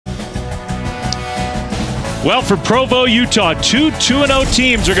Well, for Provo, Utah, two 2-0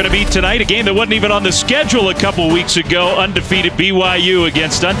 teams are going to meet tonight. A game that wasn't even on the schedule a couple weeks ago. Undefeated BYU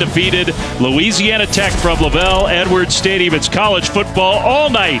against undefeated Louisiana Tech from LaVell Edwards Stadium. It's college football all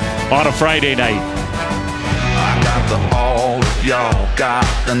night on a Friday night. I got the ball, y'all got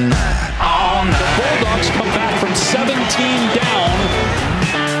the night. All night. The Bulldogs come back from 17 down.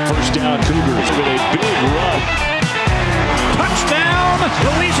 First down, Cougars with a big run. Touchdown,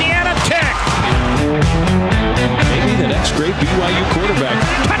 Louisiana Tech. Maybe the next great BYU quarterback.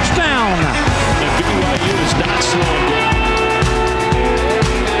 Touchdown. And BYU is not slowing down.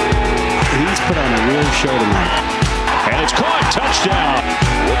 He's put on a real show tonight. And it's caught. Touchdown.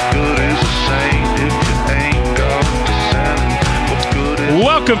 What good is a saint if you ain't got the sand? What good is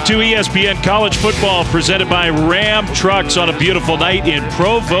Welcome to ESPN College Football, presented by Ram Trucks on a beautiful night in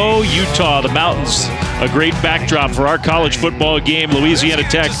Provo, Utah. The mountains, a great backdrop for our college football game. Louisiana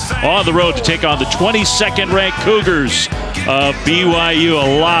Tech on the road to take on the 22nd ranked Cougars of BYU.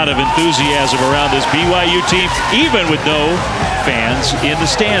 A lot of enthusiasm around this BYU team, even with no fans in the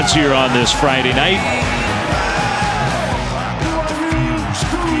stands here on this Friday night.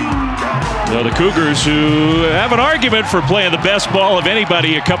 So the Cougars, who have an argument for playing the best ball of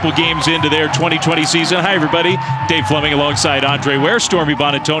anybody a couple games into their 2020 season. Hi, everybody. Dave Fleming alongside Andre Ware. Stormy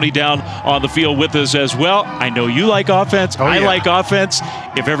Bonatoni down on the field with us as well. I know you like offense. I like offense.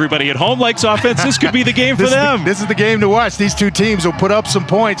 If everybody at home likes offense, this could be the game for them. This is the game to watch. These two teams will put up some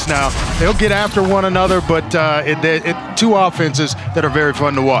points now. They'll get after one another, but two offenses that are very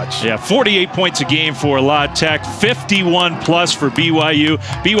fun to watch. Yeah, 48 points a game for La Tech, 51 plus for BYU.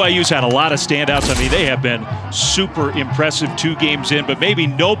 BYU's had a lot of standouts. I mean, they have been super impressive 2 games in, but maybe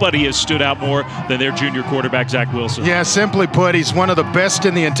nobody has stood out more than their junior quarterback, Zach Wilson. Yeah, simply put, he's one of the best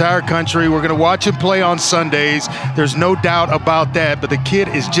in the entire country. We're going to watch him play on Sundays. There's no doubt about that, but the kid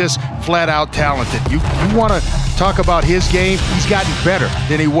is just flat out talented. You want to talk about his game? He's gotten better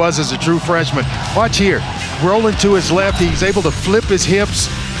than he was as a true freshman. Watch here. Rolling to his left, he's able to flip his hips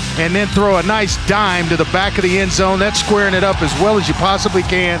and then throw a nice dime to the back of the end zone. That's squaring it up as well as you possibly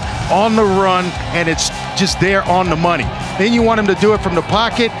can on the run, and it's just there on the money. Then you want him to do it from the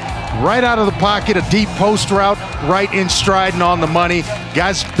pocket, right out of the pocket, a deep post route, right in stride and on the money.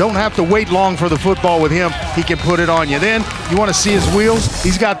 Guys don't have to wait long for the football with him. He can put it on you. Then you want to see his wheels?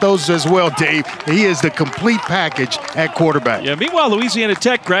 He's got those as well, Dave. He is the complete package at quarterback. Yeah, meanwhile, Louisiana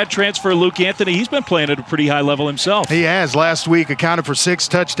Tech grad transfer Luke Anthony, he's been playing at a pretty high level himself. He has. Last week accounted for 6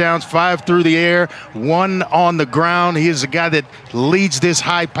 touchdowns, 5 through the air, 1 on the ground. He is a guy that leads this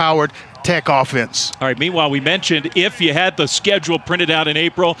high-powered Tech offense. All right, meanwhile, we mentioned if you had the schedule printed out in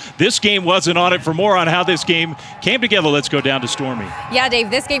April, this game wasn't on it. For more on how this game came together, let's go down to Stormy. Yeah,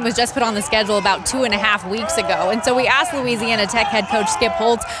 Dave, this game was just put on the schedule about 2.5 weeks ago. And so we asked Louisiana Tech head coach Skip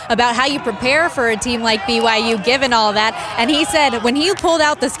Holtz about how you prepare for a team like BYU, given all that. And he said when he pulled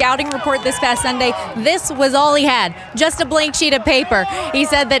out the scouting report this past Sunday, this was all he had, just a blank sheet of paper. He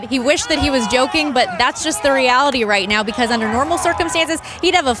said that he wished that he was joking, but that's just the reality right now, because under normal circumstances,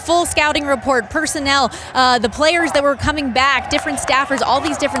 he'd have a full scouting report, personnel, the players that were coming back, different staffers, all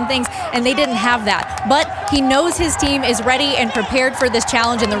these different things, and they didn't have that. But he knows his team is ready and prepared for this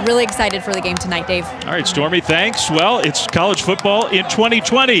challenge, and they're really excited for the game tonight, Dave. All right, Stormy, thanks. Well, it's college football in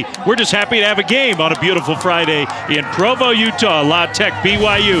 2020. We're just happy to have a game on a beautiful Friday in Provo, Utah. La Tech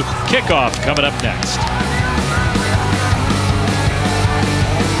BYU kickoff coming up next.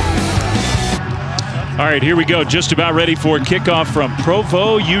 All right, here we go. Just about ready for kickoff from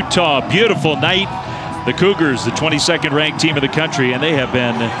Provo, Utah. Beautiful night. The Cougars, the 22nd ranked team of the country, and they have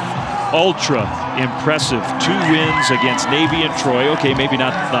been ultra impressive. 2 wins against Navy and Troy. Okay, maybe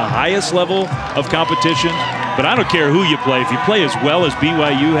not the highest level of competition, but I don't care who you play. If you play as well as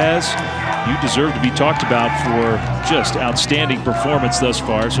BYU has, you deserve to be talked about for just outstanding performance thus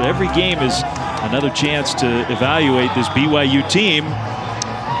far. So every game is another chance to evaluate this BYU team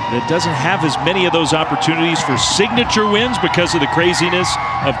that doesn't have as many of those opportunities for signature wins because of the craziness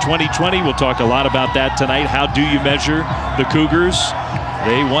of 2020. We'll talk a lot about that tonight. How do you measure the Cougars?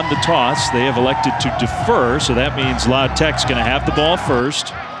 They won the toss. They have elected to defer, so that means La Tech's going to have the ball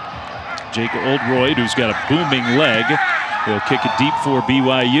first. Jake Oldroyd, who's got a booming leg, will kick it deep for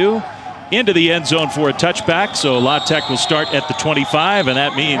BYU into the end zone for a touchback. So La Tech will start at the 25, and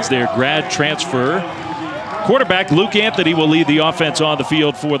that means their grad transfer quarterback Luke Anthony will lead the offense on the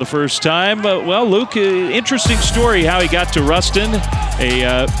field for the first time. Well, Luke, interesting story how he got to Ruston,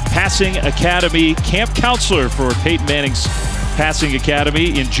 a passing academy camp counselor for Peyton Manning's passing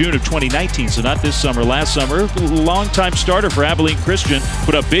academy in June of 2019. So not this summer, last summer. Longtime starter for Abilene Christian,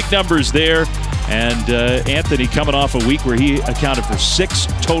 put up big numbers there. And Anthony coming off a week where he accounted for 6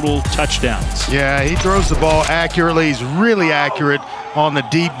 total touchdowns. Yeah, he throws the ball accurately. He's really accurate on the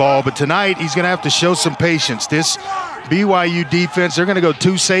deep ball. But tonight, he's going to have to show some patience. This BYU defense, they're going to go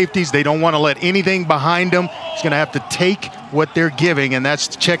 2 safeties. They don't want to let anything behind them. He's going to have to take what they're giving, and that's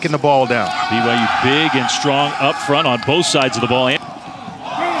checking the ball down. BYU big and strong up front on both sides of the ball.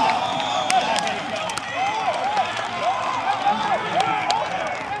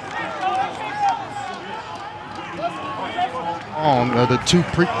 The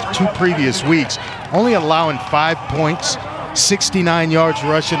two previous weeks, only allowing 5 points, 69 yards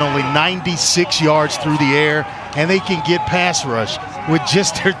rushing, only 96 yards through the air, and they can get pass rush with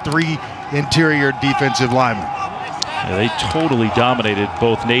just their 3 interior defensive linemen. Yeah, they totally dominated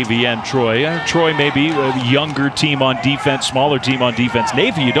both Navy and Troy. Troy may be a younger team on defense, smaller team on defense.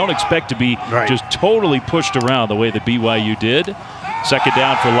 Navy, you don't expect to be just totally pushed around the way that BYU did. Second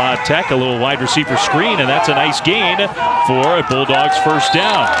down for La Tech, a little wide receiver screen, and that's a nice gain for a Bulldogs first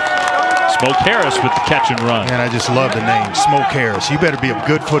down. Smoke Harris with the catch and run. And I just love the name, Smoke Harris. You better be a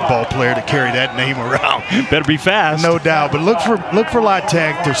good football player to carry that name around. Better be fast. No doubt, but look for La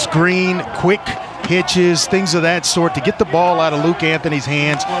Tech to screen, quick hitches, things of that sort, to get the ball out of Luke Anthony's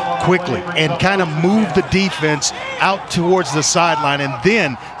hands quickly and kind of move the defense out towards the sideline, and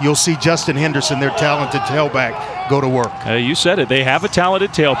then you'll see Justin Henderson, their talented tailback, go to work. You said it. They have a talented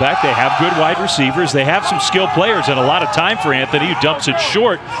tailback. They have good wide receivers. They have some skilled players and a lot of time for Anthony, who dumps it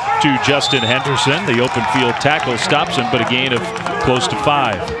short to Justin Henderson. The open field tackle stops him, but a gain of close to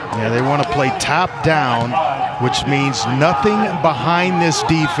 5. Yeah, they want to play top down, which means nothing behind this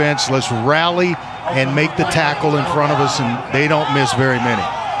defense. Let's rally and make the tackle in front of us, and they don't miss very many.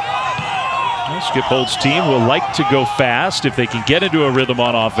 Well, Skip Holt's team will like to go fast if they can get into a rhythm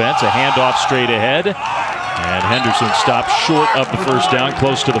on offense. A handoff straight ahead, and Henderson stops short of the first down,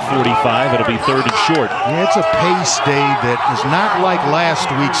 close to the 45. It'll be 3rd and short. Yeah, it's a pace, Dave, that is not like last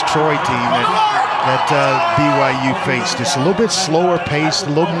week's Troy team that BYU faced. It's a little bit slower pace, a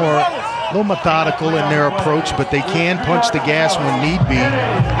little methodical in their approach, but they can punch the gas when need be.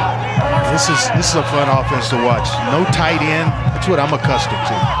 This is a fun offense to watch. No tight end. That's what I'm accustomed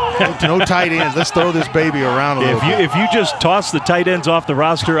to. No tight ends. Let's throw this baby around a little bit. If you just toss the tight ends off the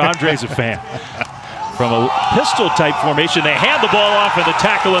roster, Andre's a fan. From a pistol-type formation, they hand the ball off, and the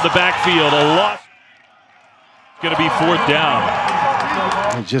tackle in the backfield. A loss. It's going to be 4th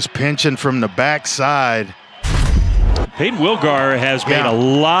down. And just pinching from the backside. Peyton Wilgar has made a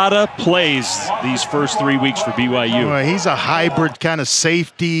lot of plays these first 3 weeks for BYU. Well, he's a hybrid kind of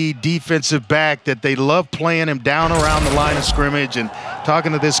safety defensive back that they love playing him down around the line of scrimmage. And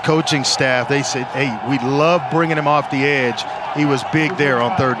talking to this coaching staff, they said, hey, we love bringing him off the edge. He was big there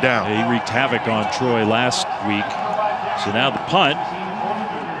on 3rd down. Yeah, he wreaked havoc on Troy last week. So now the punt.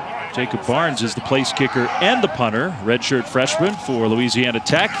 Jacob Barnes is the place kicker and the punter. Redshirt freshman for Louisiana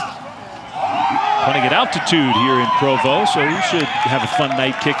Tech. Punting at altitude here in Provo, so you should have a fun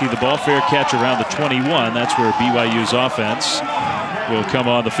night kicking the ball. Fair catch around the 21. That's where BYU's offense will come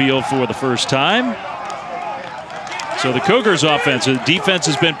on the field for the first time. So the Cougars offense, the defense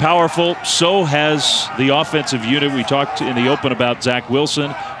has been powerful. So has the offensive unit. We talked in the open about Zach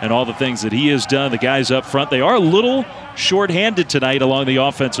Wilson and all the things that he has done. The guys up front, they are a little short-handed tonight along the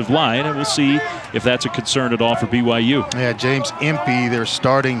offensive line, and we'll see if that's a concern at all for BYU. Yeah, James Impey, their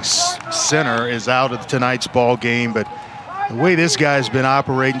starting center, is out of tonight's ball game, but the way this guy's been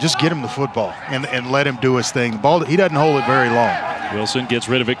operating, just get him the football and let him do his thing. The ball, he doesn't hold it very long. Wilson gets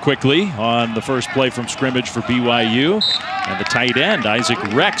rid of it quickly on the first play from scrimmage for BYU. And the tight end, Isaac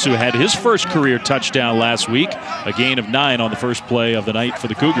Rex, who had his first career touchdown last week, a gain of 9 on the first play of the night for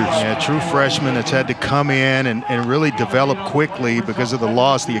the Cougars. Yeah, true freshman that's had to come in and really develop quickly because of the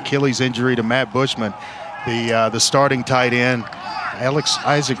loss, the Achilles injury to Matt Bushman. The starting tight end,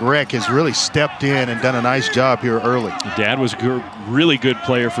 Isaac Reck, has really stepped in and done a nice job here early. Dad was a really good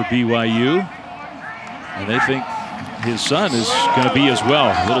player for BYU, and they think his son is going to be as well.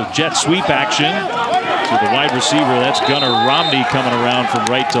 A little jet sweep action to the wide receiver. That's Gunnar Romney coming around from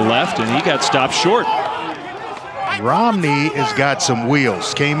right to left, and he got stopped short. Romney has got some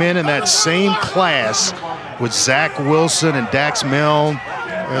wheels. Came in that same class with Zach Wilson and Dax Milne.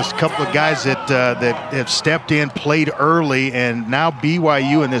 There's a couple of guys that have stepped in, played early, and now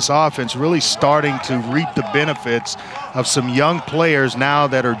BYU in this offense really starting to reap the benefits of some young players now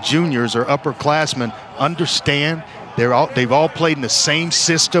that are juniors or upperclassmen. Understand they've all played in the same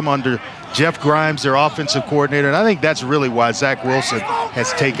system under Jeff Grimes, their offensive coordinator, and I think that's really why Zach Wilson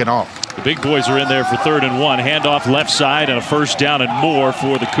has taken off. The big boys are in there for 3rd and 1. Handoff left side and a first down and more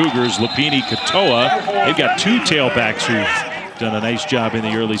for the Cougars. Lapini Katoa. They've got 2 tailbacks who done a nice job in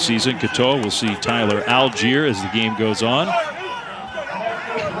the early season. Cato will see Tyler Algier as the game goes on.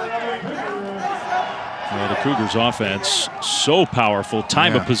 Well, the Cougars offense, so powerful.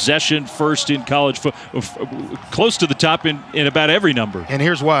 Time of possession, first in college football, close to the top in about every number. And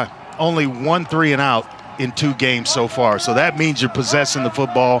here's why. Only 1 3 and out in 2 games so far. So that means you're possessing the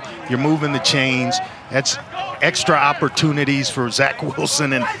football, you're moving the chains. That's extra opportunities for Zach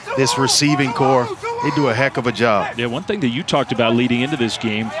Wilson and this receiving core. They do a heck of a job. Yeah, one thing that you talked about leading into this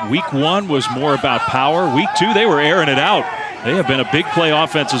game, week 1 was more about power. Week 2, they were airing it out. They have been a big play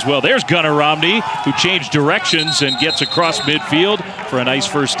offense as well. There's Gunnar Romney, who changed directions and gets across midfield for a nice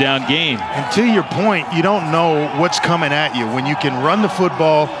first down gain. And to your point, you don't know what's coming at you. When you can run the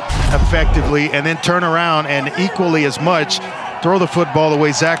football effectively and then turn around and equally as much throw the football the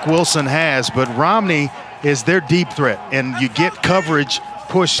way Zach Wilson has. But Romney is their deep threat, and you get coverage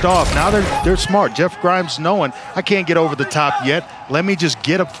pushed off. Now they're smart. Jeff Grimes knowing I can't get over the top yet. Let me just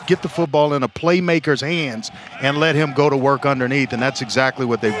get the football in a playmaker's hands and let him go to work underneath, and that's exactly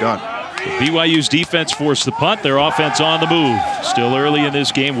what they've done. BYU's defense forced the punt, their offense on the move. Still early in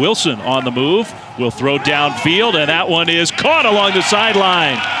this game, Wilson on the move, will throw downfield, and that one is caught along the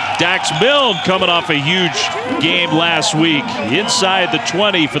sideline. Dax Milne coming off a huge game last week, inside the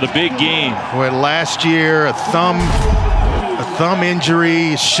 20 for the big game. Well, last year, a thumb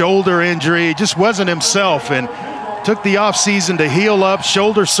injury, shoulder injury, just wasn't himself, and took the offseason to heal up,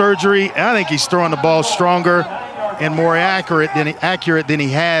 shoulder surgery. I think he's throwing the ball stronger and more accurate than he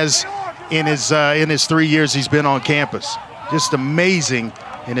has in his 3 years he's been on campus. Just amazing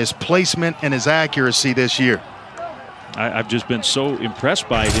in his placement and his accuracy this year. I've just been so impressed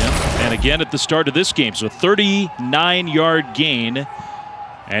by him. And again at the start of this game, so 39-yard gain.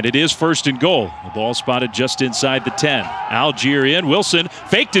 And it is first and goal. The ball spotted just inside the 10. Algier in. Wilson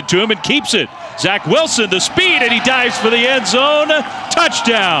faked it to him and keeps it. Zach Wilson, the speed, and he dives for the end zone.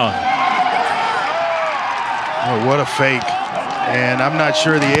 Touchdown. Oh, what a fake. And I'm not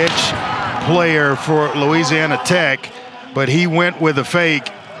sure the edge player for Louisiana Tech, but he went with a fake.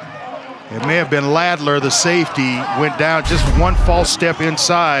 It may have been Ladler, the safety, went down just one false step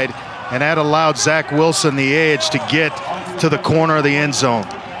inside, and that allowed Zach Wilson the edge to get to the corner of the end zone.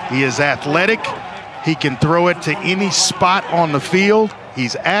 He is athletic. He can throw it to any spot on the field.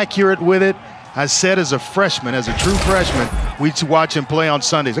 He's accurate with it. I said as a freshman, as a true freshman, we'd watch him play on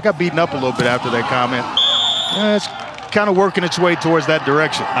Sundays. I got beaten up a little bit after that comment. It's kind of working its way towards that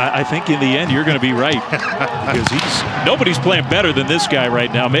direction. I think in the end you're going to be right, because nobody's playing better than this guy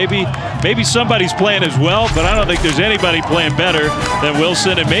right now. Maybe somebody's playing as well, but I don't think there's anybody playing better than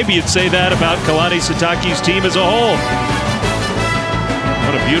Wilson, and maybe you'd say that about Kalani Sitake's team as a whole.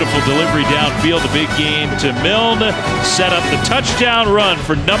 What a beautiful delivery downfield. The big gain to Milne. Set up the touchdown run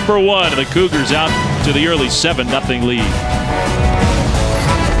for number 1. The Cougars out to the early 7-0 lead.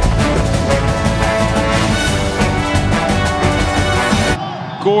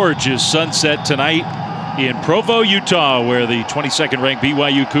 Gorgeous sunset tonight in Provo, Utah, where the 22nd ranked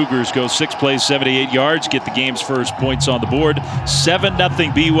BYU Cougars go 6 plays, 78 yards, get the game's first points on the board.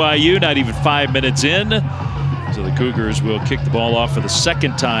 7-0 BYU, not even 5 minutes in. So the Cougars will kick the ball off for the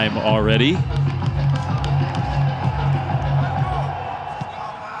second time already.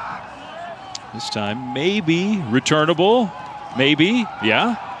 This time maybe returnable, maybe,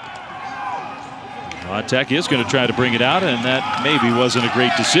 yeah. Tech is going to try to bring it out, and that maybe wasn't a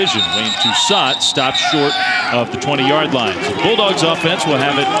great decision. Wayne Toussaint stopped short of the 20-yard line. So the Bulldogs offense will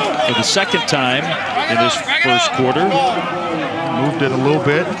have it for the second time in this first quarter. Moved it a little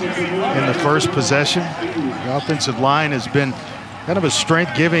bit in the first possession. The offensive line has been kind of a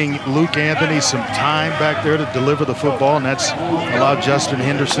strength, giving Luke Anthony some time back there to deliver the football, and that's allowed Justin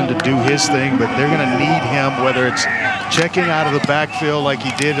Henderson to do his thing, but they're going to need him, whether it's checking out of the backfield like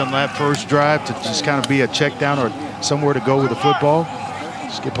he did on that first drive to just kind of be a check down or somewhere to go with the football.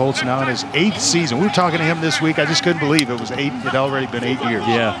 Skip Holtz now in his 8th season. We were talking to him this week. I just couldn't believe it was 8. It had already been 8 years.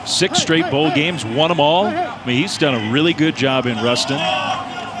 Yeah, 6 straight bowl games, won them all. I mean, he's done a really good job in Ruston.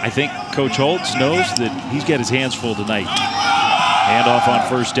 I think Coach Holtz knows that he's got his hands full tonight. Handoff on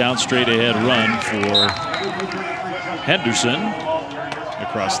first down, straight ahead run for Henderson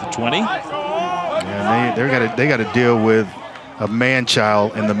across the 20. Yeah, they got to deal with a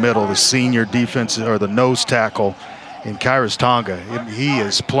man-child in the middle, the senior defense or the nose tackle in Kairos Tonga. He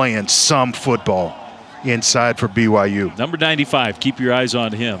is playing some football inside for BYU. Number 95, keep your eyes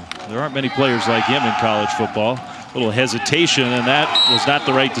on him. There aren't many players like him in college football. A little hesitation, and that was not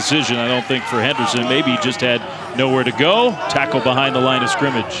the right decision, I don't think, for Henderson. Maybe he just had nowhere to go. Tackle behind the line of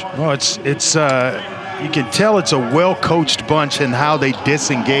scrimmage. Well, you can tell it's a well-coached bunch in how they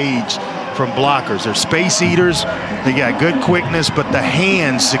disengage from blockers. They're space eaters. They got good quickness, but the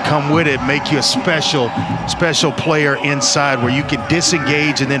hands that come with it make you a special player inside where you can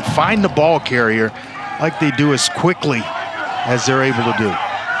disengage and then find the ball carrier like they do as quickly as they're able to do.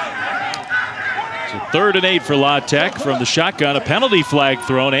 So 3rd and 8 for La Tech from the shotgun. A penalty flag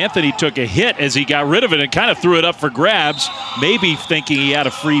thrown. Anthony took a hit as he got rid of it and kind of threw it up for grabs, maybe thinking he had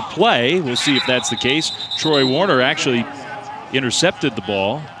a free play. We'll see if that's the case. Troy Warner actually intercepted the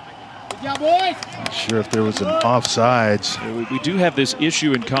ball. Not sure if there was an offsides. We do have this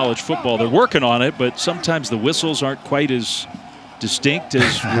issue in college football. They're working on it, but sometimes the whistles aren't quite as distinct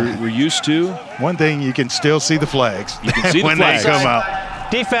as we're used to. One thing, you can still see the flags. You can see when the flags. They come out.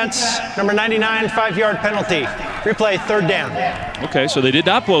 Defense, number 99, 5-yard penalty. Replay, 3rd down. Okay, so they did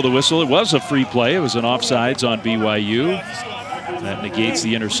not blow the whistle. It was a free play. It was an offsides on BYU. That negates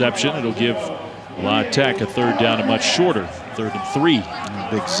the interception. It'll give La Tech a 3rd down and much shorter, 3rd and 3.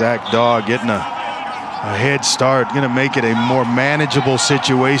 Big Zach Dog getting a head start. Going to make it a more manageable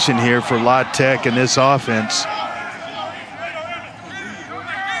situation here for La Tech in this offense.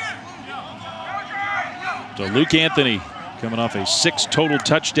 So Luke Anthony coming off a 6 total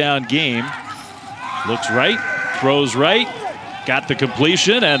touchdown game. Looks right, throws right, got the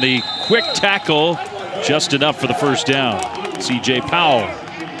completion, and the quick tackle just enough for the 1st down. C.J. Powell.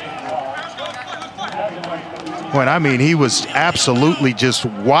 Well, I mean, he was absolutely just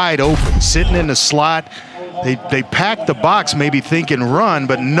wide open, sitting in the slot. They packed the box maybe thinking run,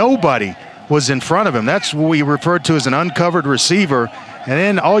 but nobody was in front of him. That's what we referred to as an uncovered receiver. And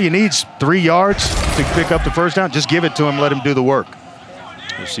then all you need is 3 yards to pick up the 1st down. Just give it to him, let him do the work.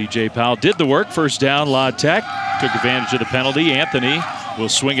 Well, C.J. Powell did the work. 1st down, La Tech. Took advantage of the penalty. Anthony will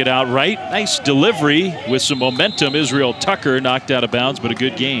swing it out right. Nice delivery with some momentum. Israel Tucker knocked out of bounds, but a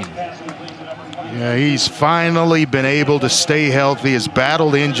good gain. Yeah, he's finally been able to stay healthy. Has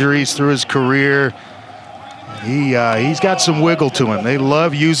battled injuries through his career. He's got some wiggle to him. They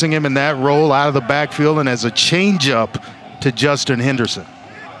love using him in that role out of the backfield and as a changeup to Justin Henderson.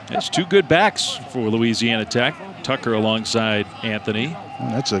 It's 2 good backs for Louisiana Tech. Tucker alongside Anthony.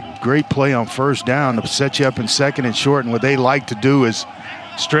 That's a great play on 1st down to set you up in 2nd and short. And what they like to do is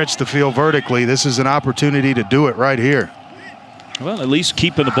stretch the field vertically. This is an opportunity to do it right here. Well, at least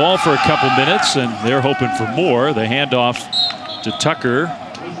keeping the ball for a couple minutes, and they're hoping for more. The handoff to Tucker,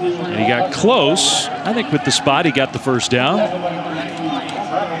 and he got close. I think with the spot, he got the 1st down.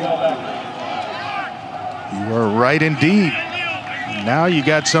 You are right indeed. Now you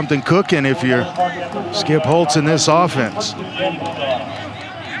got something cooking if you're Skip Holtz in this offense.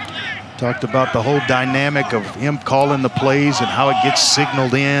 Talked about the whole dynamic of him calling the plays and how it gets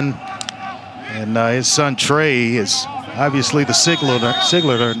signaled in. And his son Trey is obviously the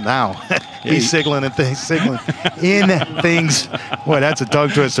signaler now. He's signaling and signaling in things. Boy, that's a tongue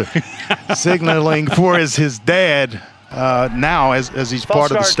twister. Signaling for his dad now as he's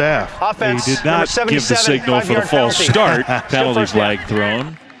part of the staff. Offense, he did not give the signal for the false start. Penalty flag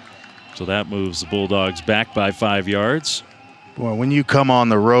thrown. So that moves the Bulldogs back by 5 yards. Boy, when you come on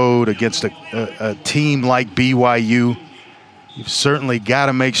the road against a team like BYU, you've certainly got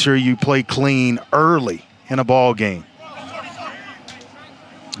to make sure you play clean early in a ball game.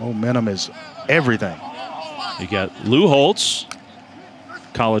 Momentum is everything. You got Lou Holtz,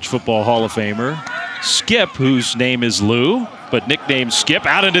 College Football Hall of Famer. Skip, whose name is Lou, but nicknamed Skip,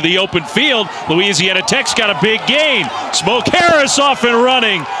 out into the open field. Louisiana Tech's got a big gain. Smoke Harris off and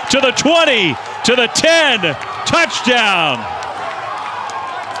running to the 20, to the 10. Touchdown.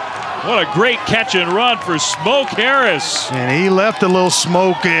 What a great catch and run for Smoke Harris. And he left a little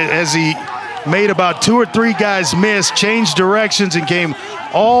smoke as he made about 2 or 3 guys miss, changed directions, and came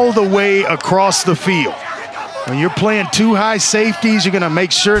all the way across the field. When you're playing 2 high safeties, you're going to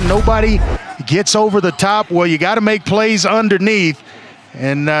make sure nobody gets over the top. Well, you got to make plays underneath.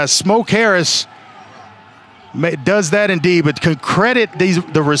 And Smoke Harris does that indeed, but can credit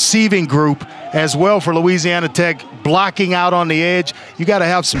the receiving group as well for Louisiana Tech blocking out on the edge. You got to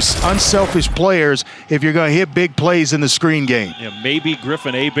have some unselfish players if you're going to hit big plays in the screen game. Yeah, maybe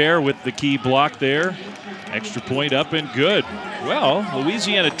Griffin Hebert with the key block there. Extra point up and good. Well,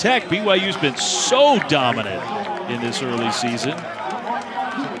 Louisiana Tech, BYU's been so dominant in this early season.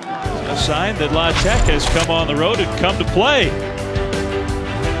 A sign that La Tech has come on the road and come to play.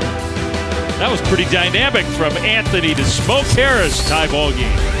 That was pretty dynamic from Anthony to Smoke Harris. Tie ball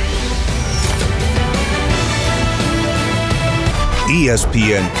game.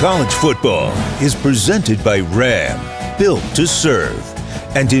 ESPN College Football is presented by Ram, built to serve,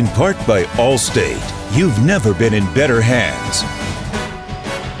 and in part by Allstate. You've never been in better hands.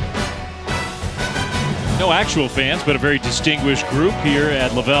 No actual fans, but a very distinguished group here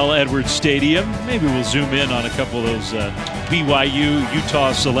at Lavelle Edwards Stadium. Maybe we'll zoom in on a couple of those BYU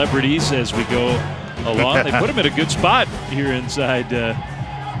Utah celebrities as we go along. They put them in a good spot here inside the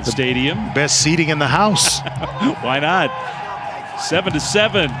stadium. Best seating in the house. Why not?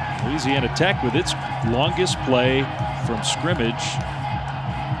 7-7. Louisiana Tech with its longest play from scrimmage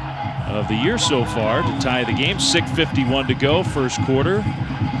of the year so far to tie the game. 6:51 to go, first quarter.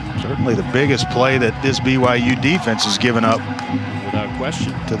 Certainly the biggest play that this BYU defense has given up. Without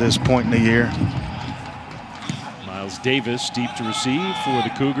question. To this point in the year. Miles Davis deep to receive for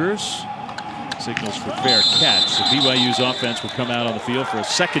the Cougars. Signals for fair catch. So BYU's offense will come out on the field for a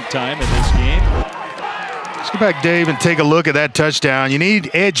second time in this game. Let's go back, Dave, and take a look at that touchdown. You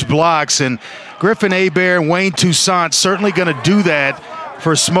need edge blocks, and Griffin Hebert and Wayne Toussaint certainly going to do that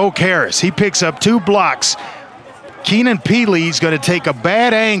for Smoke Harris. He picks up 2 blocks. Keenan Peely's going to take a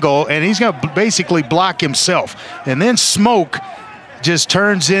bad angle, and he's going to basically block himself. And then Smoke just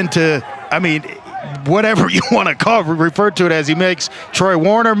turns into, I mean, whatever you want to call it, refer to it as. He makes Troy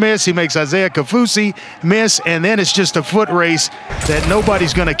Warner miss, he makes Isaiah Kafusi miss, and then it's just a foot race that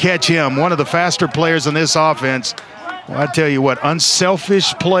nobody's going to catch him. One of the faster players in this offense. Well, I tell you what,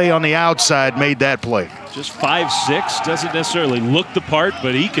 unselfish play on the outside made that play. Just 5'6", doesn't necessarily look the part,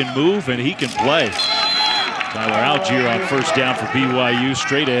 but he can move and he can play. Tyler Algier on first down for BYU,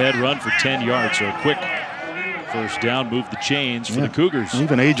 straight ahead run for 10 yards, so a quick first down, move the chains for the Cougars.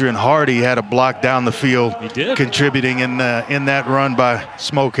 Even Adrian Hardy had a block down the field. He did. Contributing in that run by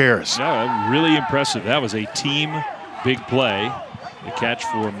Smoke Harris. Yeah, really impressive. That was a team big play. The catch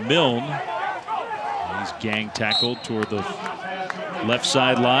for Milne. He's gang tackled toward the left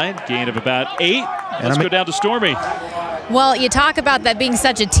sideline. Gain of about 8. Let's go down to Stormy. Well, you talk about that being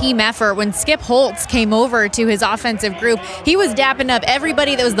such a team effort. When Skip Holtz came over to his offensive group, he was dapping up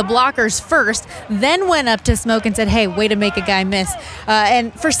everybody that was the blockers first, then went up to Smoke and said, hey, way to make a guy miss.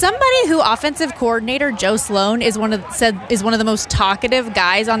 And for somebody who offensive coordinator Joe Sloan is one of the most talkative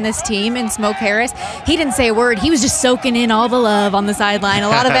guys on this team in Smoke Harris, he didn't say a word. He was just soaking in all the love on the sideline. A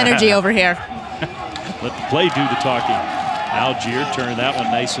lot of energy over here. Let the play do the talking. Algier turned that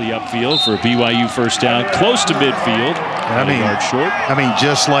one nicely upfield for a BYU first down, close to midfield. I mean,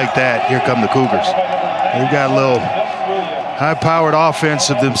 just like that, here come the Cougars. They've got a little high-powered offense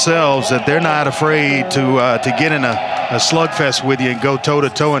of themselves that they're not afraid to get in a slugfest with you and go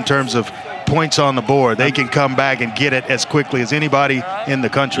toe-to-toe in terms of points on the board. They can come back and get it as quickly as anybody in the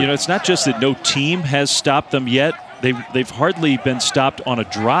country. You know, it's not just that no team has stopped them yet. They've hardly been stopped on a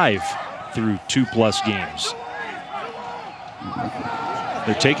drive through 2+ games.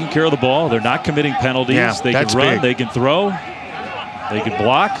 They're taking care of the ball. They're not committing penalties. Yeah, they can run. big. They can throw. They can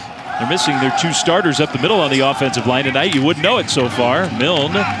block. They're missing their 2 starters up the middle on the offensive line tonight. You wouldn't know it so far.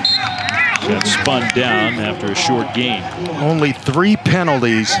 Milne got spun down after a short gain. Only 3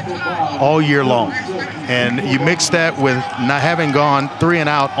 penalties all year long. And you mix that with not having gone 3 and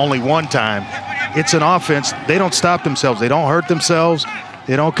out only 1 time. It's an offense. They don't stop themselves. They don't hurt themselves.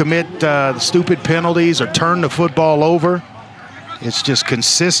 They don't commit stupid penalties or turn the football over. It's just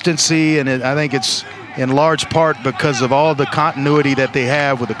consistency, and I think it's in large part because of all the continuity that they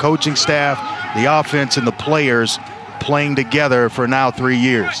have with the coaching staff, the offense, and the players playing together for now 3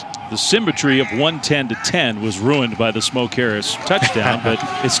 years. The symmetry of 110-10 was ruined by the Smoke Harris touchdown, but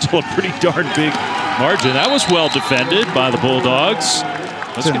it's still a pretty darn big margin. That was well defended by the Bulldogs.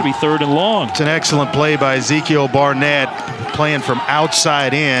 That's going to be 3rd and long. It's an excellent play by Ezekiel Barnett, playing from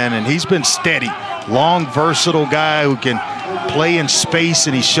outside in, and he's been steady. Long, versatile guy who can play in space,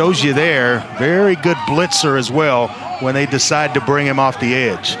 and he shows you there. Very good blitzer as well when they decide to bring him off the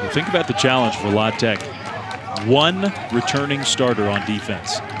edge. Well, think about the challenge for La Tech. 1 returning starter on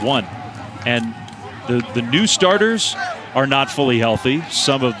defense. 1. And the new starters are not fully healthy.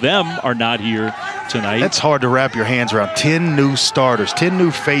 Some of them are not here tonight. That's hard to wrap your hands around. 10 new starters, 10 new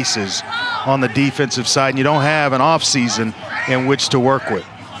faces on the defensive side, and you don't have an offseason in which to work with.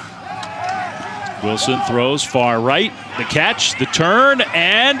 Wilson throws far right. The catch, the turn,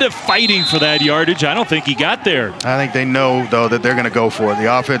 and fighting for that yardage. I don't think he got there. I think they know, though, that they're going to go for it.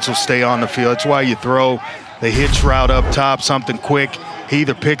 The offense will stay on the field. That's why you throw the hitch route up top, something quick. He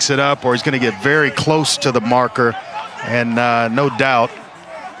either picks it up or he's going to get very close to the marker. And no doubt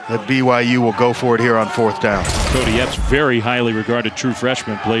that BYU will go for it here on 4th down. Cody Epps, very highly regarded true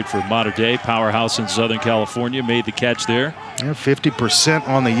freshman, played for Mater Dei, powerhouse in Southern California, made the catch there. Yeah, 50%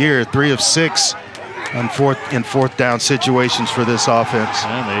 on the year, 3 of 6 in fourth down situations for this offense.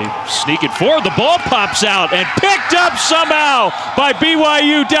 And they sneak it forward. The ball pops out and picked up somehow by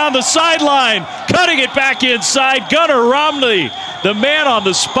BYU down the sideline. Cutting it back inside. Gunnar Romney, the man on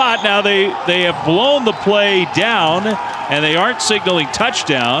the spot. Now they have blown the play down, and they aren't signaling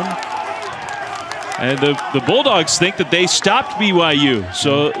touchdown. And the Bulldogs think that they stopped BYU.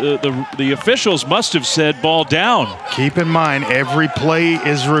 So the officials must have said ball down. Keep in mind, every play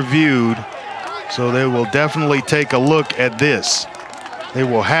is reviewed. So they will definitely take a look at this. They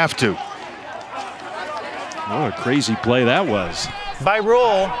will have to. What a crazy play that was. By rule,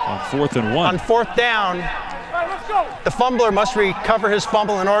 on 4th and 1. On 4th down, the fumbler must recover his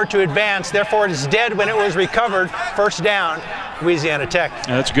fumble in order to advance. Therefore, it is dead when it was recovered. First down, Louisiana Tech.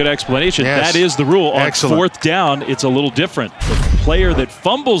 That's a good explanation. Yes. That is the rule. On Excellent. 4th down, it's a little different. The player that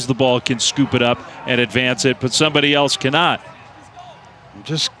fumbles the ball can scoop it up and advance it, but somebody else cannot.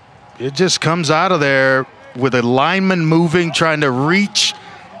 It just comes out of there with a lineman moving, trying to reach,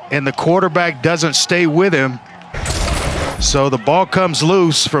 and the quarterback doesn't stay with him. So the ball comes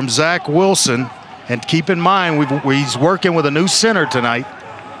loose from Zach Wilson. And keep in mind, he's working with a new center tonight.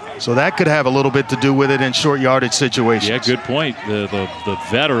 So that could have a little bit to do with it in short yardage situations. Yeah, good point. The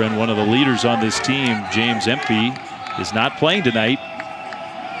veteran, one of the leaders on this team, James Empey, is not playing tonight.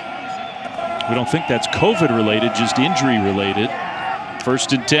 We don't think that's COVID related, just injury related.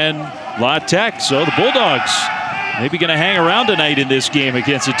 1st and 10, La Tech. So the Bulldogs maybe going to hang around tonight in this game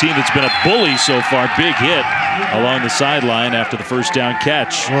against a team that's been a bully so far. Big hit along the sideline after the first down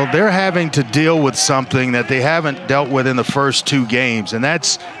catch. Well, they're having to deal with something that they haven't dealt with in the first 2 games, and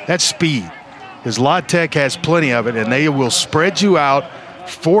that's speed. Because La Tech has plenty of it, and they will spread you out,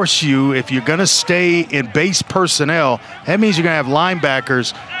 force you. If you're going to stay in base personnel, that means you're going to have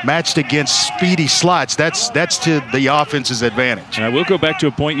linebackers matched against speedy slots. That's to the offense's advantage. And I will go back to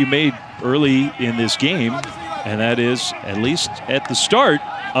a point you made early in this game, and that is, at least at the start,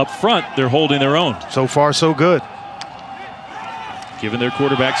 up front, they're holding their own. So far, so good. Giving their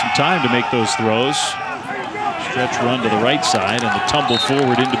quarterback some time to make those throws. Stretch run to the right side and the tumble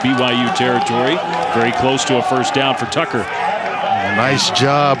forward into BYU territory. Very close to a first down for Tucker. Nice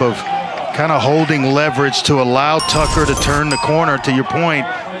job of kind of holding leverage to allow Tucker to turn the corner. To your point,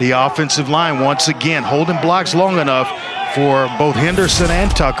 the offensive line, once again, holding blocks long enough for both Henderson and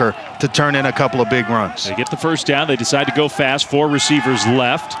Tucker to turn in a couple of big runs. They get the first down. They decide to go fast. 4 receivers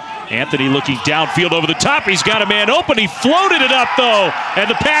left. Anthony looking downfield over the top. He's got a man open. He floated it up, though, and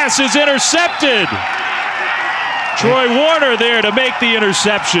the pass is intercepted. Troy Warner there to make the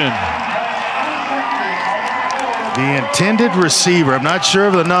interception. The intended receiver, I'm not sure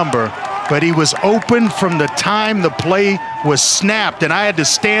of the number, but he was open from the time the play was snapped, and I had to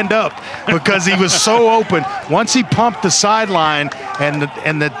stand up because he was so open. Once he pumped the sideline and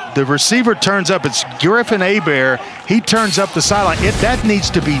the receiver turns up, it's Griffin Hebert, he turns up the sideline. That needs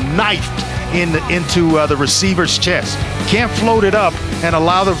to be knifed into the receiver's chest. Can't float it up and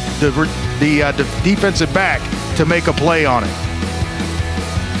allow the defensive back to make a play on it.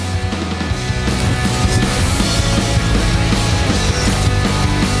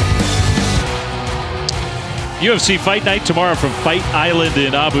 UFC Fight Night tomorrow from Fight Island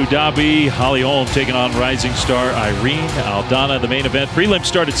in Abu Dhabi. Holly Holm taking on rising star Irene Aldana. The main event. Prelims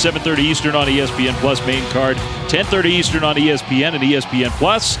start at 7:30 Eastern on ESPN Plus main card. 10:30 Eastern on ESPN and ESPN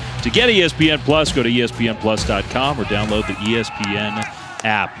Plus. To get ESPN Plus, go to ESPNplus.com or download the ESPN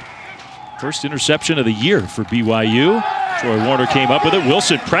app. First interception of the year for BYU. Troy Warner came up with it.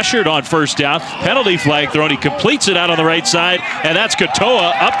 Wilson pressured on first down. Penalty flag thrown. He completes it out on the right side. And that's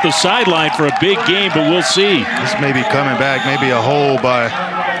Katoa up the sideline for a big game, but we'll see. This may be coming back. Maybe a hole by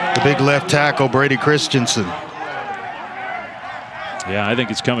the big left tackle, Brady Christensen. Yeah, I think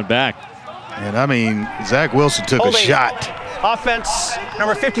it's coming back. And I mean, Zach Wilson took a shot. Offense,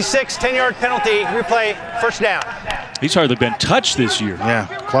 number 56, 10-yard penalty, replay, first down. He's hardly been touched this year. Yeah,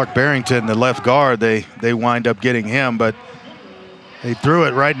 Clark Barrington, the left guard, they wind up getting him, but they threw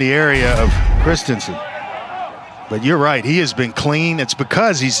it right in the area of Christensen. But you're right, he has been clean. It's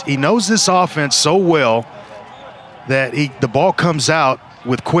because he knows this offense so well that the ball comes out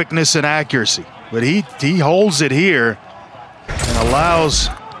with quickness and accuracy. But he holds it here and allows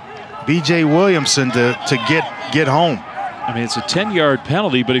B.J. Williamson to get home. I mean, it's a 10-yard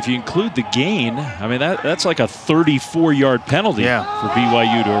penalty, but if you include the gain, I mean, that's like a 34-yard penalty for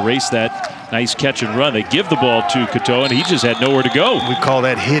BYU to erase that nice catch and run. They give the ball to Katoa, and he just had nowhere to go. We call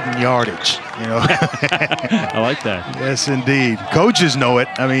that hidden yardage, you know. I like that. Yes, indeed. Coaches know it.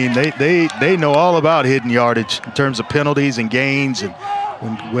 I mean, they know all about hidden yardage in terms of penalties and gains, and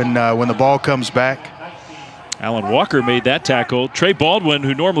when the ball comes back. Alan Walker made that tackle. Trey Baldwin,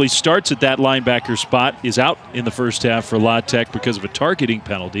 who normally starts at that linebacker spot, is out in the first half for La Tech because of a targeting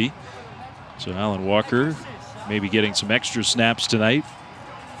penalty. So Alan Walker maybe getting some extra snaps tonight.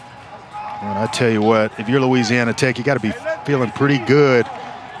 And I tell you what, if you're Louisiana Tech, you got to be feeling pretty good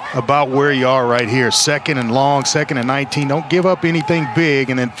about where you are right here. 2nd and long, 2nd and 19. Don't give up anything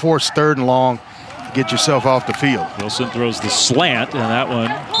big, and then force 3rd and long to get yourself off the field. Wilson throws the slant, and that one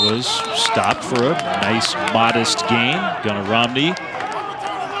was stopped for a nice, modest gain. Gunnar Romney.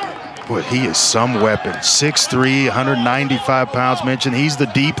 Boy, he is some weapon. 6'3", 195 pounds. Mentioned he's the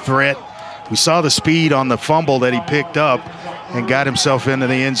deep threat. We saw the speed on the fumble that he picked up and got himself into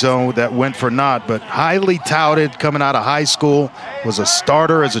the end zone that went for naught, but highly touted coming out of high school, was a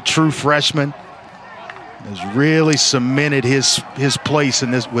starter as a true freshman, has really cemented his place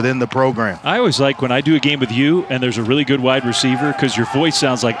in this within the program. I always like when I do a game with you and there's a really good wide receiver, because your voice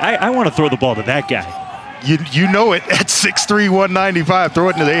sounds like, I want to throw the ball to that guy. You know it at 6'3", 195, throw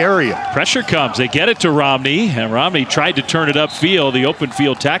it into the area. Pressure comes, they get it to Romney, and Romney tried to turn it upfield. The open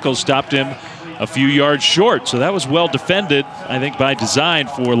field tackle stopped him a few yards short, so that was well defended, I think, by design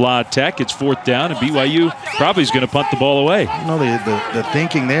for La Tech. It's 4th down, and BYU probably is going to punt the ball away. You know, the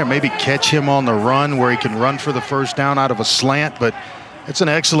thinking there, maybe catch him on the run where he can run for the first down out of a slant, but it's an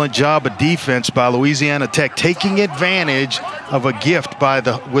excellent job of defense by Louisiana Tech, taking advantage of a gift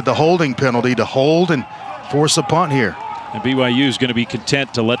with the holding penalty to hold and force a punt here. And BYU is going to be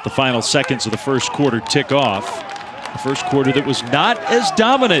content to let the final seconds of the first quarter tick off. The first quarter that was not as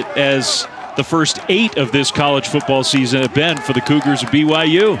dominant as the first 8 of this college football season have been for the Cougars of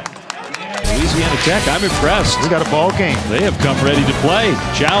BYU. Louisiana Tech, I'm impressed. We got a ball game. They have come ready to play.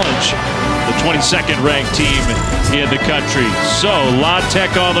 Challenge the 22nd ranked team in the country. So La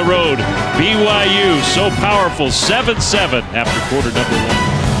Tech on the road. BYU so powerful, 7-7 after quarter number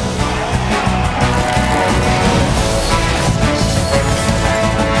 1.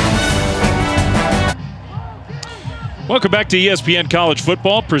 Welcome back to ESPN College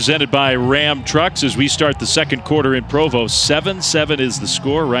Football, presented by Ram Trucks as we start the second quarter in Provo. 7-7 is the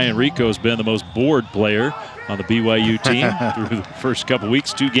score. Ryan Rico has been the most bored player on the BYU team through the first couple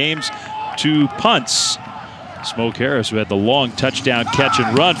weeks. 2 games, 2 punts. Smoke Harris, who had the long touchdown catch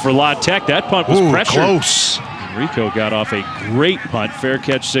and run for La Tech. That punt was pressured. Close. Rico got off a great punt. Fair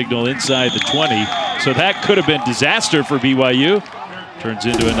catch signal inside the 20. So that could have been disaster for BYU. Turns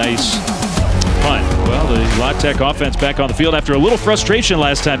into a nice punt. Well, the La Tech offense back on the field after a little frustration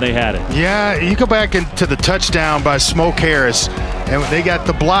last time they had it. Yeah, you go back into the touchdown by Smoke Harris, and they got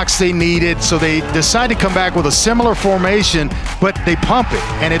the blocks they needed, so they decide to come back with a similar formation, but they pump it.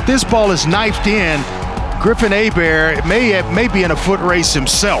 And if this ball is knifed in, Griffin Hebert may be in a foot race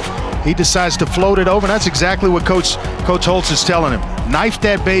himself. He decides to float it over, and that's exactly what Coach Holtz is telling him. Knife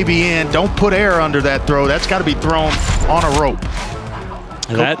that baby in. Don't put air under that throw. That's got to be thrown on a rope.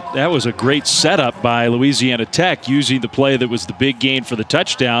 That was a great setup by Louisiana Tech, using the play that was the big gain for the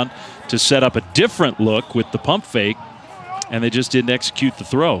touchdown to set up a different look with the pump fake, and they just didn't execute the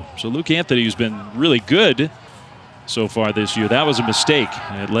throw. So Luke Anthony, who's been really good so far this year, that was a mistake,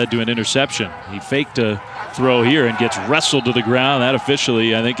 and it led to an interception. He faked a throw here and gets wrestled to the ground. That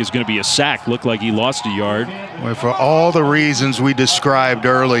officially, I think, is going to be a sack. Looked like he lost a yard. Well, for all the reasons we described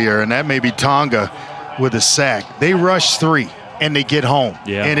earlier, and that may be Tonga with a sack, they rush 3. And they get home.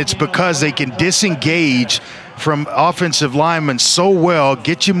 Yeah. And it's because they can disengage from offensive linemen so well,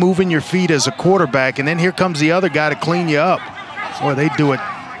 get you moving your feet as a quarterback, and then here comes the other guy to clean you up. Boy, they do it.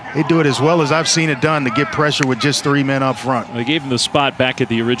 They do it as well as I've seen it done to get pressure with just 3 men up front. They gave him the spot back at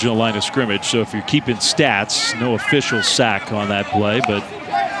the original line of scrimmage, so if you're keeping stats, no official sack on that play, but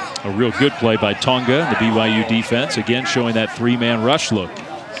a real good play by Tonga, the BYU defense, again showing that 3-man rush look.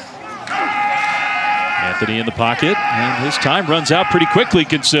 Anthony in the pocket, and his time runs out pretty quickly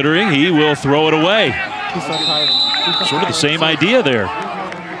considering he will throw it away. Sort of the same idea there.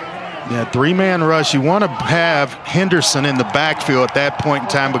 Yeah, 3-man rush. You want to have Henderson in the backfield at that point in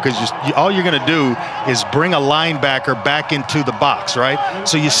time, because all you're going to do is bring a linebacker back into the box, right?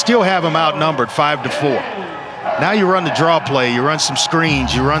 So you still have him outnumbered 5-4. Now you run the draw play, you run some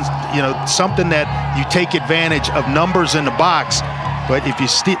screens, you run something that you take advantage of numbers in the box. But if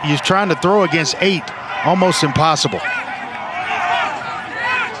you're trying to throw against 8, almost impossible.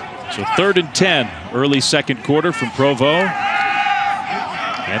 So 3rd and 10, early second quarter from Provo.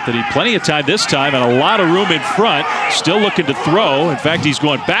 Anthony, plenty of time this time and a lot of room in front. Still looking to throw. In fact, he's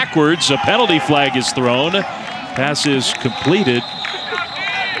going backwards. A penalty flag is thrown. Pass is completed.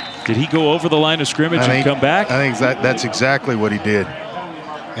 Did he go over the line of scrimmage and come back? I think that's exactly what he did.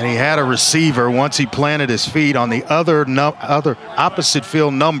 And he had a receiver once he planted his feet on the other opposite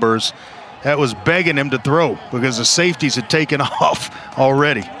field numbers. that was begging him to throw because the safeties had taken off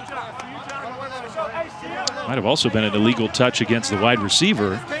already. Might have also been an illegal touch against the wide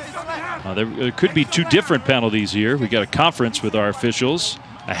receiver. There could be two different penalties here. We got a conference with our officials.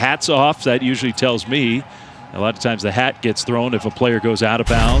 A hat's off, that usually tells me. A lot of times the hat gets thrown if a player goes out of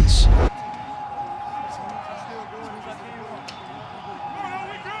bounds.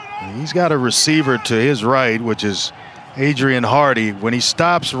 He's got a receiver to his right, which is Adrian Hardy. When he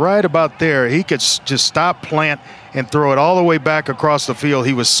stops right about there, he could just stop, plant, and throw it all the way back across the field.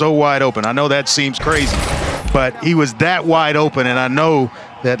 He was so wide open. I know that seems crazy, but he was that wide open, and I know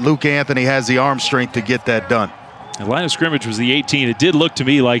that Luke Anthony has the arm strength to get that done. The line of scrimmage was the 18. It did look to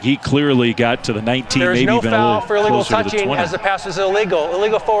me like he clearly got to the 19, There's maybe no even foul a little for illegal closer to the touching 20. as the pass was illegal.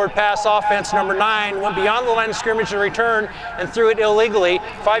 Illegal forward pass, offense number 9, went beyond the line of scrimmage and return and threw it illegally.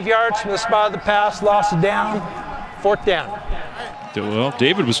 5 yards from the spot of the pass, lost it down, 4th down. Well,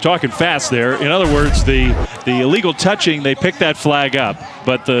 David was talking fast there. In other words, the illegal touching, they picked that flag up,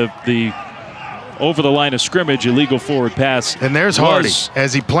 but the over the line of scrimmage, illegal forward pass. And there's Hardy.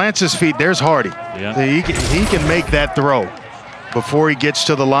 As he plants his feet, there's Hardy. Yeah. He can make that throw before he gets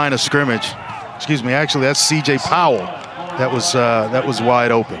to the line of scrimmage. Excuse me, actually that's C.J. Powell. That was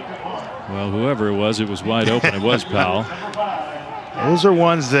wide open. Well, whoever it was wide open. It was Powell. Those are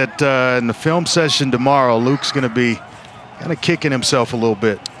ones that in the film session tomorrow, Luke's going to be kind of kicking himself a little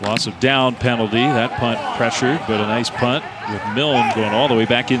bit. Loss of down penalty. That punt pressured, but a nice punt with Milne going all the way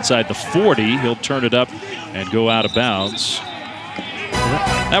back inside the 40. He'll turn it up and go out of bounds.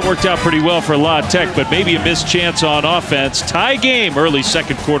 That worked out pretty well for La Tech, but maybe a missed chance on offense. Tie game early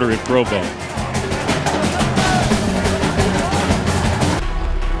second quarter at Provo.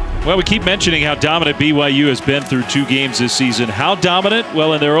 Well, we keep mentioning how dominant BYU has been through 2 games this season. How dominant?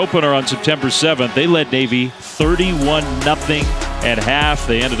 Well, in their opener on September 7th, they led Navy 31-0 at half.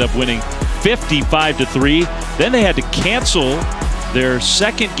 They ended up winning 55-3. Then they had to cancel their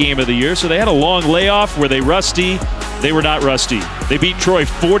second game of the year, so they had a long layoff. Were they rusty? They were not rusty. They beat Troy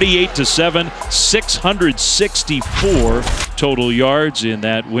 48-7, 664 total yards in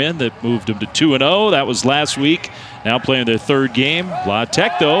that win that moved them to 2-0. That was last week. Now playing their 3rd game. La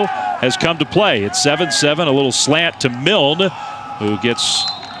Tech, though, has come to play. It's 7-7, a little slant to Milne, who gets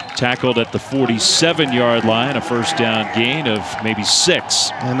tackled at the 47-yard line, a first down gain of maybe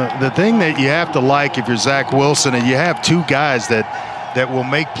 6. And the thing that you have to like if you're Zach Wilson, and you have 2 guys that will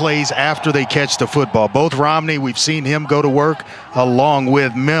make plays after they catch the football. Both Romney, we've seen him go to work, along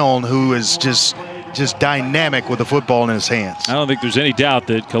with Milne, who is just dynamic with the football in his hands. I don't think there's any doubt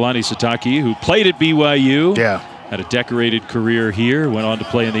that Kalani Sitake, who played at BYU, had a decorated career here, went on to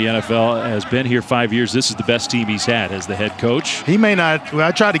play in the NFL, has been here 5 years. This is the best team he's had as the head coach. He may not, well,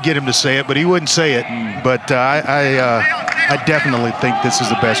 I tried to get him to say it, but he wouldn't say it. But I definitely think this is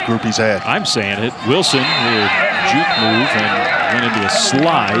the best group he's had. I'm saying it. Wilson, with juke move and went into a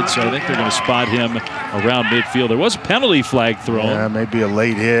slide, so I think they're going to spot him around midfield. There was a penalty flag thrown. Yeah, maybe a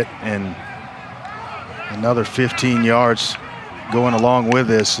late hit and another 15 yards going along with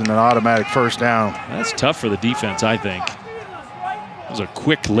this and an automatic first down. That's tough for the defense, I think. It was a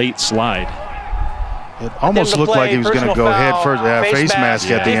quick late slide. It almost looked like he was going to go head first. Face mask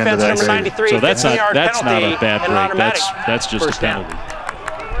at the end of that. So that's not a bad break. That's just a penalty.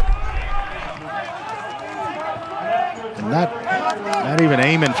 And not even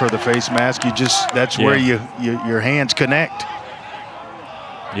aiming for the face mask. That's where your hands connect.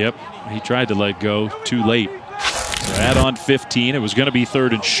 Yep, he tried to let go too late. So add on 15. It was going to be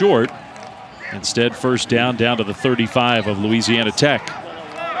 3rd and short. Instead, first down to the 35 of Louisiana Tech.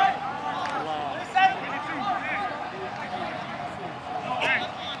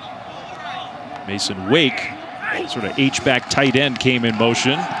 Mason Wake, sort of H-back tight end, came in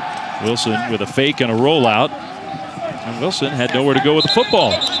motion. Wilson with a fake and a rollout. And Wilson had nowhere to go with the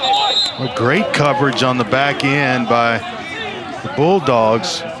football. Well, great coverage on the back end by the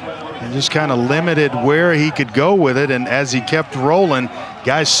Bulldogs. And just kind of limited where he could go with it. And as he kept rolling,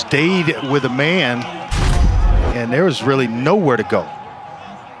 guys stayed with a man. And there was really nowhere to go.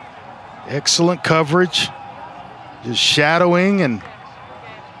 Excellent coverage. Just shadowing, and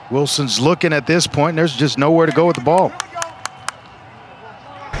Wilson's looking at this point, and there's just nowhere to go with the ball.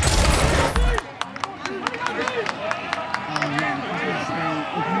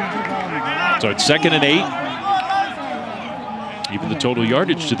 So it's 2nd and 8. Even the total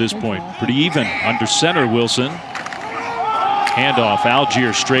yardage to this point, pretty even. Under center, Wilson. Handoff,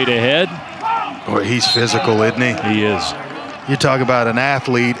 Algier straight ahead. Boy, he's physical, isn't he? He is. You talk about an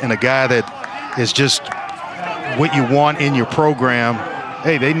athlete and a guy that is just what you want in your program.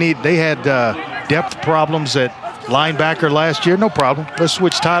 Hey, they had depth problems at linebacker last year, no problem. Let's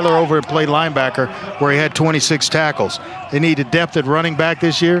switch Tyler over and play linebacker where he had 26 tackles. They needed depth at running back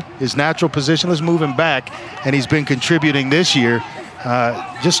this year, his natural position. Let's move him back, and he's been contributing this year.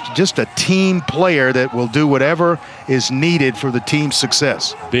 Just a team player that will do whatever is needed for the team's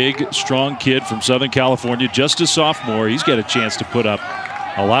success. Big, strong kid from Southern California, just a sophomore. He's got a chance to put up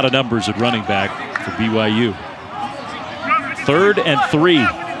a lot of numbers at running back for BYU. 3rd and 3.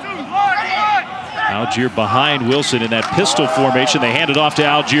 Algier behind Wilson in that pistol formation. They hand it off to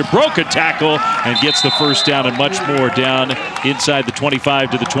Algier, broke a tackle, and gets the first down and much more down inside the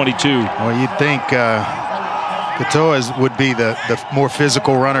 25 to the 22. Well, you'd think Katoa would be the more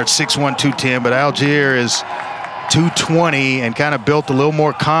physical runner at 6'1", 210, but Algier is 220 and kind of built a little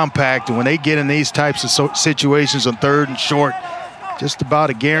more compact. And when they get in these types of situations on 3rd and short, just about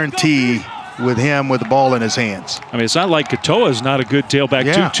a guarantee with him with the ball in his hands. I mean, it's not like Katoa is not a good tailback.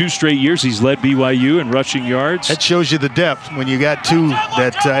 Yeah. Two straight years he's led BYU in rushing yards. That shows you the depth when you got two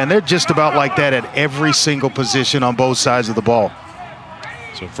that, and they're just about like that at every single position on both sides of the ball.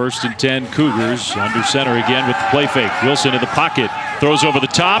 So 1st and 10, Cougars under center again with the play fake. Wilson in the pocket, throws over the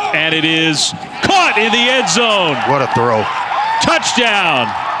top, and it is caught in the end zone. What a throw. Touchdown.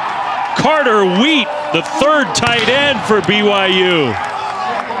 Carter Wheat, the 3rd tight end for BYU.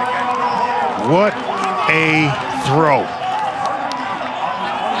 What a throw.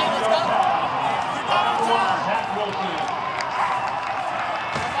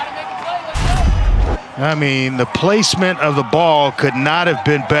 I mean, the placement of the ball could not have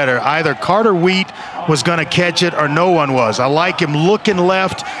been better. Either Carter Wheat was going to catch it or no one was. I like him looking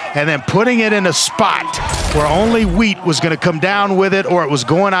left and then putting it in a spot where only Wheat was going to come down with it or it was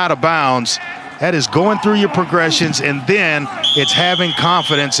going out of bounds. That is going through your progressions, and then it's having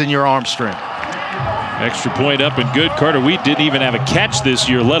confidence in your arm strength. Extra point up and good. Carter Wheat didn't even have a catch this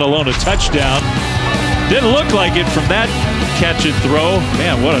year, let alone a touchdown. Didn't look like it from that catch and throw.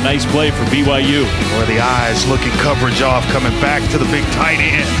 Man, what a nice play for BYU. Boy, the eyes looking coverage off, coming back to the big tight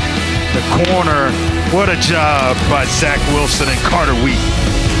end. The corner, what a job by Zach Wilson and Carter Wheat.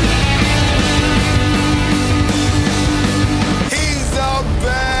 He's a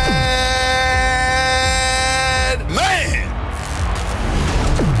bad man.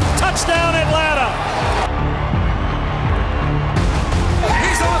 Touchdown, Atlanta.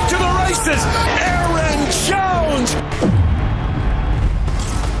 He's off to the races. Aaron Jones.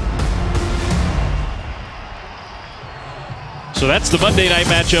 So that's the Monday night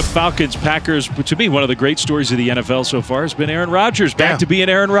matchup, Falcons-Packers. To me, one of the great stories of the NFL so far has been Aaron Rodgers, back to being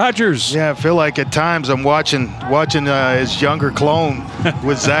Aaron Rodgers. Yeah, I feel like at times I'm watching his younger clone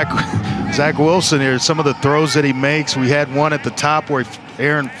with Zach Wilson here. Some of the throws that he makes. We had one at the top where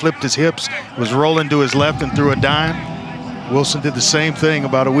Aaron flipped his hips, was rolling to his left and threw a dime. Wilson did the same thing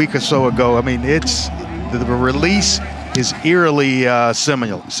about a week or so ago. I mean, the release is eerily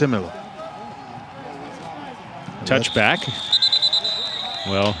similar. Touchback.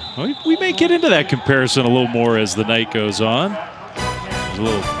 Well, we may get into that comparison a little more as the night goes on. There's a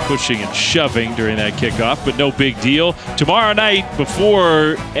little pushing and shoving during that kickoff, but no big deal. Tomorrow night,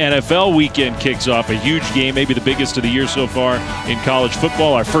 before NFL weekend kicks off, a huge game, maybe the biggest of the year so far in college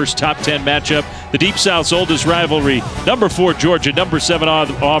football. Our first top 10 matchup, the Deep South's oldest rivalry. Number 4 Georgia, number 7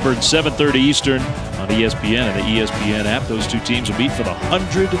 Auburn, 7:30 Eastern on ESPN and the ESPN app. Those two teams will meet for the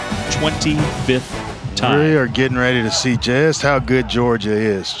 125th time. We are getting ready to see just how good Georgia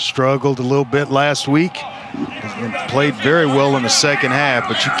is. Struggled a little bit last week. Played very well in the second half,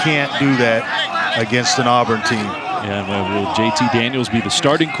 but you can't do that against an Auburn team. Yeah, will JT Daniels be the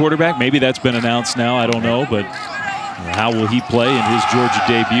starting quarterback? Maybe that's been announced now. I don't know, but how will he play in his Georgia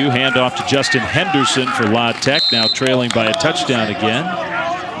debut? Handoff to Justin Henderson for La Tech, now trailing by a touchdown again.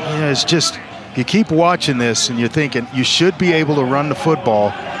 Yeah, it's just, you keep watching this and you're thinking you should be able to run the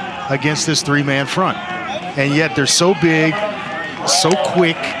football against this 3-man front. And yet they're so big, so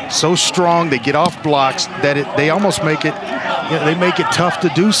quick, so strong, they get off blocks that they almost make it, they make it tough to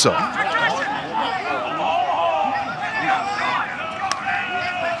do so.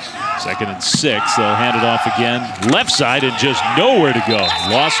 Second and 6, they'll hand it off again. Left side and just nowhere to go.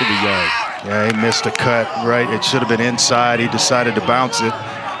 Loss of the yard. Yeah, he missed a cut, right? It should have been inside. He decided to bounce it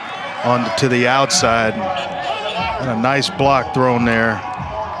to the outside. And a nice block thrown there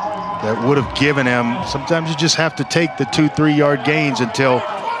that would have given him. Sometimes you just have to take the 2-3 yard gains until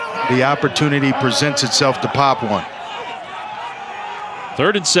the opportunity presents itself to pop one.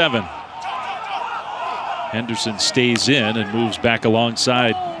 3rd and 7. Henderson stays in and moves back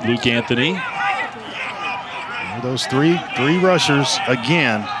alongside Luke Anthony. Those three rushers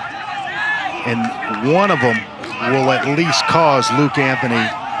again, and one of them will at least cause Luke Anthony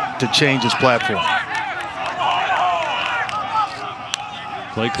to change his platform.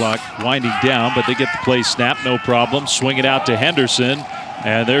 Play clock winding down, but they get the play snap, no problem. Swing it out to Henderson,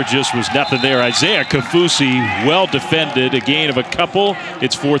 and there just was nothing there. Isaiah Kafusi, well defended, a gain of a couple.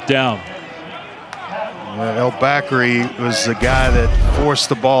 It's 4th down. El Bakri was the guy that forced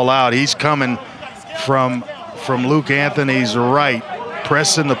the ball out. He's coming from Luke Anthony's right,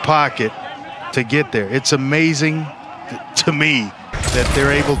 pressing the pocket to get there. It's amazing to me that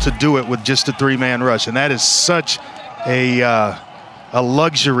they're able to do it with just a 3-man rush, and that is such a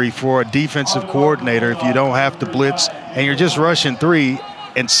luxury for a defensive coordinator if you don't have to blitz and you're just rushing 3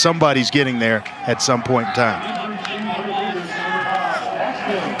 and somebody's getting there at some point in time.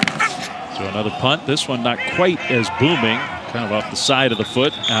 So another punt. This one not quite as booming, kind of off the side of the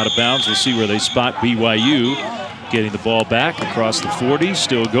foot, out of bounds. We'll see where they spot BYU. Getting the ball back across the 40,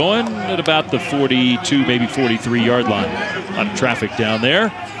 still going at about the 42, maybe 43-yard line. A lot of traffic down there.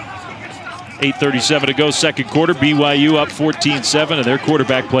 8:37 to go, second quarter. BYU up 14-7, and their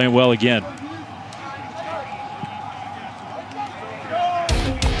quarterback playing well again.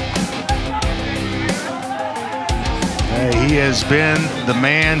 He has been the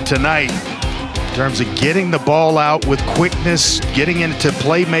man tonight in terms of getting the ball out with quickness, getting into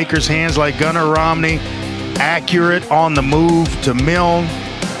playmakers' hands like Gunnar Romney, accurate on the move to Milne,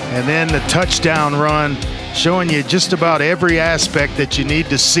 and then the touchdown run, showing you just about every aspect that you need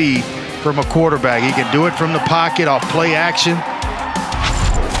to see from a quarterback. He can do it from the pocket off play action.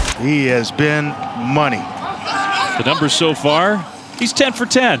 He has been money. The numbers so far, he's 10 for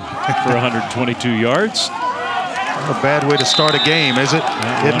 10 for 122 yards. Not a bad way to start a game, is it?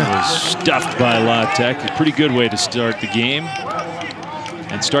 That one was stuffed by La Tech. A pretty good way to start the game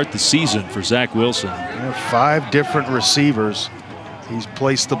and start the season for Zach Wilson. 5 different receivers. He's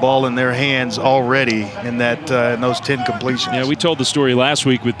placed the ball in their hands already in those 10 completions. Yeah, we told the story last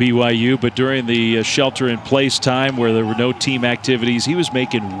week with BYU, but during the shelter-in-place time where there were no team activities, he was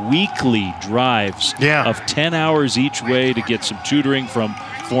making weekly drives of 10 hours each way to get some tutoring from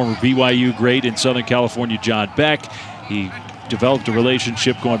former BYU great in Southern California, John Beck. He developed a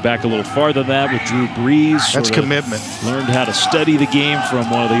relationship going back a little farther than that with Drew Brees. That's commitment. Learned how to study the game from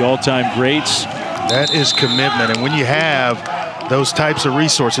one of the all-time greats. That is commitment, and when you have those types of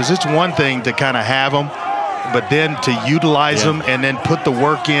resources, it's one thing to kind of have them, but then to utilize them and then put the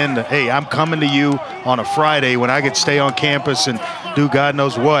work in. Hey, I'm coming to you on a Friday when I could stay on campus and do God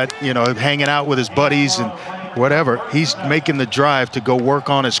knows what, you know, hanging out with his buddies and whatever. He's making the drive to go work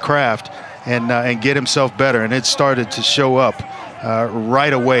on his craft and get himself better, and it started to show up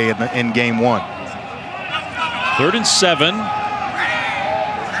right away in game 1. 3rd and 7.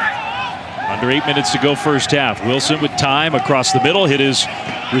 Under 8 minutes to go first half. Wilson with time across the middle, hit his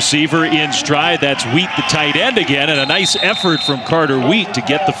receiver in stride. That's Wheat, the tight end again, and a nice effort from Carter Wheat to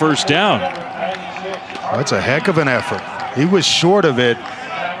get the first down. That's a heck of an effort. He was short of it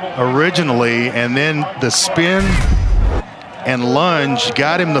originally, and then the spin and lunge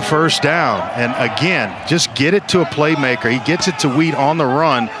got him the first down. And again, just get it to a playmaker. He gets it to Wheat on the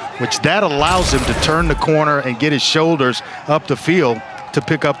run, which that allows him to turn the corner and get his shoulders up the field to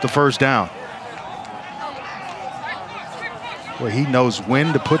pick up the first down. Well, he knows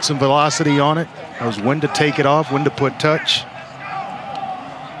when to put some velocity on it, knows when to take it off, when to put touch.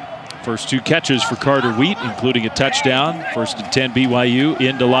 First 2 catches for Carter Wheat, including a touchdown. 1st and 10 BYU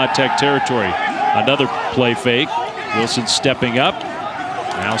into La Tech territory. Another play fake. Wilson stepping up.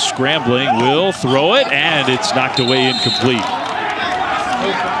 Now scrambling, will throw it, and it's knocked away incomplete.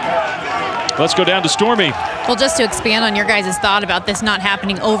 Let's go down to Stormy. Well, just to expand on your guys' thought about this not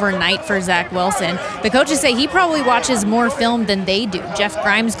happening overnight for Zach Wilson, the coaches say he probably watches more film than they do. Jeff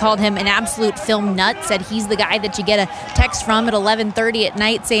Grimes called him an absolute film nut, said he's the guy that you get a text from at 11:30 at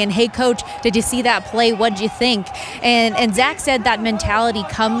night saying, hey, coach, did you see that play? What'd you think? And Zach said that mentality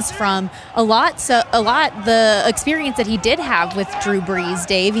comes from a lot the experience that he did have with Drew Brees,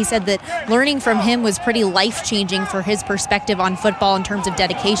 Dave. He said that learning from him was pretty life-changing for his perspective on football in terms of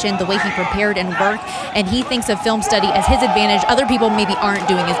dedication, the way he prepared and worked, and he thinks of film study as his advantage other people maybe aren't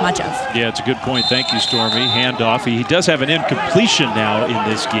doing as much of. Yeah, it's a good point. Thank you, Stormy. Handoff. He does have an incompletion now in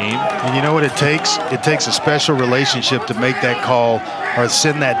this game. And you know what it takes? It takes a special relationship to make that call or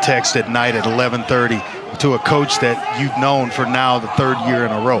send that text at night at 11:30 to a coach that you've known for now the 3rd year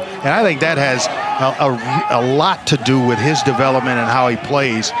in a row. And I think that has a lot to do with his development and how he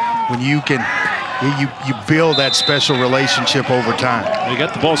plays when you can you build that special relationship over time. They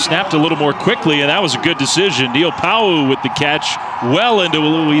got the ball snapped a little more quickly, and that was a good decision. Neil Powell with the catch well into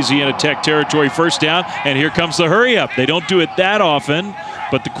Louisiana Tech territory. First down, and here comes the hurry up. They don't do it that often,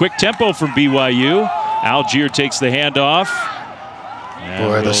 but the quick tempo from BYU. Algier takes the handoff.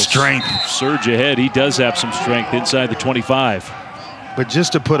 Boy, the strength. Surge ahead. He does have some strength inside the 25. But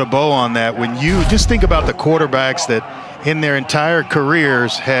just to put a bow on that, when you just think about the quarterbacks that in their entire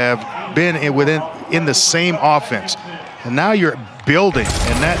careers have been in the same offense, and now you're building,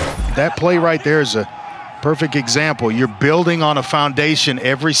 and that play right there is a perfect example. You're building on a foundation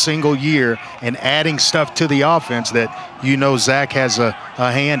every single year and adding stuff to the offense that you know Zach has a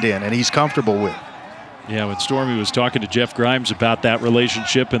hand in and he's comfortable with. Yeah, when Stormy was talking to Jeff Grimes about that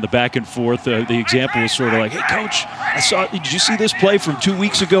relationship and the back and forth, the example was sort of like, hey, Coach, did you see this play from 2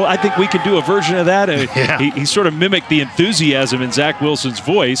 weeks ago? I think we could do a version of that. Yeah. He sort of mimicked the enthusiasm in Zach Wilson's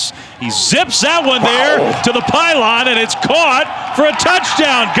voice. He zips that one there to the pylon, and it's caught for a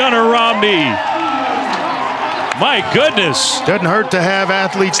touchdown, Gunnar Romney. My goodness. Doesn't hurt to have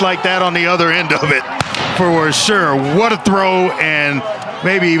athletes like that on the other end of it, for sure. What a throw, and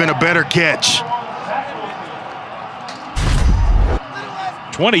maybe even a better catch.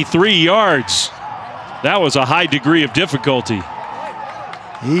 23 yards. That was a high degree of difficulty.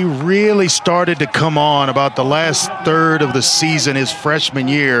 He really started to come on about the last third of the season, his freshman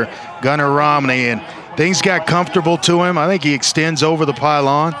year, Gunnar Romney, and things got comfortable to him. I think he extends over the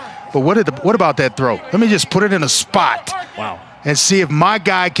pylon. But what about that throw? Let me just put it in a spot. Wow. And see if my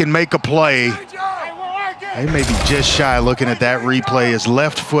guy can make a play. He may be just shy looking at that replay. His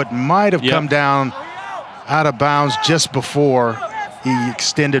left foot might have come down out of bounds just before he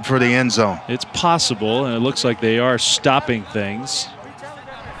extended for the end zone. It's possible, and it looks like they are stopping things.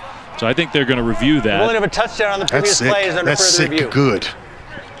 So I think they're going to review that. We'll only have a touchdown on the previous play is under further review. That's good,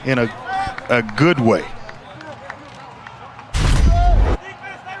 in a good way.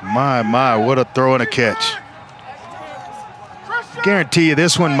 My, what a throw and a catch. Guarantee you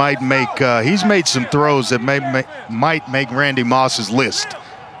this one might make, he's made some throws that might make Randy Moss's list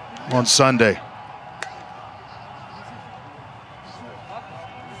on Sunday.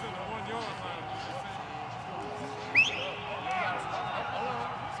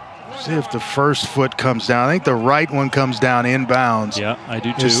 See if the first foot comes down. I think the right one comes down inbounds. Yeah, I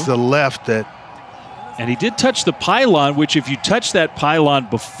do too. It's the left that. And he did touch the pylon, which if you touch that pylon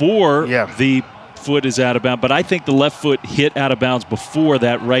before the foot is out of bounds, but I think the left foot hit out of bounds before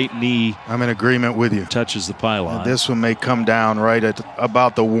that right knee. I'm in agreement with you. Touches the pylon. And this one may come down right at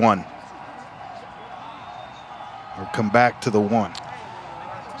about the 1. Or come back to the 1.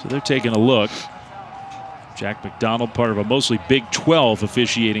 So they're taking a look. Jack McDonald, part of a mostly Big 12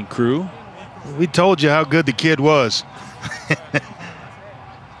 officiating crew. We told you how good the kid was.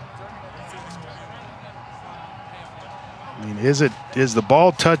 I mean, is the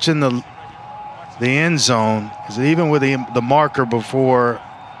ball touching the end zone? Is it even with the marker before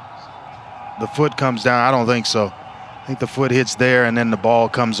the foot comes down? I don't think so. I think the foot hits there and then the ball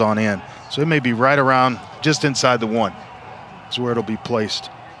comes on in. So it may be right around just inside the 1. That's where it'll be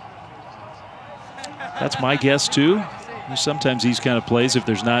placed. That's my guess too. Sometimes these kind of plays, if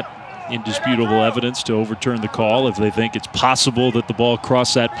there's not indisputable evidence to overturn the call, if they think it's possible that the ball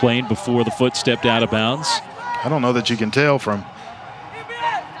crossed that plane before the foot stepped out of bounds. I don't know that you can tell from.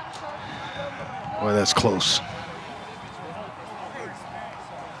 Boy, that's close.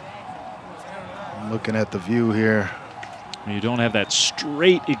 I'm looking at the view here. You don't have that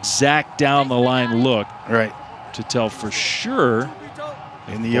straight, exact down the line look, right, to tell for sure.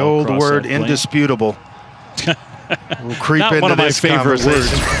 In the old word, indisputable. We'll creep Not into one of my this favorite words,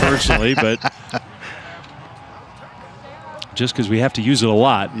 personally, but just because we have to use it a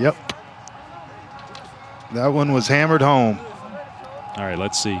lot. Yep. That one was hammered home. All right,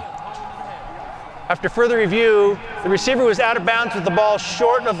 let's see. After further review, the receiver was out of bounds with the ball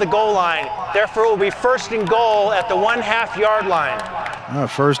short of the goal line. Therefore, it will be first and goal at the 1/2 yard line.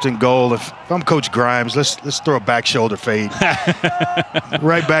 First and goal. If I'm Coach Grimes, let's throw a back shoulder fade.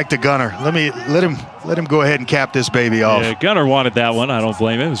 Right back to Gunnar. Let him go ahead and cap this baby off. Yeah, Gunnar wanted that one. I don't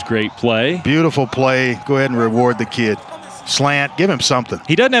blame him. It was a great play. Beautiful play. Go ahead and reward the kid. Slant. Give him something.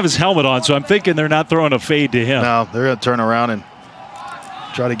 He doesn't have his helmet on, so I'm thinking they're not throwing a fade to him. No, they're going to turn around and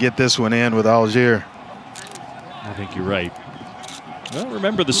try to get this one in with Algier. I think you're right. Well,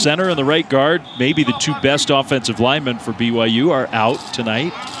 remember the center and the right guard, maybe the 2 best offensive linemen for BYU, are out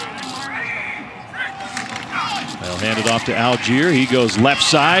tonight. They'll hand it off to Algier. He goes left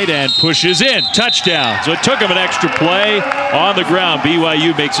side and pushes in. Touchdown. So it took him an extra play on the ground.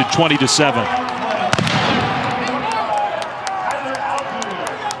 BYU makes it 20-7.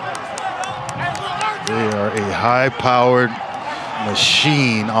 They are a high-powered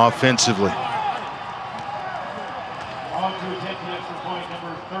machine offensively.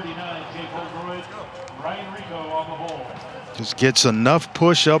 Just gets enough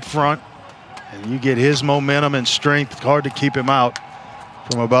push up front, and you get his momentum and strength. It's hard to keep him out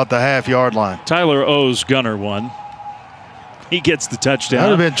from about the 1/2 yard line. Tyler owes Gunnar one. He gets the touchdown. I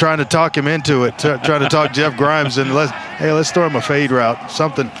would have been trying to talk him into it, trying to talk Jeff Grimes, and let's throw him a fade route,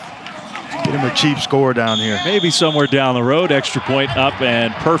 something. Get him a cheap score down here. Maybe somewhere down the road. Extra point up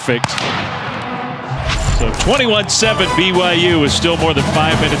and perfect. So 21-7 BYU with still more than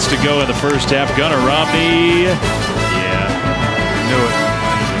 5 minutes to go in the first half. Gunnar Romney. Yeah. Knew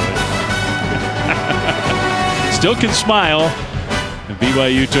it. Still can smile. And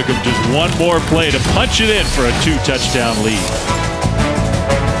BYU took him just one more play to punch it in for a 2-touchdown lead.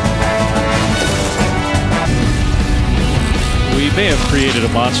 We may have created a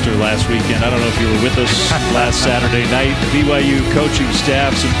monster last weekend. I don't know if you were with us last Saturday night. The BYU coaching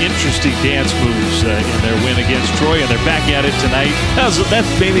staff, some interesting dance moves in their win against Troy, and they're back at it tonight. That's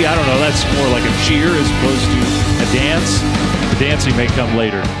maybe, I don't know, that's more like a cheer as opposed to a dance. The dancing may come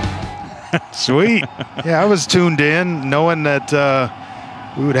later. Sweet. Yeah, I was tuned in knowing that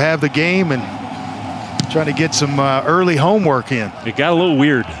we would have the game and trying to get some early homework in. It got a little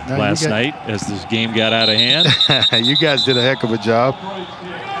weird last night as this game got out of hand. You guys did a heck of a job.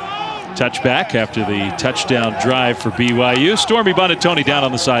 Touchback after the touchdown drive for BYU. Stormy Buonantony down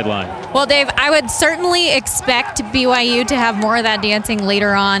on the sideline. Well, Dave, I would certainly expect BYU to have more of that dancing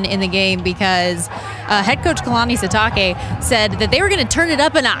later on in the game because head coach Kalani Sitake said that they were going to turn it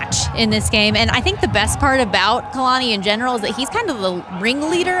up a notch in this game. And I think the best part about Kalani in general is that he's kind of the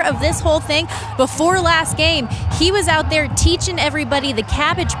ringleader of this whole thing. Before last game, he was out there teaching everybody the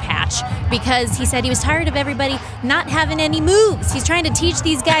cabbage patch because he said he was tired of everybody not having any moves. He's trying to teach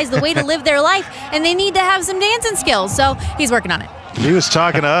these guys the way to live their life, and they need to have some dancing skills. So he's working on it. He was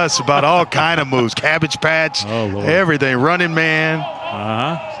talking to us about all kind of moves, cabbage patch, everything, running man.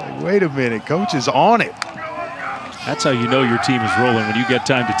 Like, wait a minute, coach is on it. That's how you know your team is rolling, when you get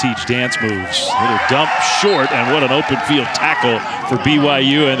time to teach dance moves. Little dump short, and what an open field tackle for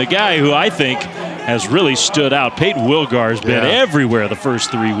BYU. And the guy who I think has really stood out, Peyton Wilgar, has been everywhere the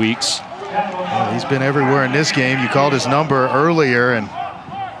first 3 weeks. Well, he's been everywhere in this game. You called his number earlier, and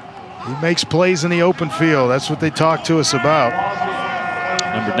he makes plays in the open field. That's what they talked to us about.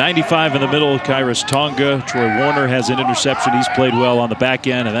 Number 95 in the middle, Kairos Tonga. Troy Warner has an interception. He's played well on the back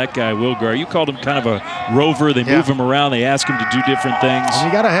end. And that guy, Wilgar, you called him kind of a rover. They move him around. They ask him to do different things. And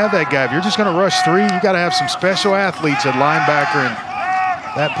you got to have that guy. If you're just going to rush three, you got to have some special athletes at linebacker and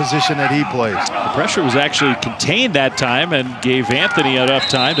that position that he plays. The pressure was actually contained that time and gave Anthony enough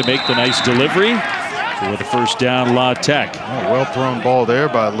time to make the nice delivery for the first down, La Tech. Oh, well thrown ball there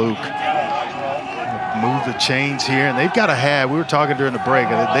by Luke. Move the chains here, and they've got to have, we were talking during the break,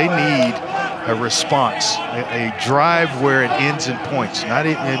 they need a response, a drive where it ends in points.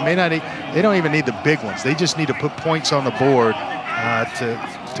 They don't even need the big ones. They just need to put points on the board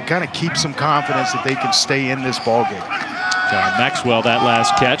to kind of keep some confidence that they can stay in this ball game. Maxwell, that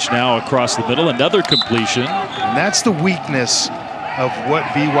last catch, now across the middle, another completion. And that's the weakness of what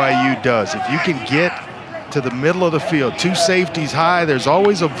BYU does. If you can get to the middle of the field, two safeties high, there's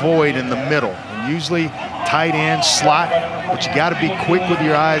always a void in the middle. And usually tight end, slot, but you got to be quick with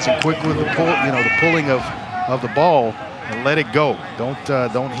your eyes and quick with the pull, the pulling of the ball and let it go.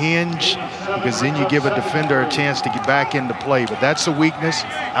 Don't hinge, because then you give a defender a chance to get back into play. But that's the weakness.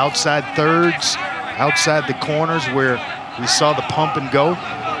 Outside thirds, outside the corners where we saw the pump and go.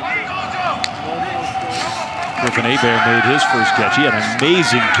 Griffin Hebert made his first catch. He had an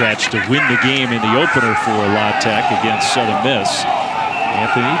amazing catch to win the game in the opener for La Tech against Southern Miss.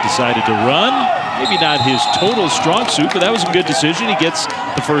 Anthony decided to run. Maybe not his total strong suit, but that was a good decision. He gets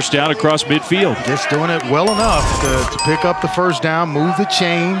the first down across midfield. Just doing it well enough to pick up the first down, move the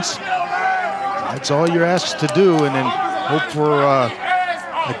chains. That's all you're asked to do, and then hope for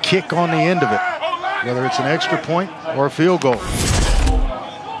a kick on the end of it, whether it's an extra point or a field goal.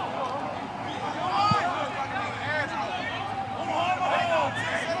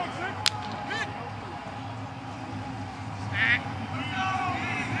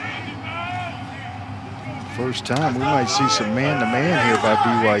 First time, we might see some man-to-man here by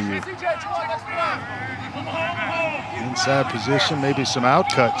BYU. Inside position, maybe some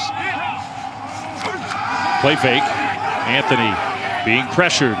outcuts. Play fake. Anthony being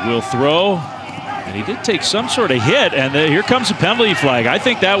pressured, will throw. And he did take some sort of hit, and here comes a penalty flag. I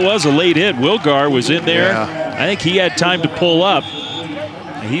think that was a late hit. Wilgar was in there. I think he had time to pull up.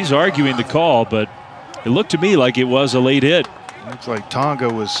 And he's arguing the call, but it looked to me like it was a late hit. Looks like Tonga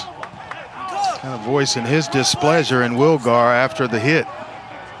was kind of voicing his displeasure in Wilgar after the hit.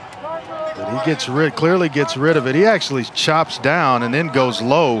 But he clearly gets rid of it. He actually chops down and then goes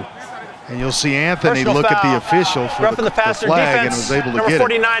low And you'll see Anthony look at the official for the flag and was able to get it. Number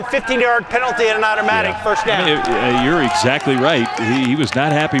 49, 15-yard penalty and an automatic first down. I mean, you're exactly right. He was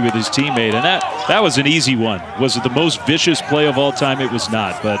not happy with his teammate, and that was an easy one. Was it the most vicious play of all time? It was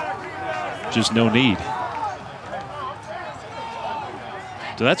not, but just no need.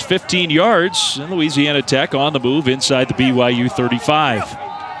 So that's 15 yards, and Louisiana Tech on the move inside the BYU 35.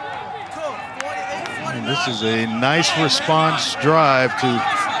 And this is a nice response drive to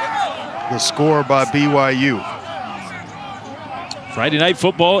the score by BYU. Friday night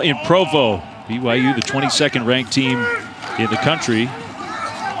football in Provo. BYU, the 22nd ranked team in the country.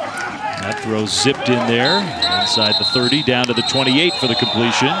 That throw zipped in there inside the 30 down to the 28 for the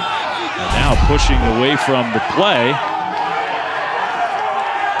completion. And now pushing away from the play.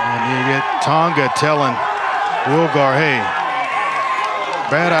 And you get Tonga telling Wilgar, hey,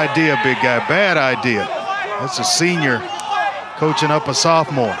 bad idea, big guy, bad idea. That's a senior coaching up a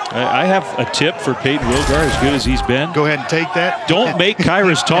sophomore. I have a tip for Peyton Wilgar, as good as he's been. Go ahead and take that. Don't make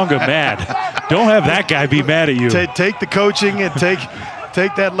Kairos Tonga mad. Don't have that guy be mad at you. Take the coaching and take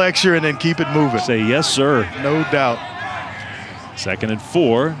that lecture and then keep it moving. Say yes, sir. No doubt. 2nd and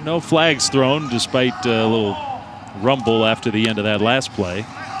 4. No flags thrown despite a little rumble after the end of that last play.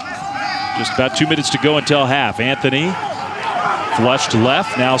 Just about 2 minutes to go until half. Anthony flushed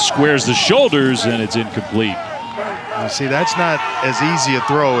left, now squares the shoulders, and it's incomplete. You see, that's not as easy a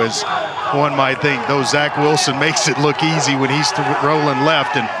throw as one might think, though Zach Wilson makes it look easy when he's rolling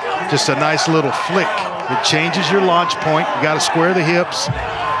left, and just a nice little flick. It changes your launch point. You got to square the hips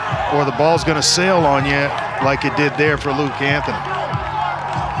or the ball's going to sail on you like it did there for Luke Anthony.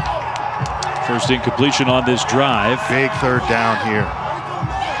 First incompletion on this drive. Big third down here.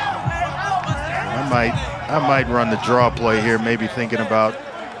 I might run the draw play here, maybe thinking about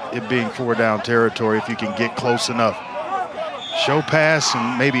it being 4-down territory if you can get close enough. Show pass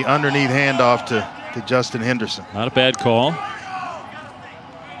and maybe underneath handoff to Justin Henderson. Not a bad call.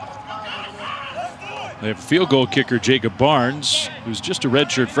 They have field goal kicker Jacob Barnes, who's just a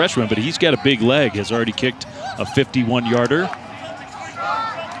redshirt freshman, but he's got a big leg, has already kicked a 51-yarder.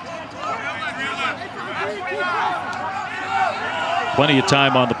 Plenty of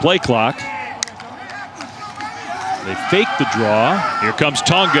time on the play clock. They fake the draw. Here comes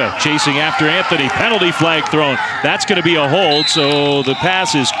Tonga chasing after Anthony. Penalty flag thrown. That's going to be a hold, so the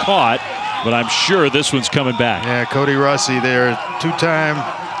pass is caught, but I'm sure this one's coming back. Yeah, Cody Russi there, two-time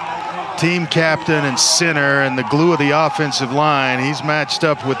team captain and center and the glue of the offensive line. He's matched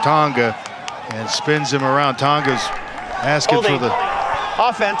up with Tonga and spins him around. Tonga's asking holding. for the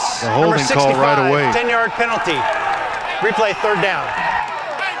offense. The holding call right away. 10-yard penalty. Replay, 3rd down.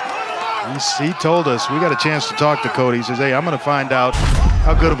 He told us, we got a chance to talk to Cody. He says, hey, I'm going to find out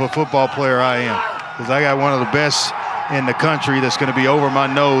how good of a football player I am, because I got one of the best in the country that's going to be over my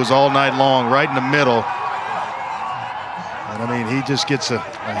nose all night long, right in the middle. And I mean, he just gets a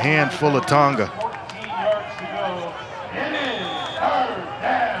handful of Tonga.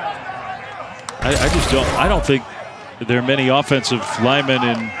 I don't think there are many offensive linemen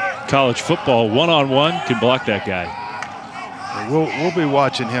in college football one-on-one can block that guy. We'll be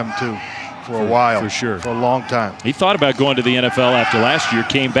watching him too for a while. For sure. For a long time. He thought about going to the NFL after last year,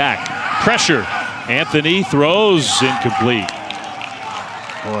 came back. Pressure. Anthony throws incomplete.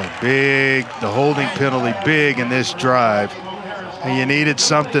 Boy, big, the holding penalty big in this drive. And you needed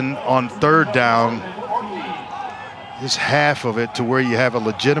something on 3rd down, just half of it, to where you have a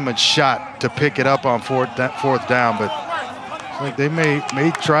legitimate shot to pick it up on 4th down. But it's like they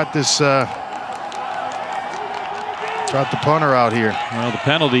may trot this trot the punter out here. Well, the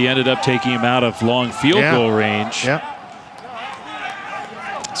penalty ended up taking him out of long field goal range. Yeah.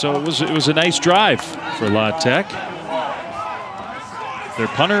 So it was a nice drive for La Tech. Their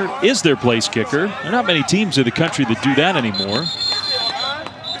punter is their place kicker. There are not many teams in the country that do that anymore.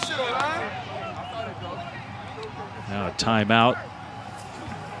 Now a timeout.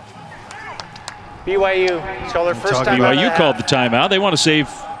 BYU. It's called their first time. BYU called the timeout. They want to save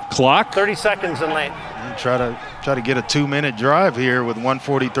clock. 30 seconds in late. And try to get a 2-minute drive here with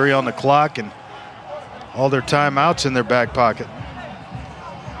 1:43 on the clock and all their timeouts in their back pocket.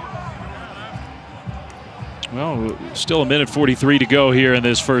 Well, still 1:43 to go here in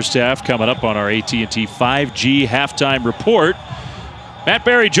this first half. Coming up on our AT&T 5G halftime report. Matt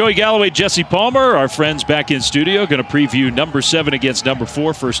Berry, Joey Galloway, Jesse Palmer, our friends back in studio, going to preview number 7 against number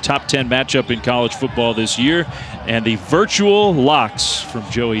 4, first top 10 matchup in college football this year, and the virtual locks from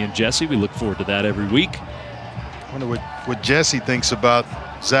Joey and Jesse. We look forward to that every week. I wonder what Jesse thinks about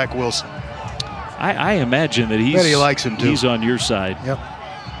Zach Wilson. I imagine that he likes him too. He's on your side. Yep.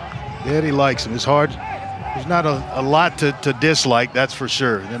 Yeah, he likes him. There's There's not a lot to dislike, that's for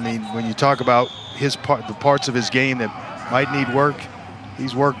sure. I mean, when you talk about the parts of his game that might need work,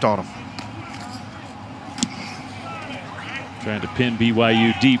 he's worked on them. Trying to pin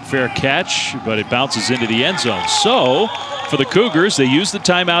BYU deep, fair catch, but it bounces into the end zone. So for the Cougars, they use the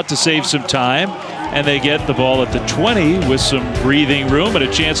timeout to save some time, and they get the ball at the 20 with some breathing room and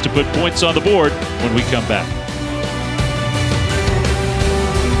a chance to put points on the board when we come back.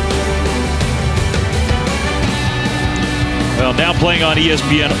 Well, now playing on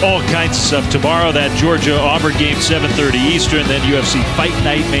ESPN, all kinds of stuff. Tomorrow, that Georgia-Auburn game, 7:30 Eastern. Then UFC Fight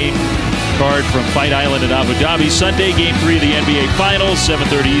Night main card from Fight Island in Abu Dhabi. Sunday, Game 3 of the NBA Finals,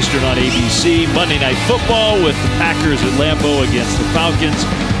 7:30 Eastern on ABC. Monday Night Football with the Packers at Lambeau against the Falcons.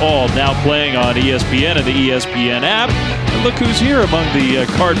 All now playing on ESPN and the ESPN app. And look who's here among the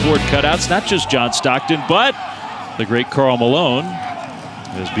cardboard cutouts. Not just John Stockton, but the great Karl Malone.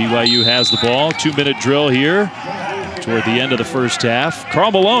 As BYU has the ball, 2-minute drill here toward the end of the first half. Karl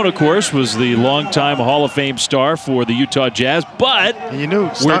Malone, of course, was the longtime Hall of Fame star for the Utah Jazz, but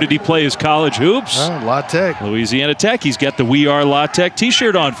where did he play his college hoops? La Tech. Louisiana Tech. He's got the We Are La Tech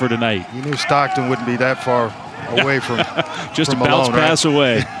t-shirt on for tonight. You knew Stockton wouldn't be that far away from just from a bounce Malone, pass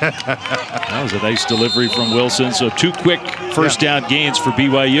away. That was a nice delivery from Wilson. So 2 quick first down gains for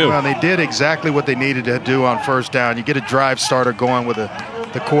BYU. Well, they did exactly what they needed to do on first down. You get a drive starter going with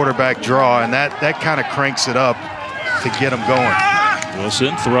the quarterback draw, and that kind of cranks it up to get him going.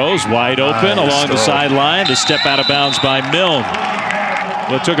 Wilson throws wide open along the sideline to step out of bounds by Milne.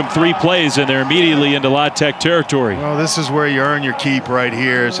 Well, it took him 3 plays, and they're immediately into La Tech territory. Well, this is where you earn your keep right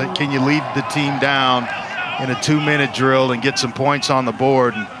here. So can you lead the team down in a 2-minute drill and get some points on the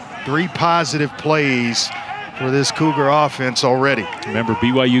board? And 3 positive plays for this Cougar offense already. Remember,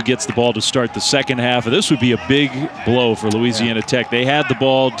 BYU gets the ball to start the second half, and this would be a big blow for Louisiana Tech. They had the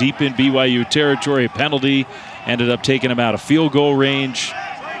ball deep in BYU territory. A penalty ended up taking them out of field goal range.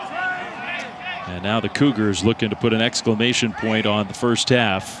 And now the Cougars looking to put an exclamation point on the first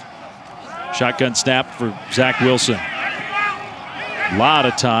half. Shotgun snap for Zach Wilson. A lot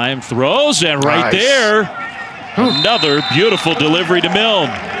of time. Throws, and right there, another beautiful delivery to Milne.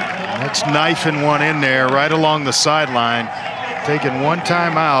 That's knifing one in there right along the sideline. Taking 1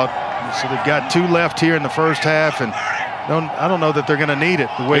 timeout. So they've got 2 left here in the first half, and I don't know that they're going to need it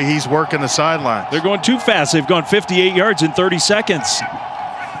the way he's working the sideline. They're going too fast. They've gone 58 yards in 30 seconds.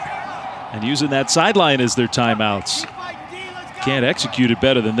 And using that sideline as their timeouts. Can't execute it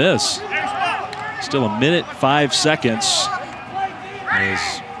better than this. Still 1 minute 5 seconds.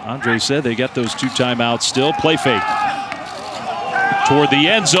 As Andre said, they got those 2 timeouts still. Play fake. Toward the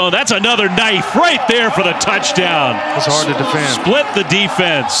end zone. That's another knife right there for the touchdown. It's hard to defend. Split the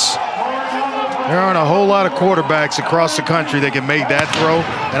defense. There aren't a whole lot of quarterbacks across the country that can make that throw.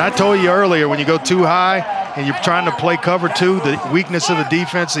 And I told you earlier, when you go too high and you're trying to play cover 2, the weakness of the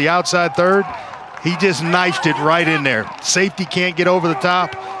defense, the outside third, he just knifed it right in there. Safety can't get over the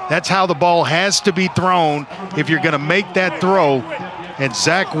top. That's how the ball has to be thrown if you're going to make that throw. And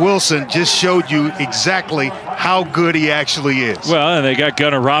Zach Wilson just showed you exactly how good he actually is. Well, and they got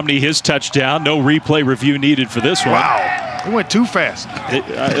Gunnar Romney, his touchdown. No replay review needed for this one. Wow. It went too fast.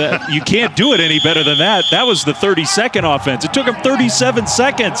 You can't do it any better than that. That was the 30-second offense. It took him 37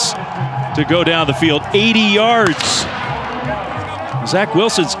 seconds to go down the field, 80 yards. Zach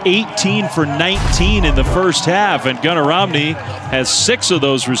Wilson's 18 for 19 in the first half, and Gunnar Romney has 6 of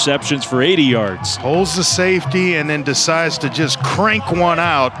those receptions for 80 yards. Holds the safety and then decides to just crank one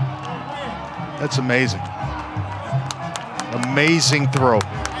out. That's amazing. Amazing throw.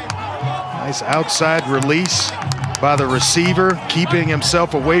 Nice outside release by the receiver, keeping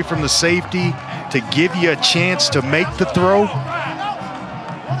himself away from the safety to give you a chance to make the throw.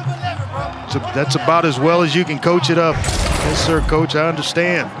 So that's about as well as you can coach it up. Yes, sir, Coach, I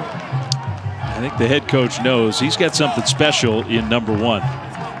understand. I think the head coach knows he's got something special in number 1.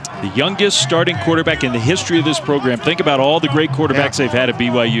 The youngest starting quarterback in the history of this program. Think about all the great quarterbacks they've had at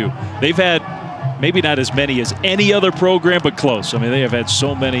BYU. They've had maybe not as many as any other program, but close. I mean, they have had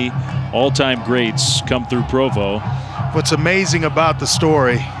so many all-time greats come through Provo. What's amazing about the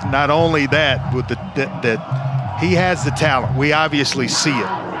story, not only that, but that he has the talent. We obviously see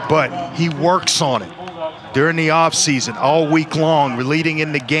it, but he works on it during the offseason, all week long, leading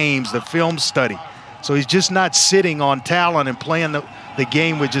into games, the film study. So he's just not sitting on talent and playing the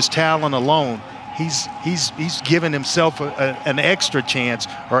game with just talent alone. He's given himself an extra chance,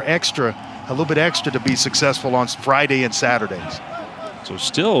 or a little bit extra, to be successful on Friday and Saturdays. So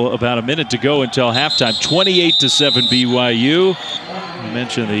still about a minute to go until halftime. 28-7 BYU. I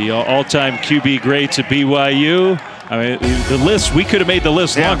mentioned the all-time QB greats at BYU. I mean, the list, we could have made the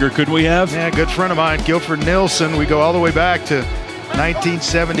list longer, couldn't we have? Yeah, good friend of mine, Guilford Nilsson. We go all the way back to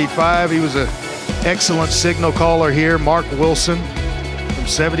 1975. He was an excellent signal caller here. Mark Wilson from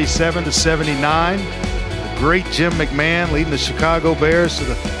 77 to 79. The great Jim McMahon leading the Chicago Bears to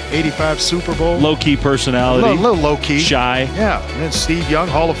the 85 Super Bowl. Low-key personality. A little low-key. Shy. Yeah, and then Steve Young,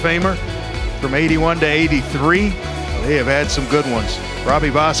 Hall of Famer from 81 to 83. They have had some good ones. Robbie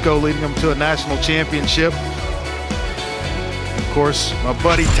Bosco leading them to a national championship. Of course, my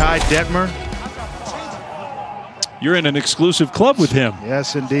buddy Ty Detmer. You're in an exclusive club with him.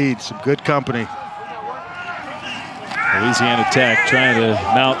 Yes, indeed. Some good company. Louisiana Tech trying to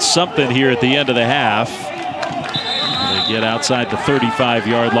mount something here at the end of the half. They get outside the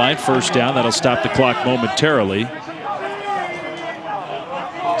 35-yard line. First down. That'll stop the clock momentarily.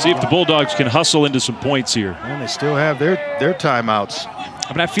 See if the Bulldogs can hustle into some points here. And they still have their timeouts.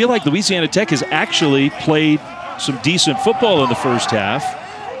 I mean, I feel like Louisiana Tech has actually played some decent football in the first half,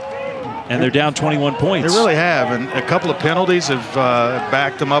 and they're down 21 points. They really have, and a couple of penalties have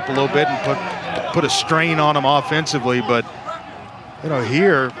backed them up a little bit and put a strain on them offensively. But you know,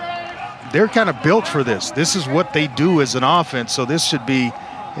 here they're kind of built for this. This is what they do as an offense. So this should be,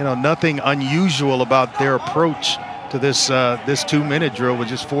 you know, nothing unusual about their approach to this this 2-minute drill with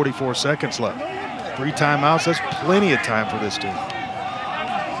just 44 seconds left. 3 timeouts. That's plenty of time for this team.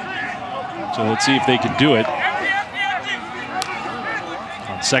 So let's see if they can do it.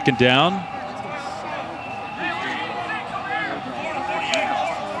 On second down.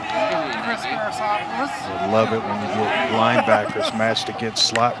 I love it when you get linebackers matched against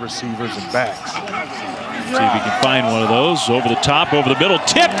slot receivers and backs. See if he can find one of those. Over the top, over the middle,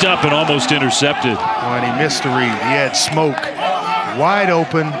 tipped up and almost intercepted. Oh, and he missed a read. He had Smoke wide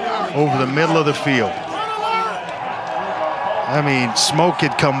open over the middle of the field. I mean, Smoke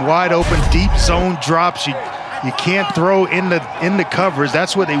had come wide open, deep zone drops. You can't throw in the coverage.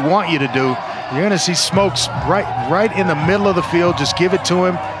 That's what they want you to do. You're going to see Smokes right in the middle of the field. Just give it to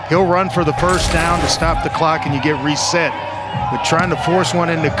him. He'll run for the first down to stop the clock, and you get reset. But trying to force one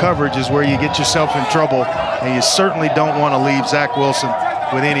into coverage is where you get yourself in trouble, and you certainly don't want to leave Zach Wilson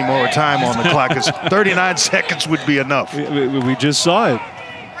with any more time on the clock, because 39 seconds would be enough. We just saw it.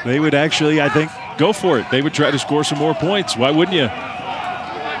 They would actually, I think, go for it. They would try to score some more points. Why wouldn't you?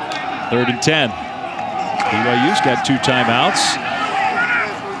 3rd and 10. BYU's got 2 timeouts.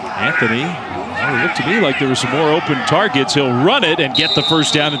 Anthony, well, it looked to me like there were some more open targets. He'll run it and get the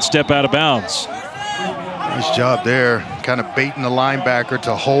first down and step out of bounds. Nice job there, kind of baiting the linebacker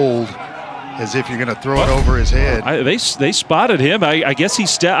to hold as if you're going to throw it over his head. They spotted him. I guess he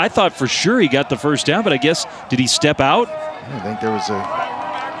stepped. I thought for sure he got the first down, but I guess, did he step out? I don't think there was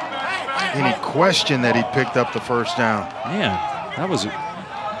any question that he picked up the first down. Man, that was trying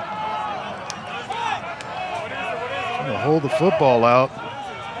to hold the football out.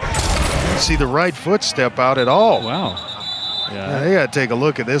 Didn't see the right foot step out at all. Wow. Yeah, they got to take a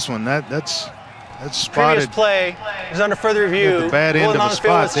look at this one. That's spotted. Previous play is under further review. The bad end of the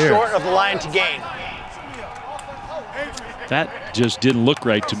spot there. Short of the line to gain. That just didn't look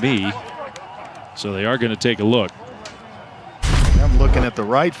right to me. So they are going to take a look. I'm looking at the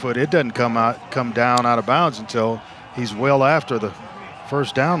right foot. It doesn't come down out of bounds until he's well after the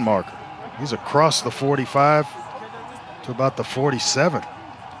first down marker. He's across the 45 to about the 47.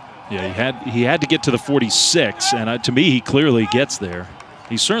 Yeah, he had to get to the 46, and to me, he clearly gets there.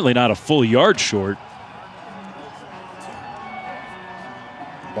 He's certainly not a full yard short.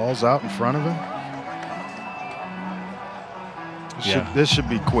 Ball's out in front of him. This should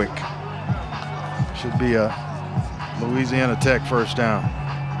be quick. Should be a Louisiana Tech first down.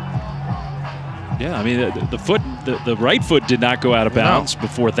 Yeah, I mean, the right foot did not go out of bounds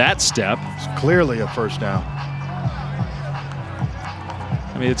before that step. It's clearly a first down.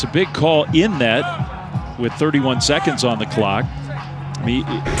 I mean, it's a big call in that with 31 seconds on the clock. I mean,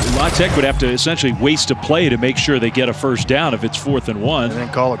 La Tech would have to essentially waste a play to make sure they get a first down if it's 4th and 1. And then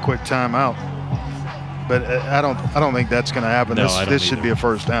call a quick timeout. But I don't think that's going to happen. No, this should be a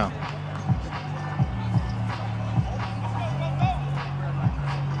first down.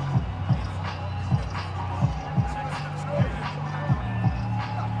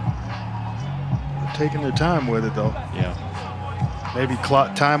 They're taking their time with it, though. Yeah. Maybe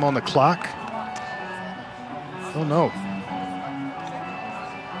time on the clock. Don't know.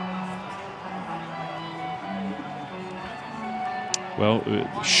 Well,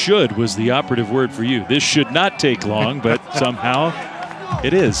 should was the operative word for you. This should not take long, but somehow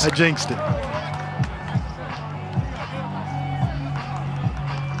it is. I jinxed it.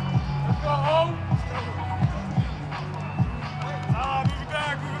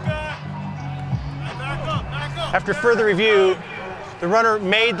 After further review, the runner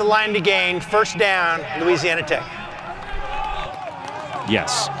made the line to gain. First down, Louisiana Tech.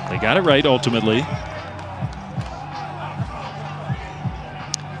 Yes, they got it right ultimately.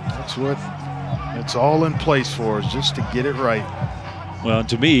 That's what it's all in place for, is just to get it right. Well,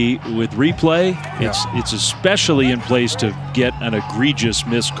 to me, with replay, it's especially in place to get an egregious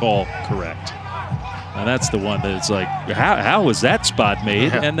missed call correct. And that's the one that it's like, how was that spot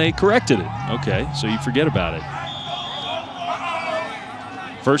made? And they corrected it. Okay, so you forget about it.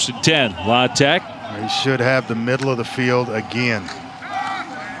 1st and 10, La Tech. He should have the middle of the field again.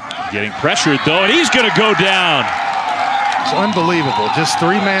 Getting pressured though, and he's going to go down. It's unbelievable. Just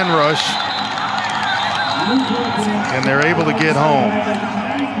 3-man rush, and they're able to get home.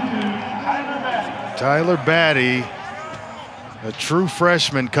 Tyler Batty, a true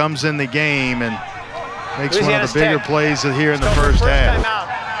freshman, comes in the game and makes one of the bigger plays here in the first half.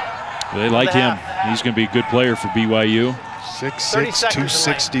 They like him. He's going to be a good player for BYU. 6'6",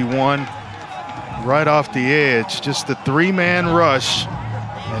 261, right off the edge. Just the 3-man rush,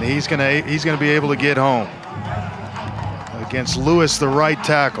 and he's gonna be able to get home against Lewis, the right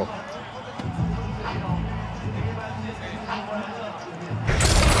tackle.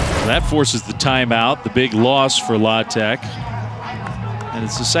 That forces the timeout, the big loss for La Tech. And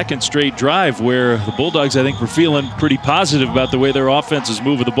it's the second straight drive where the Bulldogs, I think, were feeling pretty positive about the way their offense is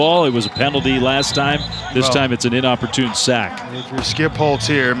moving the ball. It was a penalty last time. This time it's an inopportune sack. If you're Skip Holtz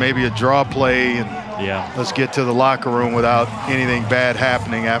here, maybe a draw play, and let's get to the locker room without anything bad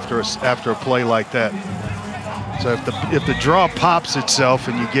happening after a play like that. So if the draw pops itself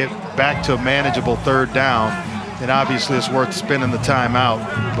and you get back to a manageable 3rd down, then obviously it's worth spending the timeout.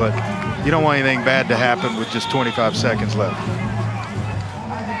 But you don't want anything bad to happen with just 25 seconds left.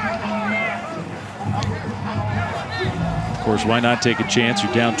 Of course, why not take a chance?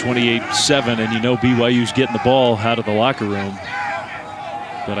 You're down 28-7, and you know BYU's getting the ball out of the locker room.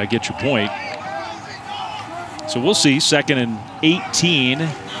 But I get your point. So we'll see. 2nd and 18.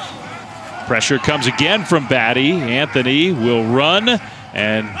 Pressure comes again from Batty. Anthony will run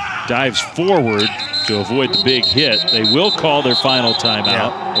and dives forward to avoid the big hit. They will call their final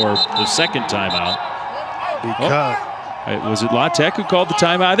timeout, or the second timeout. Was it La Tech who called the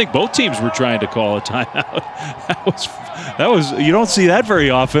timeout? I think both teams were trying to call a timeout. That was you don't see that very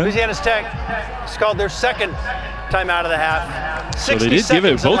often. Louisiana Tech has called their second timeout of the half. So they did give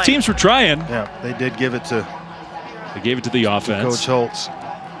it. Both teams were trying. Yeah, they did give it to. They gave it to the offense. Coach Holtz.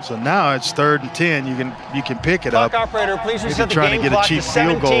 So now it's 3rd and 10. You can pick it up. Clock operator, please reset the trying game to get a cheap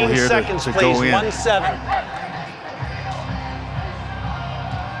field goal here seconds, to please. go in. 1-7.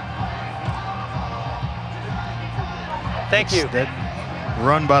 Thank you. That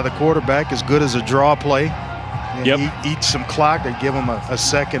run by the quarterback is good as a draw play. And eat some clock. They give them a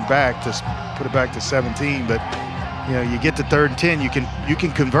second back to put it back to 17. But you get to 3rd and 10, you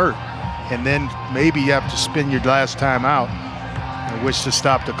can convert, and then maybe you have to spend your last time out, wish to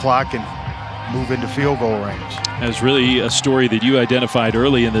stop the clock and move into field goal range. That's really a story that you identified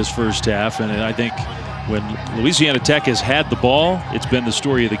early in this first half, and I think when Louisiana Tech has had the ball, it's been the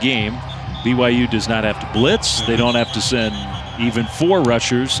story of the game. BYU does not have to blitz. They don't have to send even 4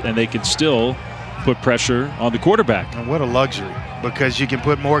 rushers, and they can still put pressure on the quarterback. And what a luxury, because you can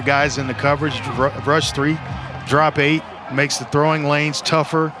put more guys in the coverage, rush 3, drop 8, makes the throwing lanes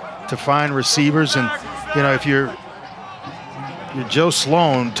tougher to find receivers. And if you're Joe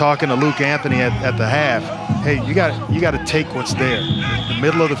Sloan talking to Luke Anthony at the half, hey, you got to take what's there. The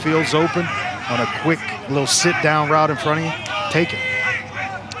middle of the field's open on a quick little sit-down route in front of you. Take it.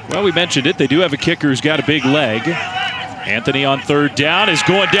 Well, we mentioned it. They do have a kicker who's got a big leg. Anthony on 3rd down is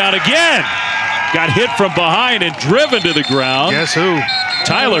going down again. Got hit from behind and driven to the ground. Guess who?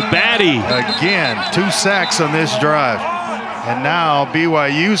 Tyler Batty. Again, 2 sacks on this drive. And now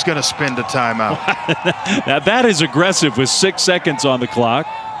BYU's going to spend a timeout. Now that is aggressive with 6 seconds on the clock.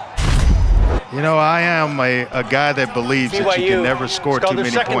 I am a guy that believes that you can never score too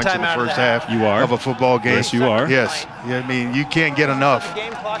many points in the first half of a football game. Yes, you are. Yes. I mean, you can't get enough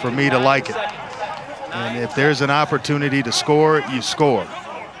for me to like it. And if there's an opportunity to score, you score.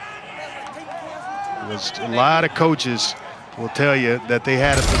 There's a lot of coaches will tell you that they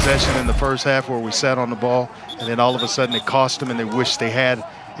had a possession in the first half where we sat on the ball, and then all of a sudden it cost them and they wish they had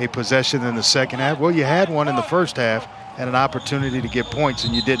a possession in the second half. Well, you had one in the first half and an opportunity to get points,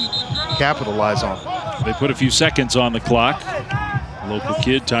 and you didn't capitalize on it. They put a few seconds on the clock. Local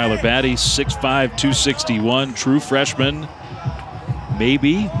kid, Tyler Batty, 6'5", 261, true freshman.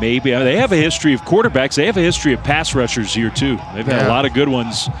 Maybe. They have a history of quarterbacks. They have a history of pass rushers here, too. They've had a lot of good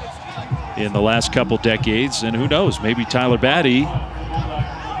ones in the last couple decades, and who knows, maybe Tyler Batty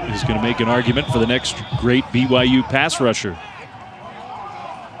is going to make an argument for the next great BYU pass rusher.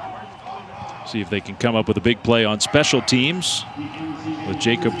 See if they can come up with a big play on special teams with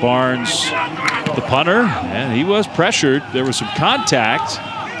Jacob Barnes, the punter, and he was pressured. There was some contact.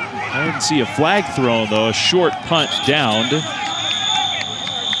 I didn't see a flag thrown, though. A short punt downed. And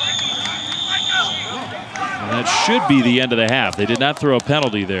that should be the end of the half. They did not throw a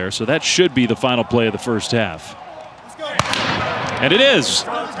penalty there, so that should be the final play of the first half. And it is.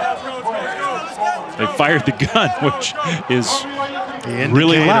 They fired the gun, which is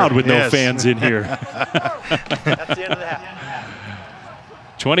really loud with no fans in here. That's the end of the half.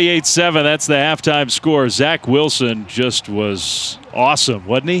 28-7, that's the halftime score. Zach Wilson just was awesome,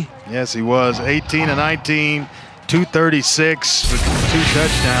 wasn't he? Yes, he was. 18 of 19, 236 with 2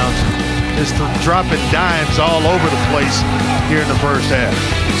 touchdowns. Just dropping dimes all over the place here in the first half.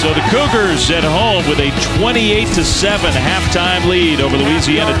 So the Cougars at home with a 28-7 halftime lead over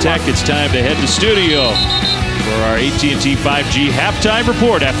Louisiana Tech. It's time to head to studio for our AT&T 5G halftime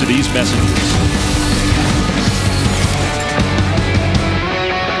report after these messages.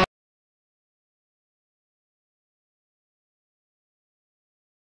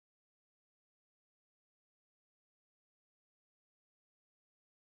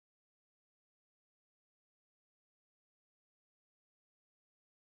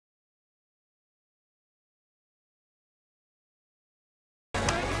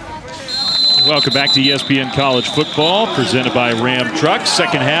 Welcome back to ESPN College Football, presented by Ram Trucks.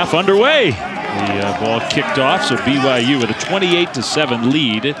 Second half underway. The ball kicked off, so BYU with a 28-7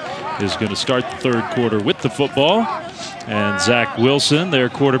 lead is going to start the third quarter with the football. And Zach Wilson, their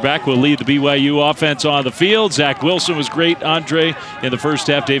quarterback, will lead the BYU offense on the field. Zach Wilson was great, Andre, in the first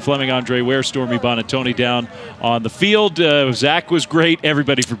half. Dave Fleming, Andre Ware, Stormy Bonatoni down on the field. Zach was great.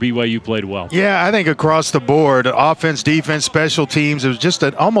 Everybody for BYU played well. Yeah, I think across the board, offense, defense, special teams, it was just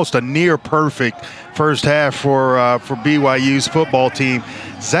almost a near perfect first half for BYU's football team.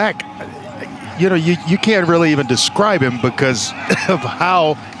 Zach, you know, you can't really even describe him because of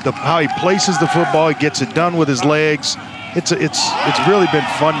how he places the football. He gets it done with his legs. It's really been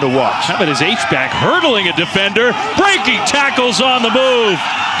fun to watch. How about his H-back hurdling a defender, breaking tackles on the move.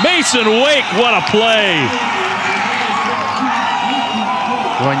 Mason Wake, what a play.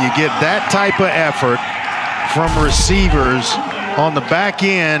 When you get that type of effort from receivers on the back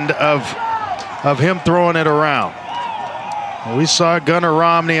end of him throwing it around. We saw Gunnar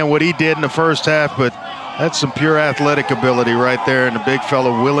Romney and what he did in the first half, but that's some pure athletic ability right there, and the big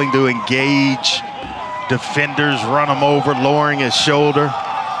fellow willing to engage defenders, run him over, lowering his shoulder.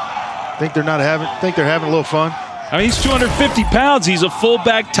 Think they're having a little fun. I mean, he's 250 pounds. He's a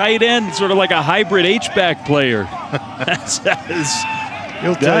fullback tight end, sort of like a hybrid H-back player. that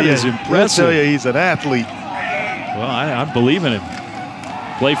is impressive. He'll tell you he's an athlete. Well, I'm believing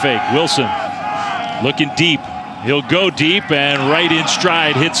him. Play fake. Wilson looking deep. He'll go deep and right in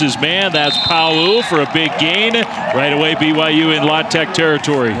stride hits his man. That's Pau for a big gain. Right away, BYU in La Tech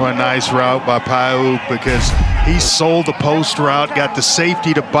territory. What a nice route by Pau because he sold the post route, got the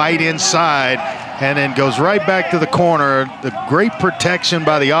safety to bite inside, and then goes right back to the corner. The great protection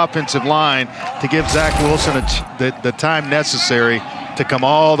by the offensive line to give Zach Wilson the time necessary to come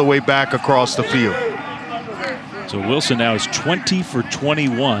all the way back across the field. So Wilson now is 20 for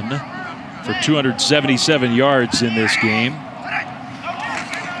 21. For 277 yards in this game.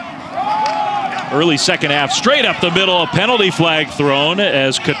 Early second half, straight up the middle, a penalty flag thrown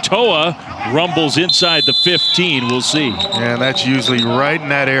as Katoa rumbles inside the 15. We'll see. And that's usually right in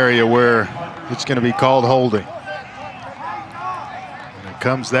that area where it's going to be called holding. And it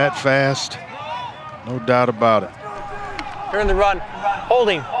comes that fast, no doubt about it. Here in the run,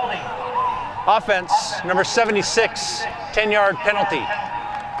 holding. Offense, number 76, 10-yard penalty.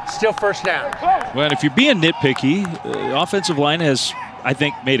 Still first down. Well, if you're being nitpicky, the offensive line has, I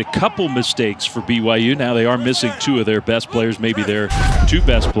think, made a couple mistakes for BYU. Now they are missing 2 of their best players, maybe their 2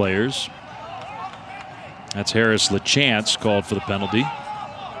 best players. That's Harris LaChance called for the penalty.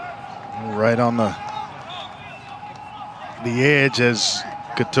 Right on the edge as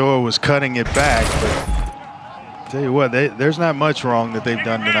Katoa was cutting it back. But tell you what, there's not much wrong that they've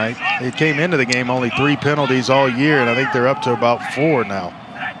done tonight. They came into the game only 3 penalties all year, and I think they're up to about 4 now.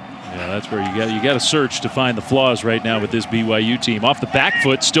 Yeah, that's where you got to search to find the flaws right now with this BYU team. Off the back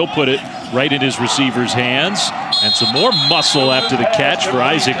foot, still put it right in his receiver's hands. And some more muscle after the catch for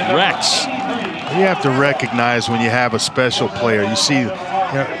Isaac Rex. You have to recognize when you have a special player. You see,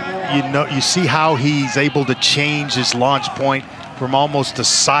 you see how he's able to change his launch point from almost a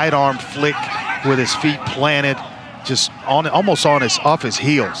sidearm flick with his feet planted, just almost off his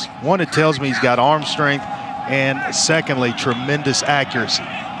heels. One, it tells me he's got arm strength, and secondly, tremendous accuracy.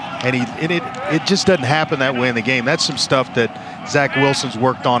 And it just doesn't happen that way in the game. That's some stuff that Zach Wilson's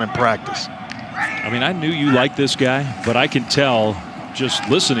worked on in practice. I mean, I knew you liked this guy, but I can tell just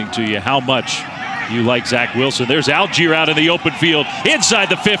listening to you how much you like Zach Wilson. There's Algier out in the open field, inside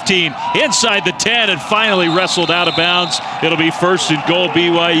the 15, inside the 10, and finally wrestled out of bounds. It'll be 1st and goal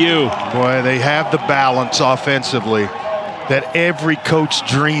BYU. Boy, they have the balance offensively that every coach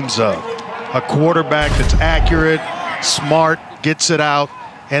dreams of. A quarterback that's accurate, smart, gets it out,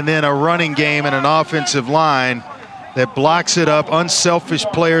 and then a running game and an offensive line that blocks it up, unselfish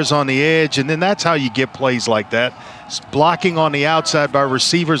players on the edge, and then that's how you get plays like that. It's blocking on the outside by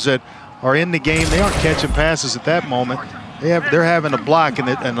receivers that are in the game. They aren't catching passes at that moment. They're having a block and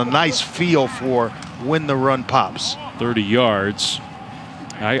a nice feel for when the run pops. 30 yards.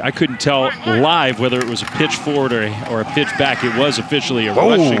 I couldn't tell live whether it was a pitch forward or a pitch back. It was officially a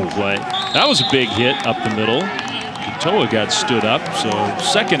rushing play. That was a big hit up the middle. Katoa got stood up, so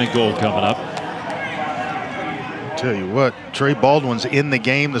 2nd and goal coming up. I'll tell you what, Trey Baldwin's in the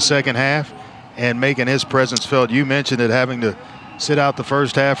game the second half and making his presence felt. You mentioned it, having to sit out the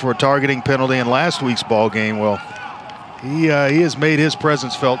first half for a targeting penalty in last week's ball game. Well, he has made his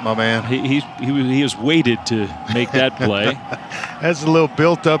presence felt, my man. He has waited to make that play. That's a little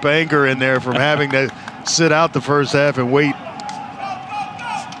built-up anger in there from having to sit out the first half and wait.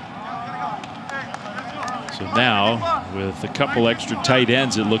 So now, with a couple extra tight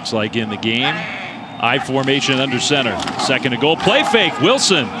ends, it looks like in the game. I formation under center. 2nd and goal. Play fake.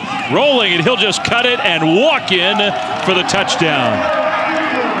 Wilson rolling, and he'll just cut it and walk in for the touchdown.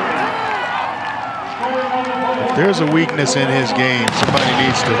 If there's a weakness in his game, somebody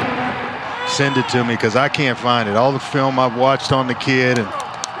needs to send it to me because I can't find it. All the film I've watched on the kid and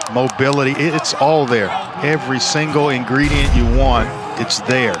mobility, it's all there. Every single ingredient you want, it's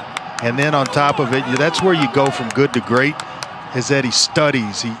there. And then on top of it, that's where you go from good to great, is that he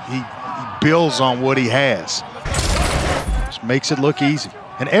studies. He builds on what he has. Just makes it look easy.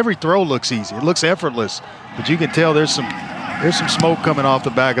 And every throw looks easy. It looks effortless. But you can tell there's some smoke coming off the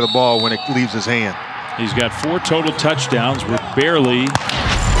back of the ball when it leaves his hand. He's got 4 total touchdowns. We're barely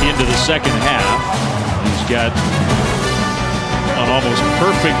into the second half. He's got an almost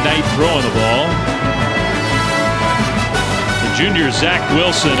perfect night throwing the ball. The junior Zach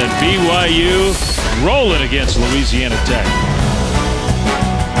Wilson and BYU rolling against Louisiana Tech.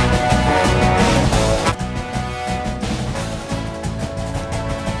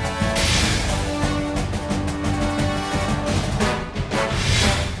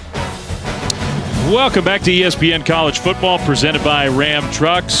 Welcome back to ESPN College Football, presented by Ram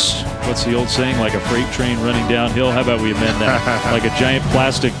Trucks. What's the old saying? Like a freight train running downhill? How about we amend that? Like a giant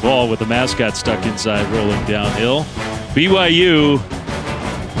plastic ball with the mascot stuck inside rolling downhill. BYU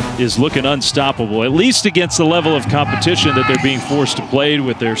is looking unstoppable, at least against the level of competition that they're being forced to play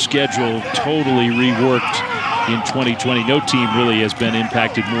with their schedule totally reworked in 2020. No team really has been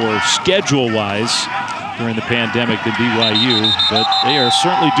impacted more schedule-wise during the pandemic than BYU, but they are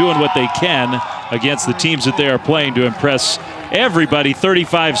certainly doing what they can against the teams that they are playing to impress everybody.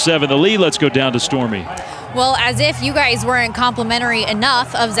 35-7 the lead. Let's go down to Stormy. Well, as if you guys weren't complimentary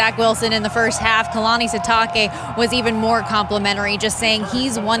enough of Zach Wilson in the first half, Kalani Sitake was even more complimentary, just saying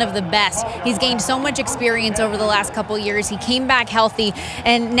he's one of the best. He's gained so much experience over the last couple years. He came back healthy,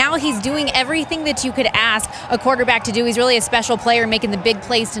 and now he's doing everything that you could ask a quarterback to do. He's really a special player, making the big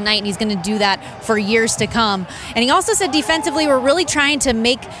plays tonight, and he's going to do that for years to come. And he also said defensively, we're really trying to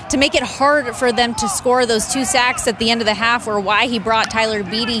make it hard for them to score. Those 2 sacks at the end of the half were why he brought Tyler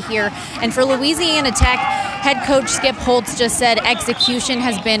Beatty here. And for Louisiana Tech, head coach Skip Holtz just said execution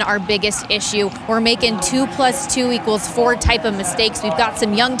has been our biggest issue. We're making 2 + 2 = 4 type of mistakes. We've got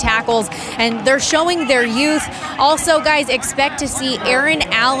some young tackles, and they're showing their youth. Also, guys, expect to see Aaron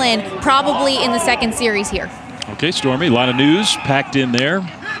Allen probably in the second series here. Okay, Stormy, a lot of news packed in there.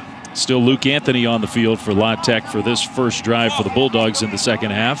 Still Luke Anthony on the field for La Tech for this first drive for the Bulldogs in the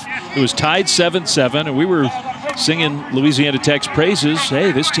second half. It was tied 7-7, and we were singing Louisiana Tech's praises.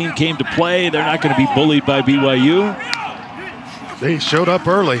 Hey, this team came to play. They're not going to be bullied by BYU. They showed up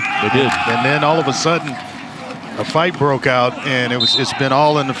early. They did. And then all of a sudden, a fight broke out, and it's been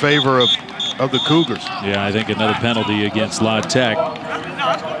all in the favor of the Cougars. Yeah, I think another penalty against La Tech.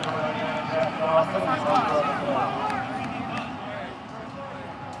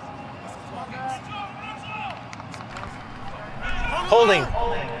 Holding.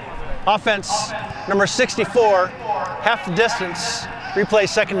 Offense number 64, half the distance, replay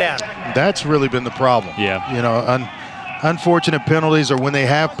second down. That's really been the problem. Yeah. You know, unfortunate penalties, or when they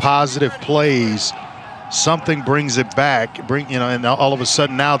have positive plays, something brings it back. And all of a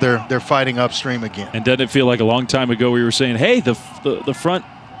sudden now they're fighting upstream again. And doesn't it feel like a long time ago we were saying, hey, the front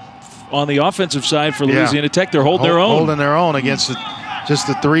on the offensive side for Louisiana Tech. They're holding their own. Holding their own against just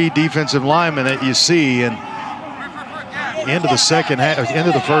the 3 defensive linemen that you see. And end of the second half, end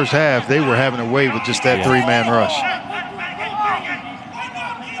of the first half, they were having a way with just that 3-man rush.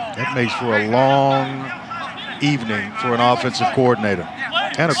 That makes for a long evening for an offensive coordinator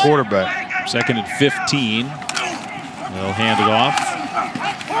and a quarterback. 2nd and 15. They'll hand it off.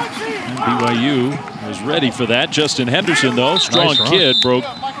 And BYU was ready for that. Justin Henderson, though, strong kid, broke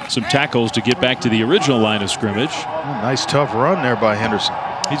some tackles to get back to the original line of scrimmage. Nice tough run there by Henderson.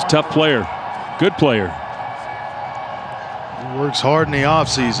 He's a tough player. Good player. He works hard in the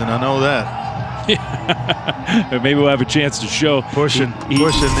offseason, I know that. Maybe we'll have a chance to show. Pushing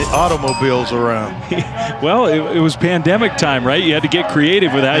the automobiles around. Well, it was pandemic time, right? You had to get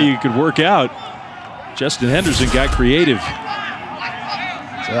creative with how you could work out. Justin Henderson got creative.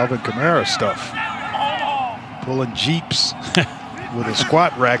 It's Alvin Kamara stuff. Pulling Jeeps with a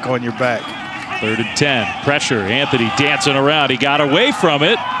squat rack on your back. 3rd and 10. Pressure. Anthony dancing around. He got away from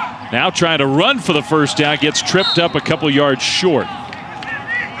it. Now trying to run for the first down. Gets tripped up a couple yards short.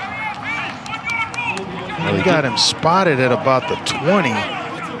 We got him spotted at about the 20.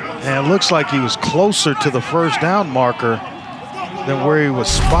 And it looks like he was closer to the first down marker than where he was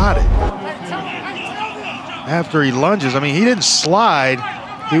spotted. After he lunges, I mean, he didn't slide.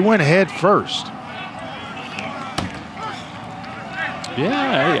 He went head first.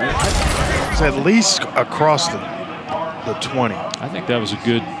 Yeah, it's at least across the 20. I think that was a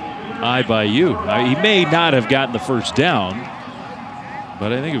good eye by you. He may not have gotten the first down,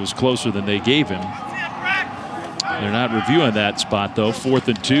 but I think it was closer than they gave him. They're not reviewing that spot, though. 4th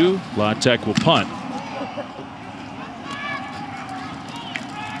and 2. La Tech will punt.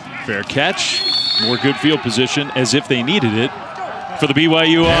 Fair catch. More good field position, as if they needed it, for the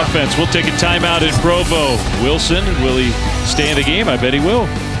BYU offense. We'll take a timeout in Provo. Wilson, will he stay in the game? I bet he will.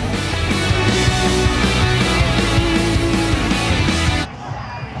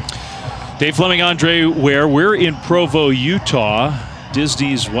 Dave Fleming, Andre Ware. We're in Provo, Utah.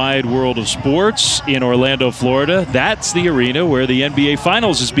 Disney's Wide World of Sports in Orlando, Florida. That's the arena where the NBA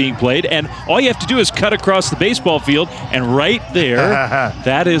Finals is being played. And all you have to do is cut across the baseball field, and right there,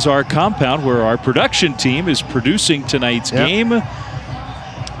 that is our compound where our production team is producing tonight's game.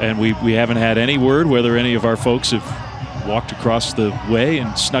 And we haven't had any word whether any of our folks have walked across the way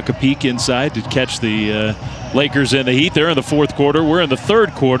and snuck a peek inside to catch the Lakers and the Heat. They're in the 4th quarter. We're in the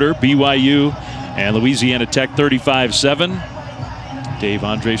 3rd quarter. BYU and Louisiana Tech 35-7. Dave,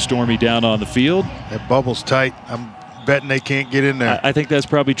 Andre Stormy down on the field. That bubble's tight. I'm betting they can't get in there. I think that's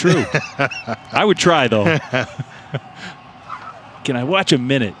probably true. I would try, though. Can I watch a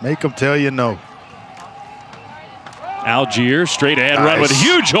minute? Make them tell you no. Algier, straight ahead run with a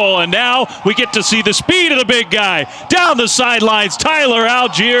huge hole, and now we get to see the speed of the big guy. Down the sidelines, Tyler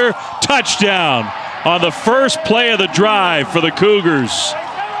Algier, touchdown on the first play of the drive for the Cougars.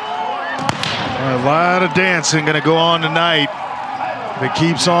 A lot of dancing going to go on tonight. If it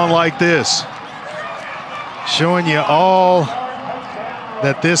keeps on like this. Showing you all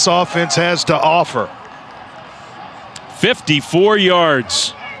that this offense has to offer. 54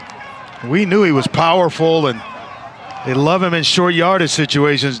 yards. We knew he was powerful, and they love him in short yardage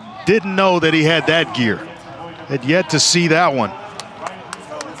situations. Didn't know that he had that gear. Had yet to see that one.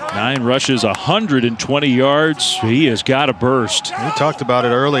 9 rushes, 120 yards. He has got to burst. We talked about it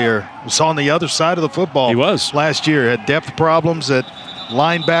earlier. He was on the other side of the football. He was. Last year. Had depth problems at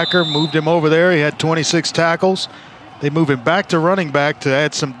linebacker. Moved him over there. He had 26 tackles. They move him back to running back to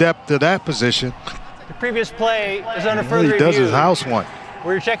add some depth to that position. The previous play is under further review. He does his house one.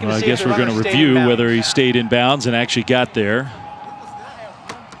 We're checking to see I guess we're going to review whether he stayed in bounds and actually got there.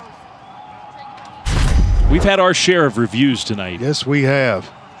 We've had our share of reviews tonight. Yes, we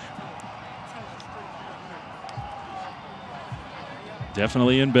have.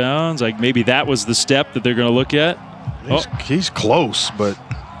 Definitely in bounds. Like maybe that was the step that they're going to look at. He's close, but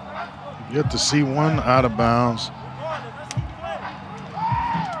you have to see one out of bounds.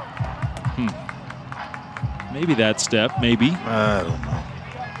 Maybe that step, maybe. I don't know.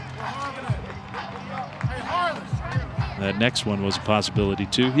 That next one was a possibility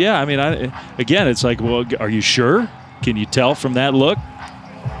too. Yeah, I mean, again, it's like, well, are you sure? Can you tell from that look?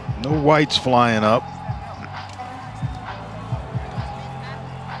 No whites flying up.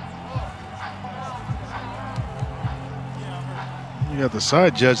 You got the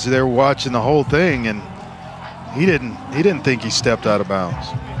side judge there watching the whole thing, and he didn't think he stepped out of bounds.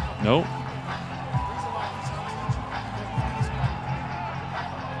 Nope.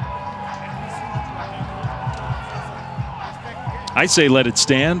 I say let it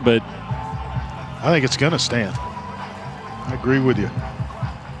stand, but I think it's going to stand. I agree with you.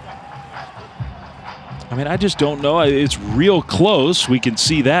 I mean, I just don't know. It's real close. We can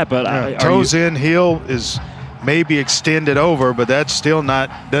see that, but toes in, heel is maybe extended over, but that's still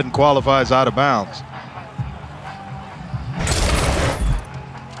doesn't qualify as out of bounds.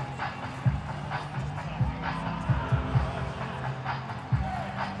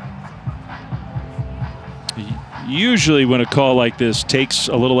 Usually when a call like this takes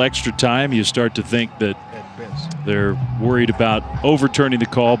a little extra time, you start to think that they're worried about overturning the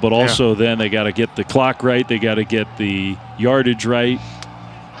call, but also then they got to get the clock right. They got to get the yardage right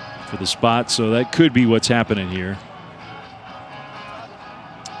for the spot. So that could be what's happening here.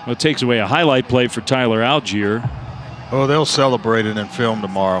 Well, it takes away a highlight play for Tyler Algier. Oh, they'll celebrate it in film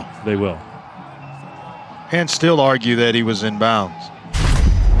tomorrow. They will. And still argue that he was in bounds.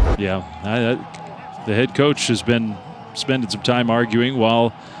 Yeah. The head coach has been spending some time arguing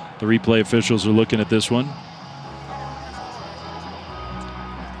while the replay officials are looking at this one.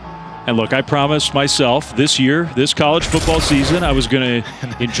 And look, I promised myself this year, this college football season, I was going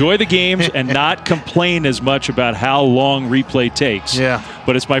to enjoy the games and not complain as much about how long replay takes. Yeah.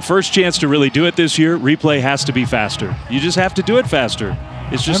 But it's my first chance to really do it this year. Replay has to be faster. You just have to do it faster.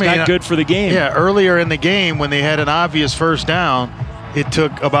 It's just not good for the game. Yeah, earlier in the game when they had an obvious first down, it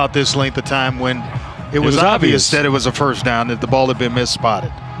took about this length of time when it was obvious that it was a first down, that the ball had been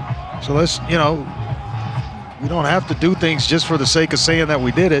misspotted. So let's, we don't have to do things just for the sake of saying that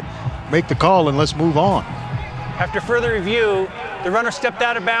we did it. Make the call and let's move on. After further review, the runner stepped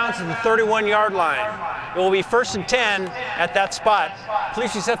out of bounds at the 31-yard line. It will be 1st and 10 at that spot.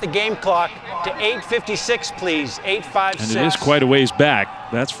 Please reset the game clock to 8:56, please. 8:56. And it is quite a ways back,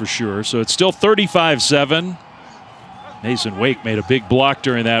 that's for sure. So it's still 35-7. Mason Wake made a big block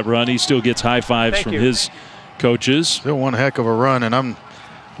during that run. He still gets high fives from his coaches. Still one heck of a run, and I'm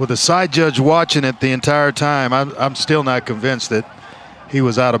with the side judge watching it the entire time. I'm still not convinced that he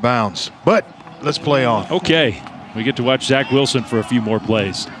was out of bounds. But let's play on. Okay, we get to watch Zach Wilson for a few more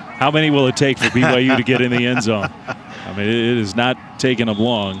plays. How many will it take for BYU to get in the end zone? I mean, it is not taking them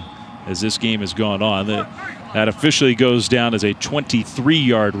long as this game has gone on. That officially goes down as a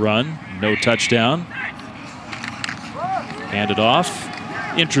 23-yard run, no touchdown. Handed off.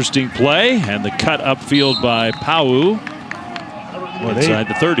 Interesting play, and the cut upfield by Pau inside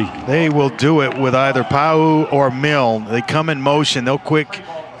the 30. They will do it with either Pau or Milne. They come in motion, they'll quick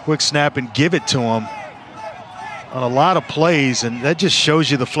snap and give it to them on a lot of plays, and that just shows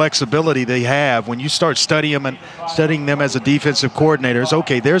you the flexibility they have. When you start studying them as a defensive coordinator, it's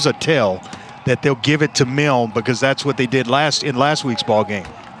okay, there's a tell that they'll give it to Milne because that's what they did in last week's ball game.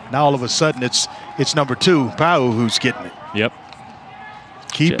 Now all of a sudden it's number 2, Pau, who's getting it. Yep.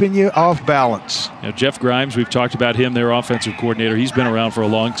 Keeping you off balance. Jeff Grimes, we've talked about him, their offensive coordinator. He's been around for a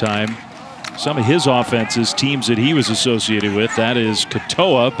long time. Some of his offenses, teams that he was associated with, that is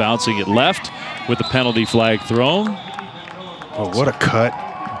Katoa bouncing it left with the penalty flag thrown. Oh, what a cut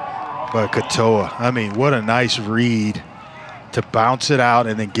by Katoa. I mean, what a nice read to bounce it out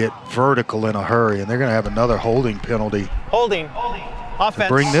and then get vertical in a hurry. And they're going to have another holding penalty. Holding. Offense.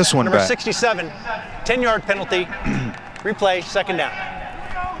 Bring this one number back. 67, 10-yard penalty. Replay, 2nd down.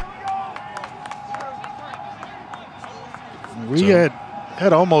 We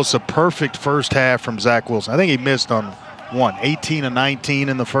had almost a perfect first half from Zach Wilson. I think he missed on one. 18 of 19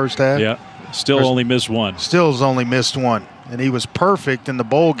 in the first half. Yeah, still only missed one. Still has only missed one. And he was perfect in the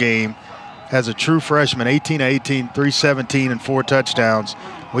bowl game as a true freshman. 18 of 18, 317 and 4 touchdowns.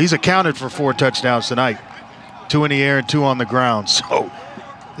 Well, he's accounted for 4 touchdowns tonight. 2 in the air and 2 on the ground. So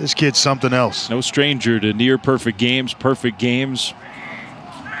this kid's something else. No stranger to near perfect games,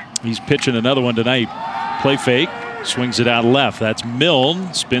 He's pitching another one tonight. Play fake, swings it out left. That's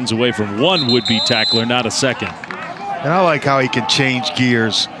Milne, spins away from one would-be tackler, not a second. And I like how he can change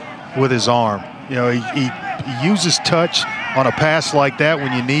gears with his arm. You know, he uses touch on a pass like that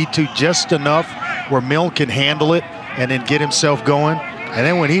when you need to, just enough where Milne can handle it and then get himself going. And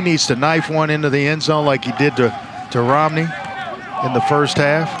then when he needs to knife one into the end zone like he did to Romney in the first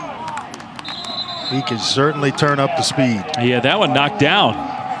half, he can certainly turn up the speed. Yeah, that one knocked down.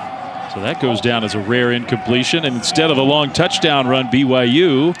 So that goes down as a rare incompletion. And instead of a long touchdown run,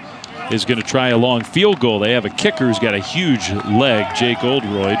 BYU is going to try a long field goal. They have a kicker who's got a huge leg, Jake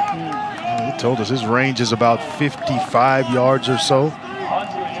Oldroyd. He told us his range is about 55 yards or so.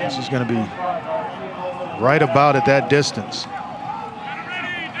 This is going to be right about at that distance.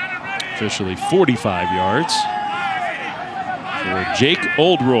 Officially 45 yards for Jake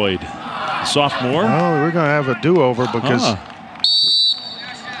Oldroyd, the sophomore. Oh, we're going to have a do-over because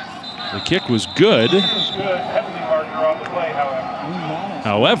the kick was good.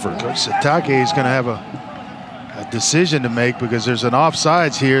 However, Coach Satake is going to have a decision to make because there's an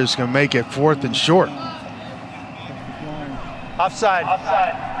offsides here. It's going to make it 4th and short.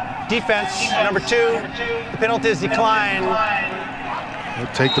 Offside. Defense, number 2. The penalty is declined.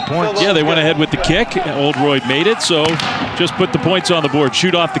 They'll take the points. Yeah, they went ahead with the kick. Oldroyd made it, so just put the points on the board.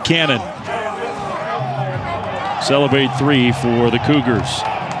 Shoot off the cannon. Celebrate 3 for the Cougars.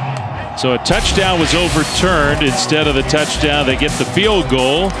 So a touchdown was overturned. Instead of the touchdown, they get the field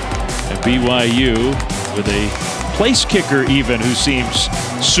goal. And BYU with a place kicker even who seems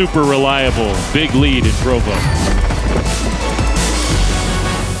super reliable. Big lead in Provo.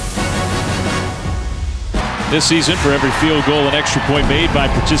 This season, for every field goal and extra point made by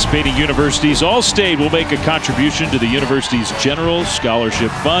participating universities, All-State will make a contribution to the university's General Scholarship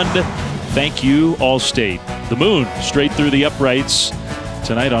Fund. Thank you, All-State. The moon straight through the uprights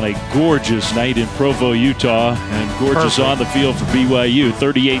tonight on a gorgeous night in Provo, Utah, and gorgeous on the field for BYU.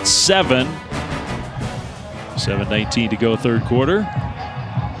 38-7. 7:19 to go, third quarter.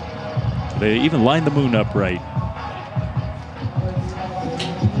 They even lined the moon up right.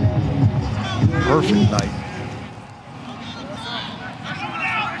 Perfect night.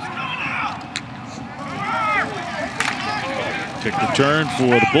 Kick return for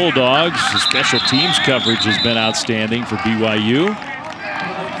the Bulldogs. The special teams coverage has been outstanding for BYU.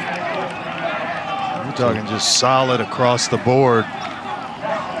 We're talking just solid across the board.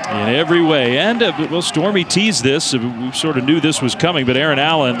 In every way. And, well, Stormy teased this. We sort of knew this was coming, but Aaron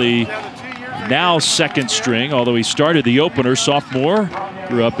Allen, the now second string, although he started the opener, sophomore,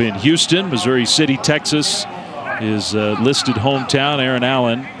 grew up in Houston, Missouri City, Texas, his listed hometown. Aaron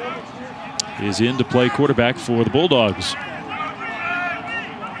Allen is in to play quarterback for the Bulldogs.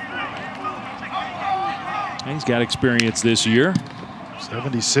 He's got experience this year.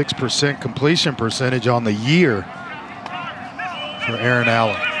 76% completion percentage on the year for Aaron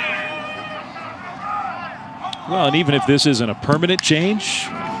Allen. Well, and even if this isn't a permanent change,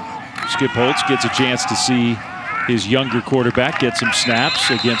 Skip Holtz gets a chance to see his younger quarterback get some snaps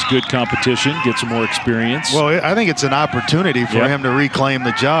against good competition, get some more experience. Well, I think it's an opportunity for him to reclaim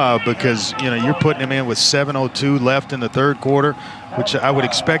the job because, you know, you're putting him in with 7:02 left in the third quarter, which I would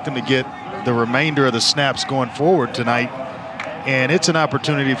expect him to get the remainder of the snaps going forward tonight. And it's an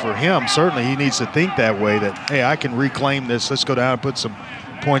opportunity for him. Certainly he needs to think that way, that, hey, I can reclaim this. Let's go down and put some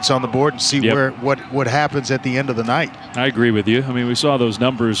points on the board and see what happens at the end of the night. I agree with you. I mean, we saw those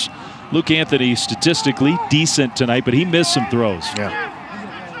numbers. Luke Anthony statistically decent tonight, but he missed some throws. Yeah.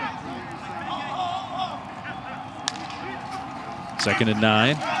 Second and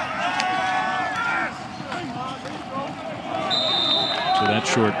 9. So that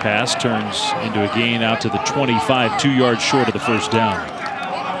short pass turns into a gain out to the 25, 2 yards short of the first down.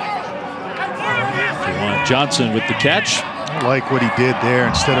 Juwan Johnson with the catch. I like what he did there.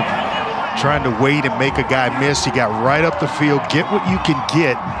 Instead of trying to wait and make a guy miss, he got right up the field, get what you can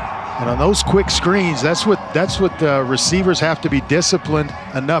get. And on those quick screens, that's what the receivers have to be disciplined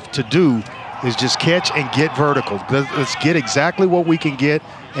enough to do, is just catch and get vertical. Let's get exactly what we can get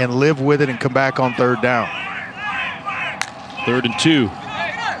and live with it and come back on third down. 3rd and 2.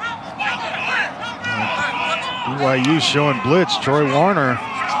 BYU showing blitz. Troy Warner,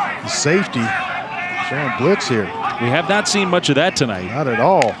 the safety, showing blitz here. We have not seen much of that tonight. Not at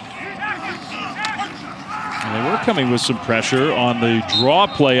all. And they were coming with some pressure on the draw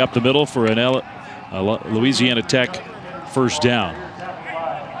play up the middle for a Louisiana Tech first down.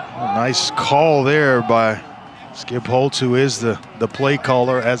 A nice call there by Skip Holtz, who is the play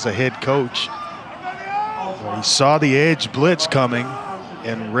caller as a head coach. He saw the edge blitz coming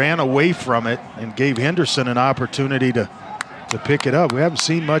and ran away from it and gave Henderson an opportunity to pick it up. We haven't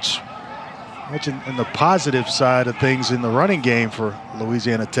seen much in the positive side of things in the running game for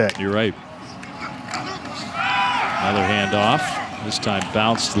Louisiana Tech. You're right. Another handoff. This time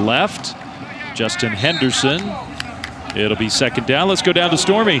bounced left. Justin Henderson. It'll be second down. Let's go down to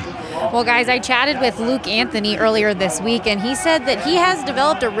Stormy. Well, guys, I chatted with Luke Anthony earlier this week, and he said that he has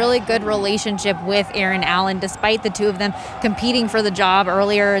developed a really good relationship with Aaron Allen, despite the two of them competing for the job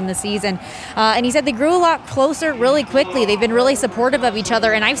earlier in the season. And he said they grew a lot closer really quickly. They've been really supportive of each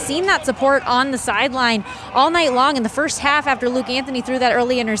other, and I've seen that support on the sideline all night long. In the first half, after Luke Anthony threw that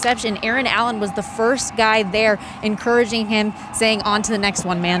early interception, Aaron Allen was the first guy there encouraging him, saying, on to the next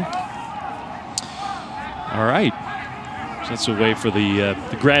one, man. All right. That's a way for the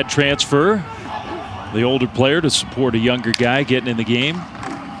grad transfer, the older player, to support a younger guy getting in the game.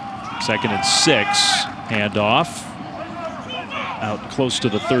 2nd and 6, handoff out close to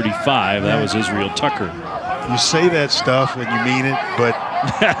the 35. That was Israel Tucker. You say that stuff and you mean it, but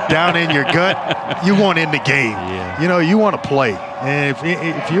down in your gut, you want in the game. Yeah. You know, you want to play. And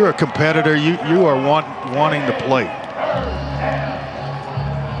if you're a competitor, you are wanting to play.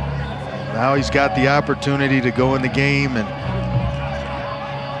 Now he's got the opportunity to go in the game and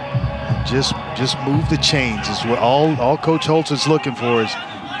just move the chains is what all Coach Holtz is looking for, is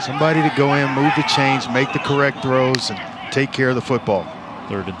somebody to go in, move the chains, make the correct throws, and take care of the football.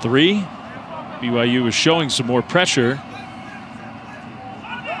 3rd and 3. BYU is showing some more pressure.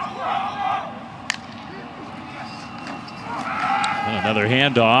 And another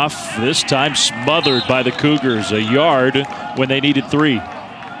handoff, this time smothered by the Cougars. A yard when they needed 3.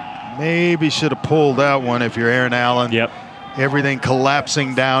 Maybe should have pulled that one if you're Aaron Allen. Yep. Everything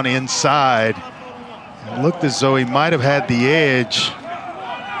collapsing down inside. It looked as though he might have had the edge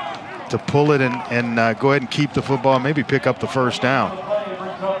to pull it and go ahead and keep the football, maybe pick up the first down.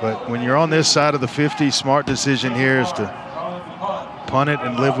 But when you're on this side of the 50, smart decision here is to punt it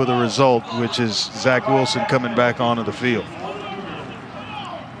and live with the result, which is Zach Wilson coming back onto the field.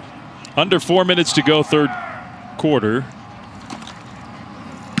 Under 4 minutes to go, 3rd quarter.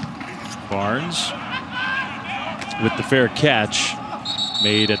 Barnes with the fair catch,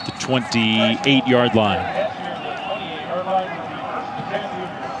 made at the 28-yard line.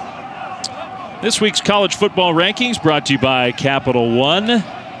 This week's college football rankings brought to you by Capital One.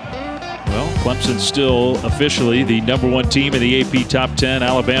 Well, Clemson's still officially the #1 team in the AP Top 10.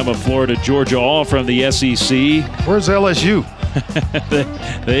 Alabama, Florida, Georgia, all from the SEC. Where's LSU?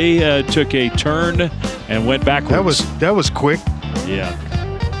 They took a turn and went backwards. That was quick. Yeah.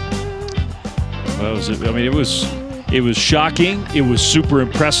 Well, it was shocking. It was super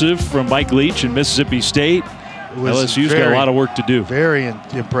impressive from Mike Leach and Mississippi State. LSU's got a lot of work to do. Very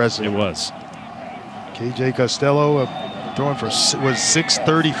impressive. It was. KJ Costello throwing for was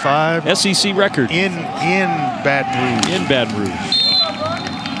 635. SEC record in Baton Rouge. In Baton Rouge.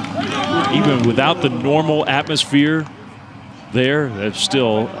 Even without the normal atmosphere there, that's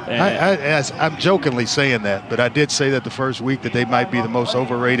still. I'm jokingly saying that, but I did say that the first week that they might be the most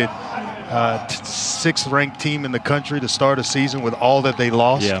overrated 6th ranked team in the country to start a season with all that they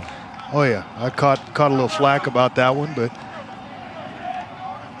lost. Yeah. Oh yeah, I caught a little flack about that one, but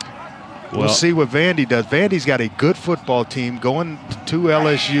we'll see what Vandy does. Vandy's got a good football team going to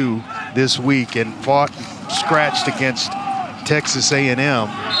LSU this week and scratched against Texas A&M.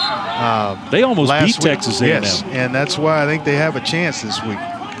 They almost beat Texas A&M. Yes, and that's why I think they have a chance this week.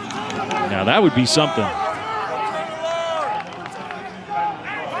 Now that would be something.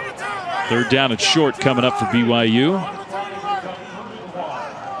 3rd down and short coming up for BYU.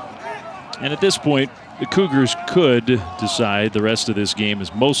 And at this point, the Cougars could decide the rest of this game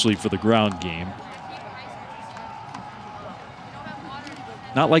is mostly for the ground game.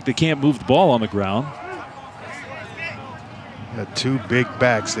 Not like they can't move the ball on the ground. Got 2 big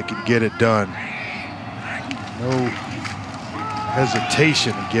backs that can get it done. No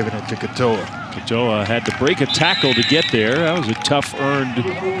hesitation in giving it to Katoa. Katoa had to break a tackle to get there. That was a tough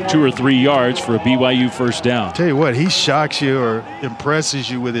earned 2 or 3 yards for a BYU first down. Tell you what, he shocks you or impresses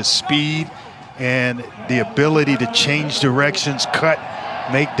you with his speed and the ability to change directions, cut,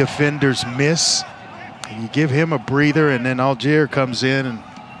 make defenders miss. And you give him a breather, and then Algier comes in, and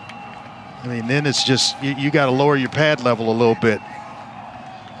I mean, then it's just you got to lower your pad level a little bit.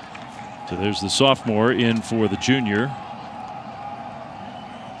 So there's the sophomore in for the junior.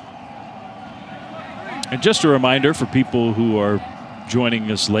 And just a reminder for people who are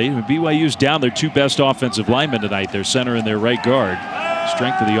joining us late, BYU's down their 2 best offensive linemen tonight, their center and their right guard.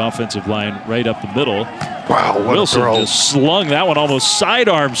 Strength of the offensive line right up the middle. Wow, what Wilson a throw. Just slung that one almost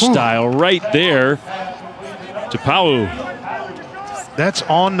sidearm style right there to Pau. That's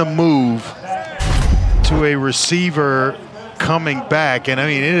on the move to a receiver coming back, and I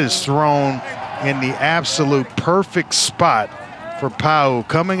mean, it is thrown in the absolute perfect spot for Pau,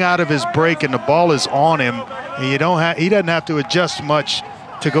 coming out of his break, and the ball is on him, and he doesn't have to adjust much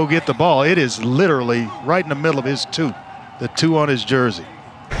to go get the ball. It is literally right in the middle of his 2, the 2 on his jersey.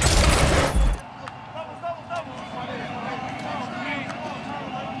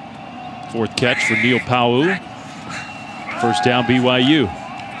 Fourth catch for Neil Pau. First down BYU.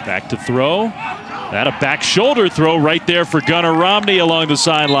 Back to throw. That a back shoulder throw right there for Gunnar Romney along the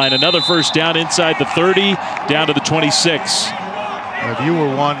sideline. Another first down inside the 30, down to the 26. If you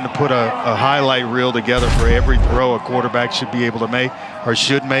were wanting to put a highlight reel together for every throw a quarterback should be able to make or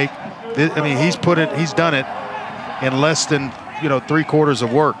should make, I mean, he's done it in less than 3/4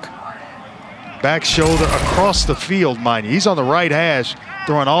 of work. Back shoulder across the field, mind you. He's on the right hash,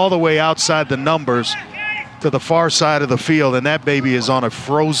 throwing all the way outside the numbers to the far side of the field, and that baby is on a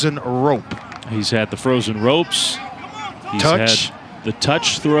frozen rope. He's had the frozen ropes. He's had the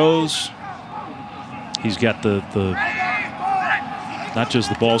touch throws. He's got the not just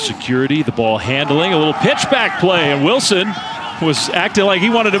the ball security, the ball handling, a little pitch back play, and Wilson was acting like he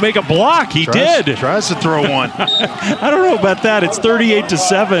wanted to make a block. He did. Tries to throw one. I don't know about that. It's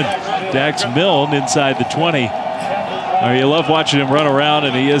 38-7. Dax Milne inside the 20. You love watching him run around,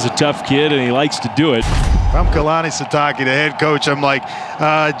 and he is a tough kid, and he likes to do it. If I'm Kalani Sitake, the head coach, I'm like,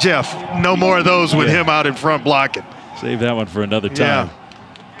 Jeff, no more of those with him out in front blocking. Save that one for another time.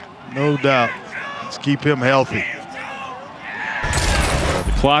 Yeah, no doubt. Let's keep him healthy.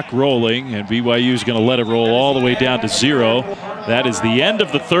 The clock rolling, and BYU is going to let it roll all the way down to 0. That is the end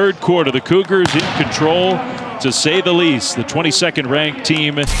of the third quarter. The Cougars in control, to say the least. The 22nd ranked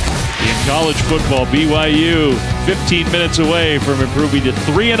team in college football, BYU, 15 minutes away from improving to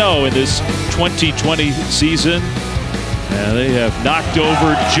 3-0 in this 2020 season. And they have knocked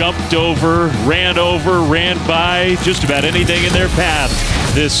over, jumped over, ran by just about anything in their path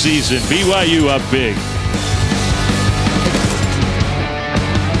this season. BYU up big.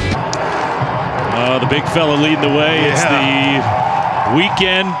 The big fella leading the way. It's the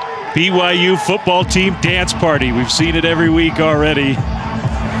weekend BYU football team dance party. We've seen it every week already.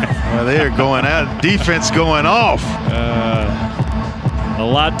 Well, they're going out. Defense going off. A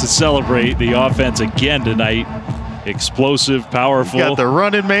lot to celebrate. The offense again tonight. Explosive, powerful. You got the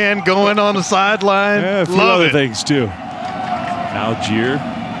running man going on the sideline. Yeah, a few other things too. Algier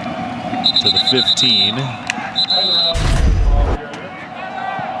to the 15.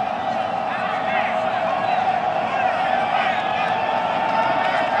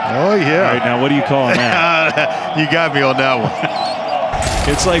 Oh, yeah. All right, now what do you call that? You got me on that one.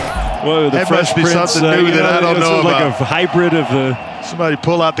 It's like, whoa, the that Fresh must be Prince, something new that I don't know like about. A hybrid of the... Somebody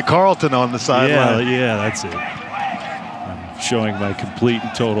pull out the Carlton on the sideline. Yeah, that's it. I'm showing my complete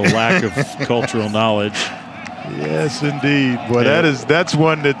and total lack of cultural knowledge. Yes, indeed. Boy, that's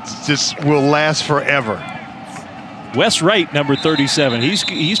one that just will last forever. Wes Wright, number 37.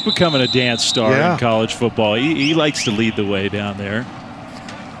 He's becoming a dance star in college football. He likes to lead the way down there.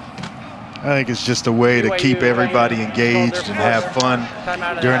 I think it's just a way to keep everybody engaged and have fun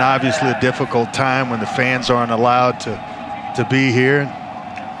during obviously a difficult time when the fans aren't allowed to be here.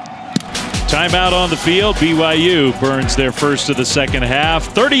 Timeout on the field. BYU burns their first of the second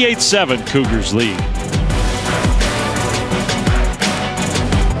half. 38-7, Cougars lead.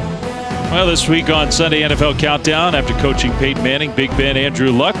 Well, this week on Sunday NFL Countdown, after coaching Peyton Manning, Big Ben,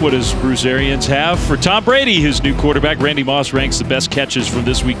 Andrew Luck, what does Bruce Arians have for Tom Brady, his new quarterback? Randy Moss ranks the best catches from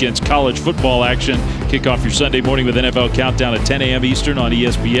this weekend's college football action. Kick off your Sunday morning with NFL Countdown at 10 a.m. Eastern on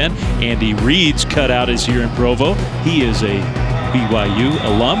ESPN. Andy Reid's cutout is here in Provo. He is a BYU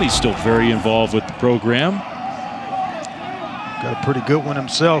alum. He's still very involved with the program. Got a pretty good one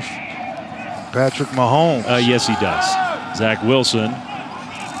himself, Patrick Mahomes. Yes, he does. Zach Wilson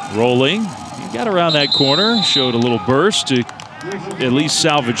rolling. He got around that corner, showed a little burst to at least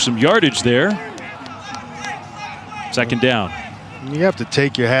salvage some yardage there. Second down. You have to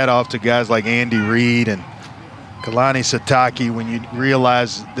take your hat off to guys like Andy Reid and Kalani Sitake when you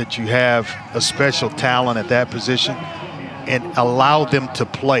realize that you have a special talent at that position and allow them to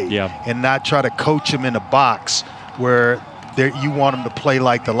play and not try to coach them in a box where you want them to play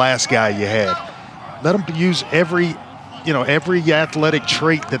like the last guy you had. Let them use every athletic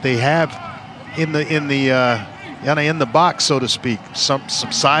trait that they have in the box, so to speak. Some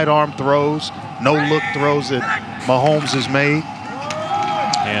sidearm throws, no look throws that Mahomes has made.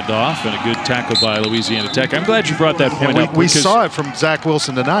 Hand off and a good tackle by Louisiana Tech. I'm glad you brought that point up. We saw it from Zach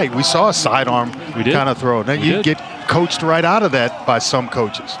Wilson tonight. We saw a sidearm kind of throw. Now you get coached right out of that by some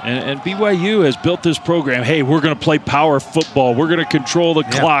coaches. And BYU has built this program. Hey, we're going to play power football. We're going to control the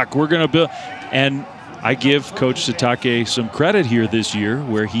clock. We're going to build. And I give Coach Sitake some credit here this year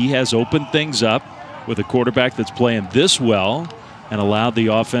where he has opened things up with a quarterback that's playing this well and allowed the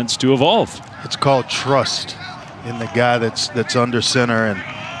offense to evolve. It's called trust in the guy that's under center, and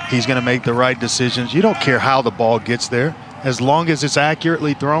he's going to make the right decisions. You don't care how the ball gets there as long as it's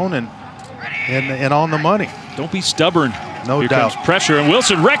accurately thrown and on the money. Don't be stubborn. No doubt. Comes pressure, and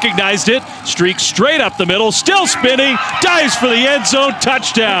Wilson recognized it, streaks straight up the middle, still spinning, dives for the end zone,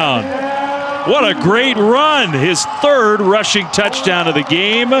 touchdown. What a great run. His third rushing touchdown of the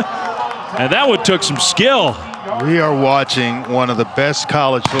game. And that one took some skill. We are watching one of the best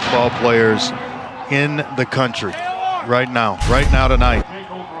college football players in the country right now tonight.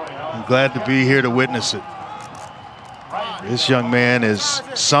 I'm glad to be here to witness it. This young man is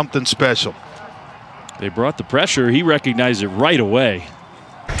something special. They brought the pressure. He recognized it right away.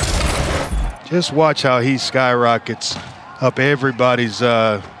 Just watch how he skyrockets up everybody's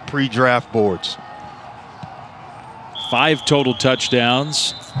pre-draft boards. 5 total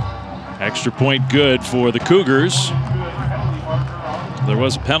touchdowns. Extra point good for the Cougars. There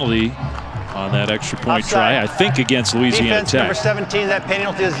was a penalty on that extra point try, I think against Louisiana Defense Tech. number 17, that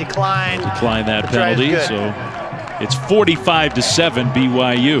penalty is declined. Decline that penalty, so it's 45-7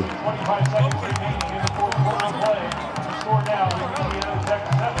 BYU.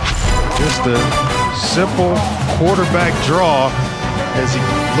 Just a simple quarterback draw as he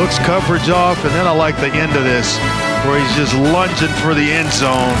looks coverage off, and then I like the end of this where he's just lunging for the end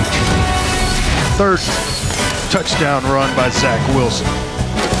zone. Third touchdown run by Zach Wilson.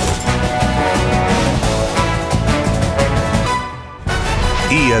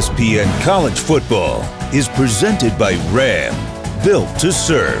 ESPN College Football is presented by Ram, built to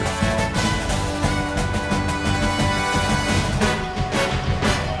serve.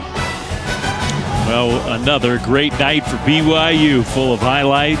 Well, another great night for BYU, full of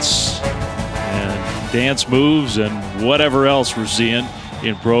highlights and dance moves and whatever else we're seeing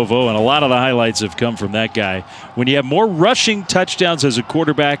in Provo. And a lot of the highlights have come from that guy. When you have more rushing touchdowns as a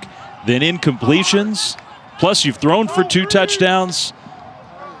quarterback than incompletions, plus you've thrown for 2 touchdowns,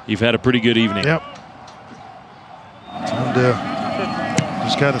 you've had a pretty good evening. Yep. Time to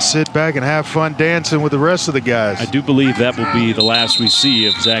just kind of sit back and have fun dancing with the rest of the guys. I do believe that will be the last we see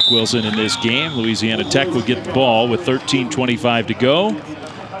of Zach Wilson in this game. Louisiana Tech will get the ball with 13:25 to go.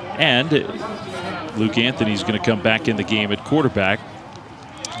 And Luke Anthony's going to come back in the game at quarterback.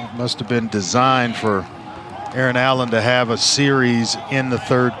 It must have been designed for Aaron Allen to have a series in the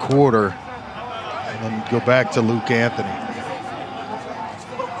third quarter and then go back to Luke Anthony.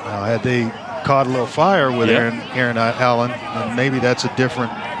 Now, had they caught a little fire with Aaron Allen, and maybe that's a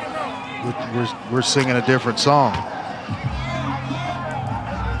different, we're singing a different song.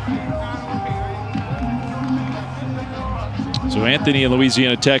 So Anthony and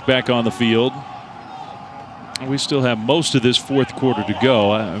Louisiana Tech back on the field. We still have most of this fourth quarter to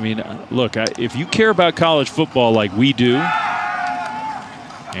go. I mean, look, if you care about college football like we do,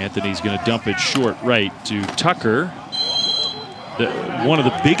 Anthony's going to dump it short right to Tucker. One of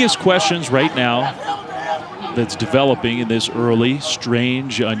the biggest questions right now that's developing in this early,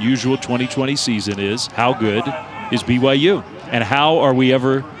 strange, unusual 2020 season is how good is BYU? And how are we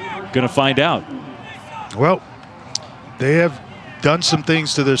ever going to find out? Well, they have done some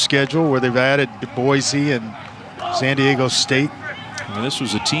things to their schedule where they've added Boise and San Diego State. I mean, this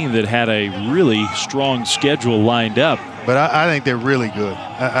was a team that had a really strong schedule lined up. But I think they're really good.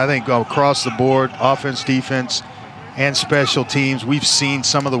 I think across the board, offense, defense, and special teams, we've seen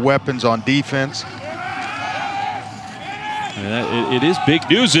some of the weapons on defense. It is big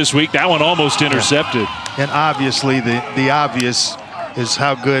news this week. That one almost intercepted. And obviously, the obvious is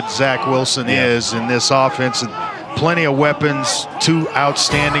how good Zach Wilson is in this offense. And plenty of weapons, 2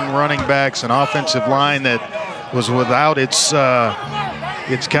 outstanding running backs, an offensive line that was without its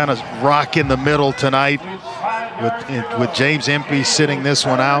kind of rock in the middle tonight with James Empey sitting this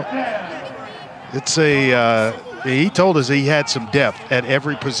one out. It's he told us he had some depth at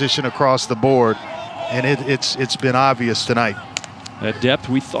every position across the board, and it's been obvious tonight. That depth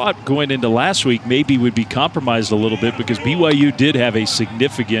we thought going into last week maybe would be compromised a little bit because BYU did have a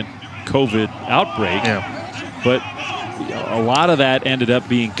significant COVID outbreak. Yeah. But a lot of that ended up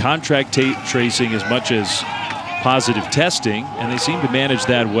being contract tracing as much as positive testing, and they seem to manage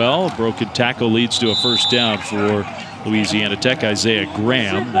that well. A broken tackle leads to a first down for Louisiana Tech. Isaiah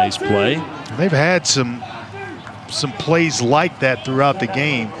Graham, nice play. They've had some plays like that throughout the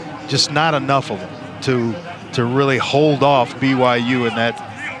game, just not enough of them to really hold off BYU in that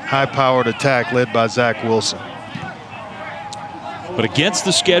high-powered attack led by Zach Wilson. But against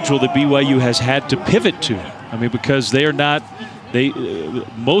the schedule that BYU has had to pivot to, I mean, because they are not,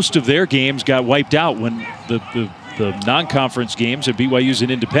 most of their games got wiped out when the non-conference games, and BYU's an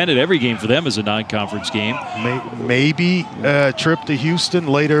independent. Every game for them is a non-conference game. Maybe a trip to Houston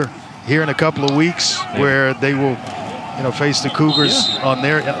later here in a couple of weeks, where they will, face the Cougars on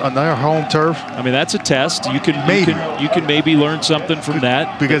their home turf. I mean, that's a test. You can maybe learn something from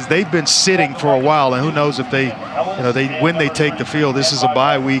that because they've been sitting for a while, and who knows if when they take the field. This is a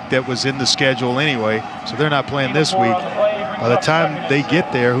bye week that was in the schedule anyway, so they're not playing this week. By the time they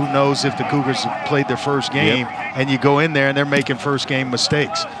get there, who knows if the Cougars have played their first game, and you go in there and they're making first game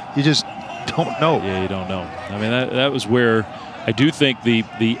mistakes. You just don't know. Yeah, you don't know. I mean, that was where I do think the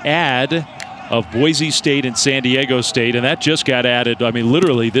add of Boise State and San Diego State, and that just got added, I mean,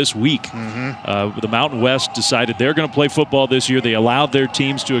 literally this week. The Mountain West decided they're going to play football this year. They allowed their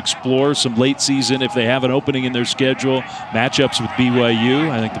teams to explore some late season if they have an opening in their schedule, matchups with BYU.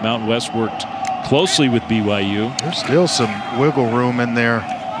 I think the Mountain West worked closely with BYU. There's still some wiggle room in there.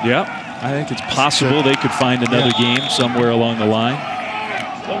 Yeah, I think it's possible they could find another game somewhere along the line.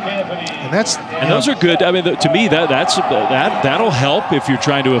 And those are good. I mean, to me, that'll help if you're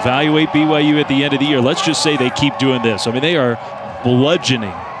trying to evaluate BYU at the end of the year. Let's just say they keep doing this. I mean, they are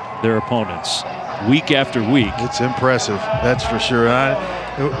bludgeoning their opponents week after week. It's impressive, that's for sure.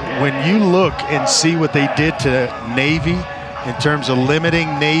 When you look and see what they did to Navy in terms of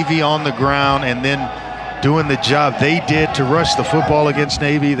limiting Navy on the ground and then doing the job they did to rush the football against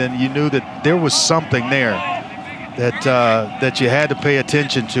Navy, then you knew that there was something there that you had to pay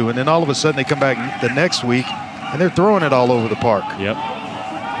attention to. And then all of a sudden they come back the next week and they're throwing it all over the park. Yep.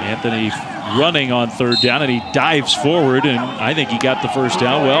 Anthony running on third down, and he dives forward, and I think he got the first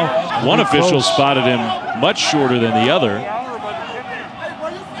down. Well, one official spotted him much shorter than the other.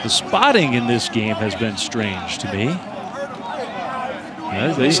 The spotting in this game has been strange to me.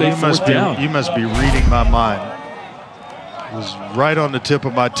 As they say, fourth down. You must be reading my mind. It was right on the tip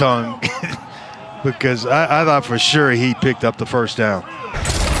of my tongue because I thought for sure he picked up the first down.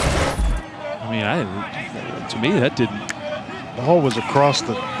 I mean, to me, that didn't. The ball was across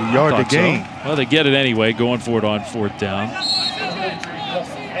the yard to gain. So. Well, they get it anyway, going for it on fourth down.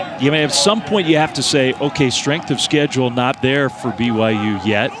 You may at some point you have to say, okay, strength of schedule not there for BYU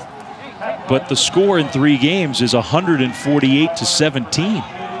yet, but the score in 3 games is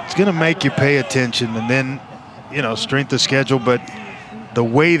 148-17. It's going to make you pay attention, and then, you know, strength of schedule, but the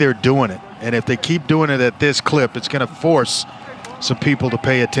way they're doing it, and if they keep doing it at this clip, it's going to force some people to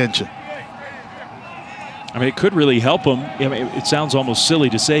pay attention. I mean, it could really help them. I mean, it sounds almost silly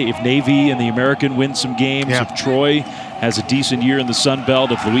to say if Navy and the American win some games, if Troy has a decent year in the Sun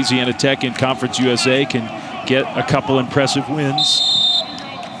Belt, if Louisiana Tech in Conference USA can get a couple impressive wins.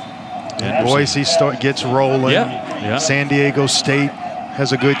 And Boise gets rolling. San Diego State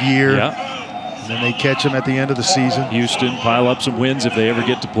has a good year. And then they catch them at the end of the season. Houston pile up some wins if they ever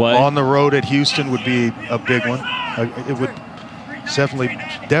get to play. On the road at Houston would be a big one. It would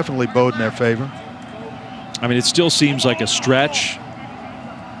definitely bode in their favor. I mean, it still seems like a stretch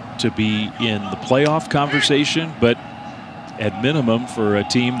to be in the playoff conversation, but at minimum for a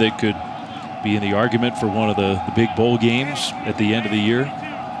team that could be in the argument for one of the big bowl games at the end of the year.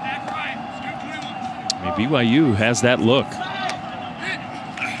 I mean, BYU has that look.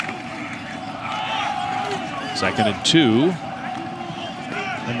 2nd and 2.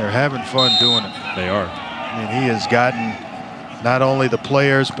 And they're having fun doing it. They are. I mean, he has gotten not only the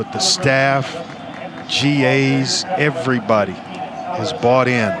players, but the staff, GAs, everybody has bought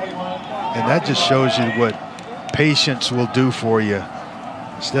in. And that just shows you what patience will do for you.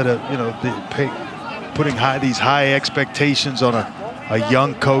 Instead of, you know, putting these high expectations on a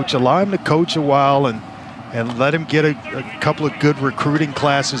young coach, allow him to coach a while and let him get a couple of good recruiting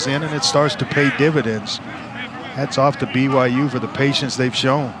classes in, and it starts to pay dividends. Hats off to BYU for the patience they've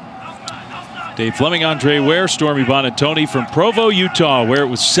shown. Dave Fleming, Andre Ware, Stormy Bonantoni from Provo, Utah, where it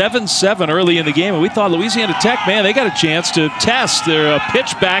was 7-7 early in the game. And we thought Louisiana Tech, man, they got a chance to test their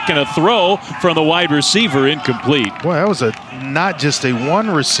pitch back and a throw from the wide receiver, incomplete. Boy, that was not just a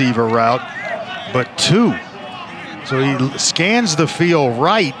 1 receiver route, but 2. So he scans the field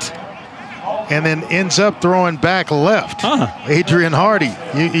right and then ends up throwing back left. Adrian Hardy.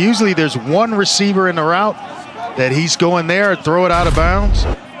 Usually there's 1 receiver in the route that he's going there and throw it out of bounds.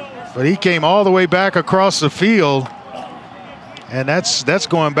 But he came all the way back across the field, and that's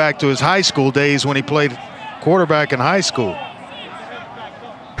going back to his high school days when he played quarterback in high school.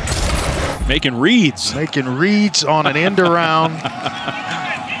 Making reads. Making reads on an end around.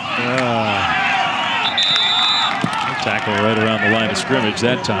 Tackle right around the line of scrimmage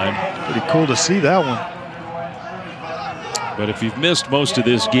that time. Pretty cool to see that one. But if you've missed most of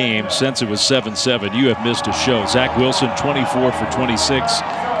this game since it was 7-7, you have missed a show. Zach Wilson, 24 for 26.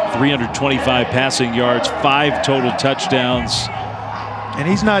 325 passing yards, 5 total touchdowns. And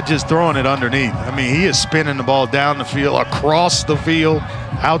he's not just throwing it underneath. I mean, he is spinning the ball down the field, across the field,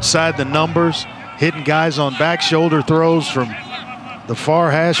 outside the numbers, hitting guys on back shoulder throws from the far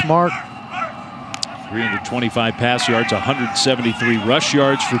hash mark. 325 pass yards, 173 rush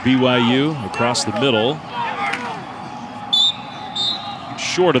yards for BYU across the middle.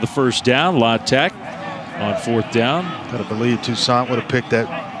 Short of the first down, La Tech on 4th down. Gotta believe Toussaint would have picked that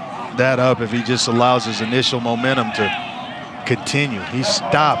up if he just allows his initial momentum to continue. He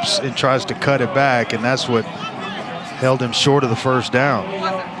stops and tries to cut it back, and that's what held him short of the first down.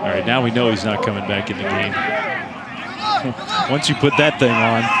 All right, now we know he's not coming back in the game. Once you put that thing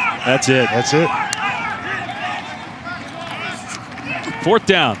on, that's it. That's it. 4th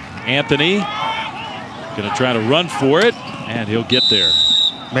down. Anthony going to try to run for it, and he'll get there.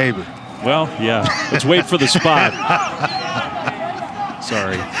 Maybe. Well, yeah. Let's wait for the spot.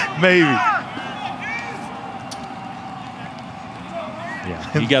 Sorry. Maybe. Yeah.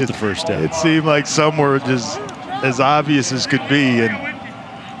 He got the first down. It seemed like some were just as obvious as could be, and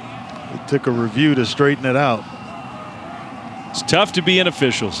it took a review to straighten it out. It's tough to be an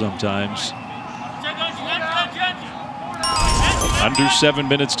official sometimes. Under 7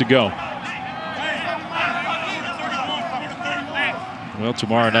 minutes to go. Well,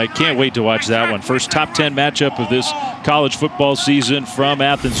 tomorrow night, can't wait to watch that one. First top 10 matchup of this college football season from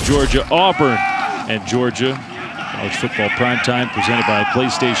Athens, Georgia. Auburn and Georgia. College football primetime presented by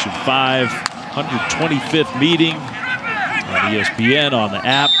PlayStation 5. 125th meeting on ESPN, on the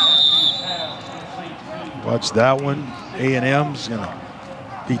app. Watch that one. A&M's going to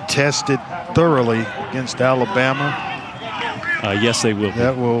be tested thoroughly against Alabama. Yes, they will.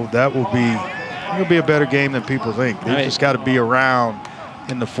 That will be a better game than people think. They just got to be around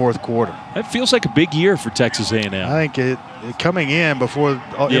in the fourth quarter. It feels like a big year for Texas A&M. I think it coming in before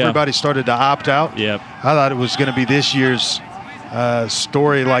everybody started to opt out. Yeah, I thought it was going to be this year's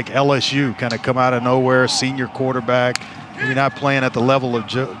story like LSU, kind of come out of nowhere, senior quarterback. You're not playing at the level of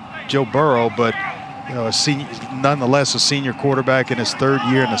Joe Burrow, but you know, nonetheless a senior quarterback in his third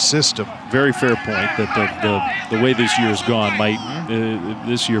year in the system. Very fair point that the way this year has gone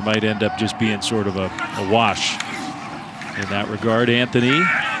this year might end up just being sort of a wash in that regard. Anthony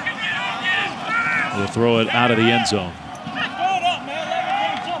will throw it out of the end zone.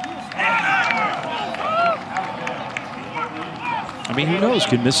 I mean, who knows?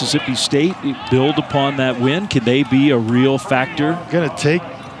 Can Mississippi State build upon that win? Can they be a real factor? Going to take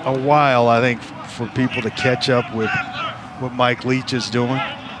a while, I think, for people to catch up with what Mike Leach is doing.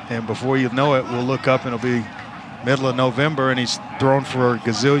 And before you know it, we'll look up and it'll be middle of November and he's thrown for a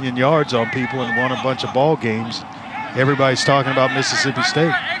gazillion yards on people and won a bunch of ball games. Everybody's talking about Mississippi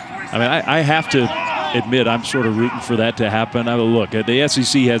State. I mean, I have to admit I'm sort of rooting for that to happen. I mean, look, the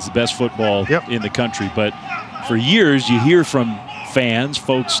SEC has the best football in the country, but for years you hear from fans,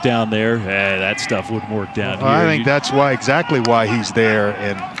 folks down there, that stuff wouldn't work down here. I think that's exactly why he's there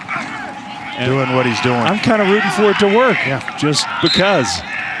and doing what he's doing. I'm kind of rooting for it to work, just because.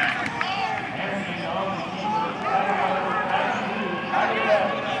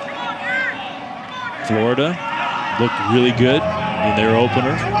 Florida looked really good in their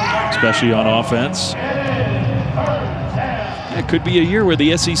opener, especially on offense. It could be a year where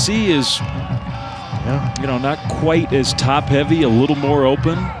the SEC is, you know, not quite as top-heavy, a little more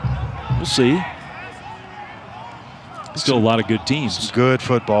open. We'll see. Still a lot of good teams. Some good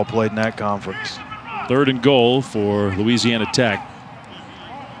football played in that conference. 3rd and goal for Louisiana Tech.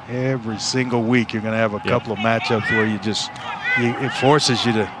 Every single week you're going to have a couple of matchups where it forces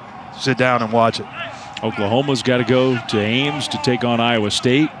you to sit down and watch it. Oklahoma's got to go to Ames to take on Iowa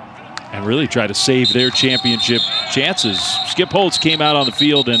State and really try to save their championship chances. Skip Holtz came out on the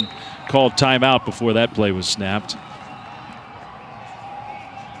field and called timeout before that play was snapped.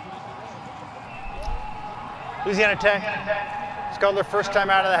 Louisiana Tech has gone their first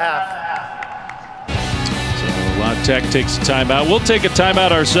time out of the half. So La Tech takes a timeout. We'll take a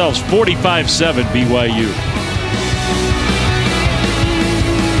timeout ourselves. 45-7 BYU.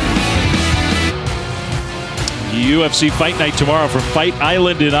 UFC Fight Night tomorrow from Fight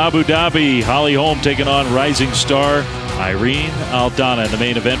Island in Abu Dhabi. Holly Holm taking on rising star Irene Aldana in the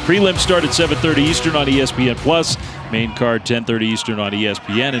main event. Prelims start at 7:30 Eastern on ESPN+. Main card 10:30 Eastern on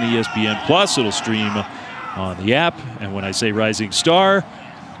ESPN and ESPN+. It'll stream on the app. And when I say rising star,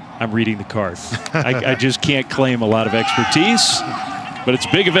 I'm reading the card. I just can't claim a lot of expertise. But it's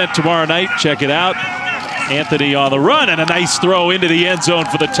a big event tomorrow night. Check it out. Anthony on the run and a nice throw into the end zone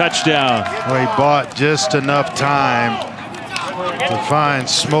for the touchdown. Well, he bought just enough time to find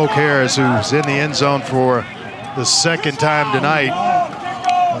Smoke Harris, who's in the end zone for the second time tonight.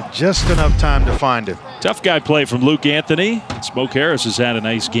 Just enough time to find him. Tough guy play from Luke Anthony. Smoke Harris has had a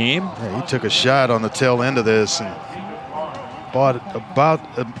nice game. Yeah, he took a shot on the tail end of this and bought about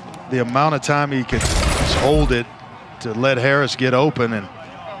the amount of time he could just hold it to let Harris get open. And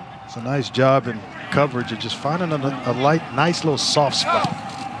it's a nice job in coverage of just finding a nice little soft spot.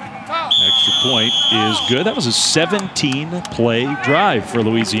 Extra point is good. That was a 17-play drive for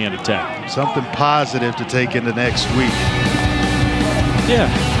Louisiana Tech. Something positive to take into next week.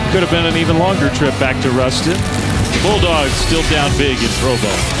 Yeah, could have been an even longer trip back to Ruston. Bulldogs still down big in Provo.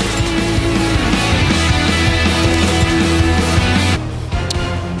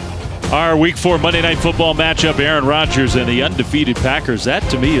 Our Week 4 Monday Night Football matchup, Aaron Rodgers and the undefeated Packers. That,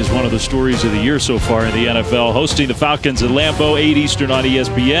 to me, is one of the stories of the year so far in the NFL. Hosting the Falcons at Lambeau, 8 Eastern on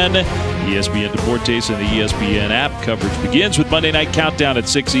ESPN, ESPN Deportes, and the ESPN app. Coverage begins with Monday Night Countdown at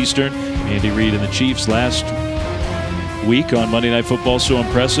 6 Eastern. Andy Reid and the Chiefs last week on Monday Night Football, so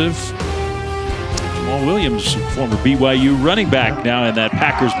impressive. Jamal Williams, former BYU running back, now in that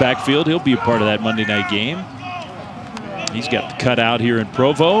Packers backfield. He'll be a part of that Monday night game. He's got the cutout here in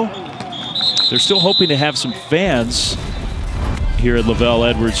Provo. They're still hoping to have some fans here at Lavelle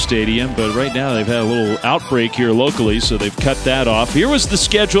Edwards Stadium, but right now they've had a little outbreak here locally, so they've cut that off. Here was the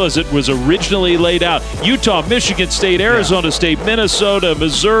schedule as it was originally laid out. Utah, Michigan State, Arizona State, Minnesota,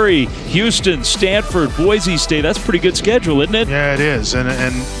 Missouri, Houston, Stanford, Boise State. That's a pretty good schedule, isn't it? Yeah, it is. And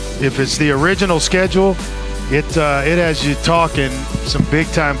if it's the original schedule, it has you talking some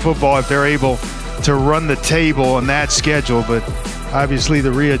big-time football if they're able to run the table on that schedule. But obviously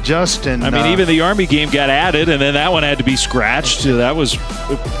the readjust, and I mean, even the Army game got added, and then that one had to be scratched. That was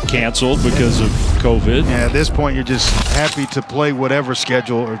canceled because of COVID. Yeah, at this point you're just happy to play whatever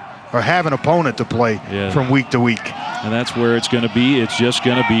schedule or have an opponent to play from week to week. And that's where it's going to be. It's just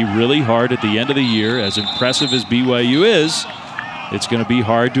going to be really hard at the end of the year. As impressive as BYU is, it's going to be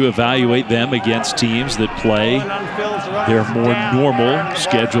hard to evaluate them against teams that play their more normal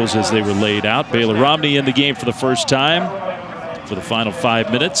schedules as they were laid out. Baylor Romney in the game for the first time for the final 5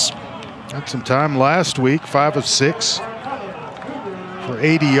 minutes. Had some time last week, 5 of 6 for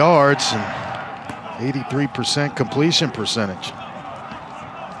 80 yards and 83% completion percentage.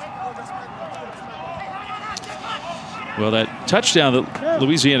 Well, that touchdown that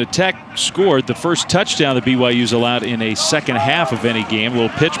Louisiana Tech scored, the first touchdown that BYU's allowed in a second half of any game. A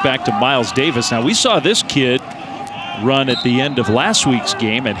little pitch back to Miles Davis. Now, we saw this kid run at the end of last week's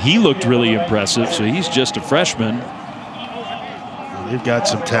game, and he looked really impressive, so he's just a freshman. They've got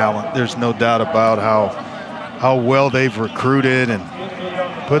some talent. There's no doubt about how well they've recruited and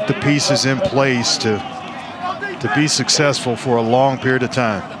put the pieces in place to be successful for a long period of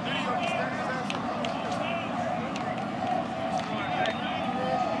time.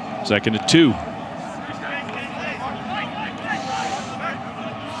 Second and 2.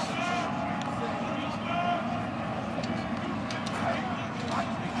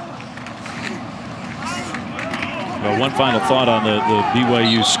 Well, one final thought on the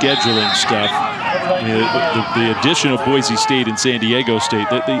BYU scheduling stuff. The addition of Boise State and San Diego State.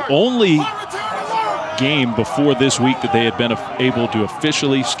 The only game before this week that they had been able to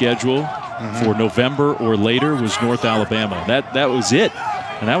officially schedule for November or later was North Alabama. That was it.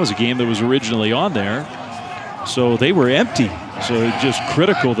 And that was a game that was originally on there. So they were empty. So it's just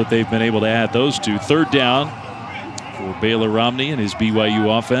critical that they've been able to add those two. Third down for Baylor Romney and his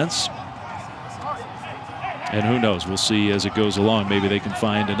BYU offense. And who knows, we'll see as it goes along. Maybe they can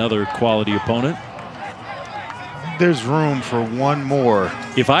find another quality opponent. There's room for one more.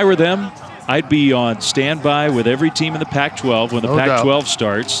 If I were them, I'd be on standby with every team in the Pac-12 when the Pac-12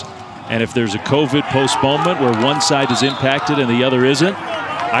 starts. And if there's a COVID postponement where one side is impacted and the other isn't,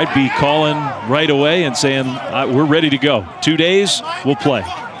 I'd be calling right away and saying, we're ready to go. 2 days, we'll play.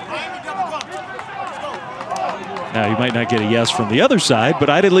 Now, you might not get a yes from the other side, but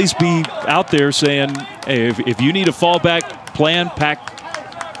I'd at least be out there saying, hey, if you need a fallback plan,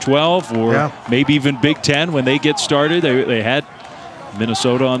 Pac-12 or maybe even Big Ten when they get started. They had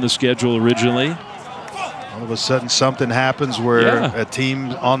Minnesota on the schedule originally. All of a sudden something happens where a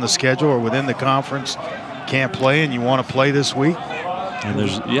team on the schedule or within the conference can't play and you want to play this week. And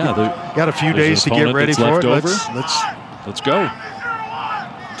there's got a few days to get ready for it. Let's go.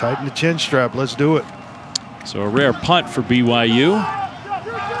 Tighten the chin strap. Let's do it. So a rare punt for BYU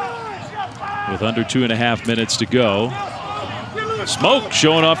with under 2.5 minutes to go. Smoke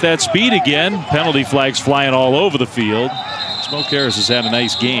showing off that speed again. Penalty flags flying all over the field. Smoke Harris has had a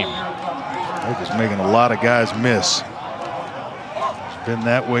nice game. They're just making a lot of guys miss. It's been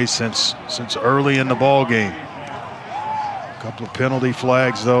that way since early in the ball game. A couple of penalty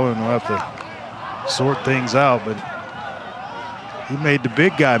flags though, and we'll have to sort things out. But he made the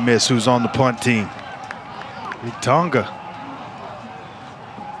big guy miss, who's on the punt team. Big Tonga.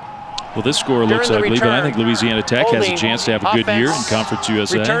 Well, this score looks ugly, but I think Louisiana Tech has a chance to have a good year in Conference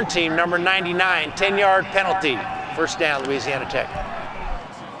USA. Return team number 99, 10-yard penalty. First down, Louisiana Tech.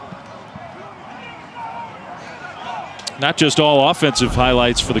 Not just all offensive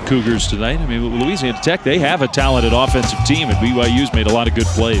highlights for the Cougars tonight. I mean, Louisiana Tech, they have a talented offensive team, and BYU's made a lot of good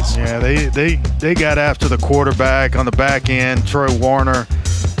plays. Yeah, they got after the quarterback on the back end. Troy Warner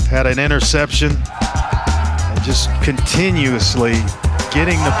had an interception. And just continuously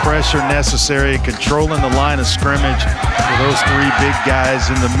getting the pressure necessary, controlling the line of scrimmage for those three big guys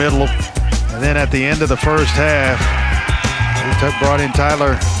in the middle. And then at the end of the first half, they brought in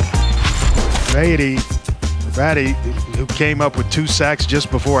Tyler Batty, who came up with 2 sacks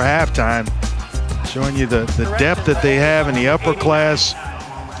just before halftime, showing you the depth that they have in the upper class,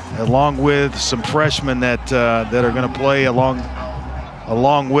 along with some freshmen that are going to play along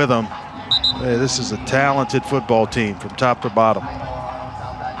with them. Hey, this is a talented football team from top to bottom.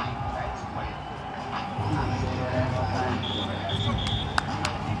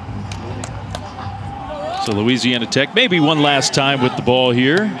 So Louisiana Tech maybe one last time with the ball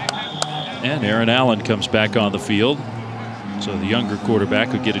here. And Aaron Allen comes back on the field. So the younger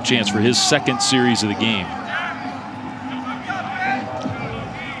quarterback would get a chance for his second series of the game.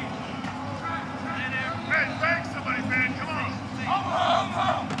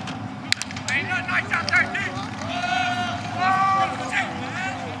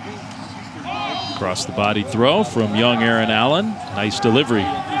 Across the body throw from young Aaron Allen. Nice delivery.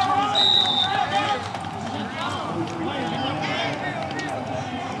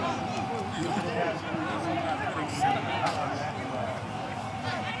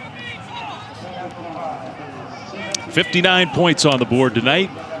 $59 points on the board tonight.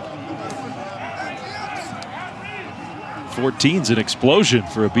 14's an explosion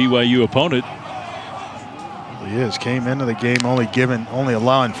for a BYU opponent. He is. Came into the game only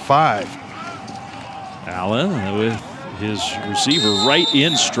allowing 5. Allen with his receiver right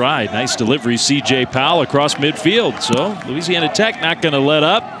in stride. Nice delivery. C.J. Powell across midfield. So Louisiana Tech not going to let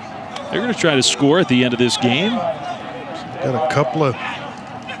up. They're going to try to score at the end of this game. Got a couple of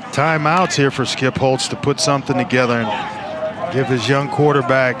timeouts here for Skip Holtz to put something together and give his young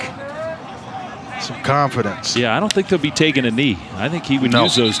quarterback some confidence. Yeah, I don't think they'll be taking a knee. I think he would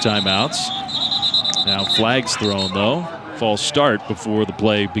use those timeouts. Now flags thrown though. False start before the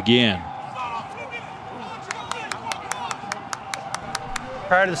play began.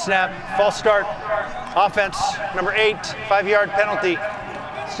 Prior to the snap, false start, offense, number 8, 5-yard penalty,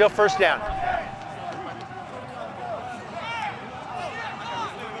 still first down.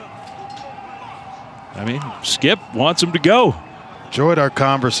 I mean, Skip wants him to go. Enjoyed our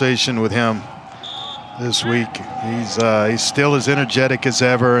conversation with him this week. He's still as energetic as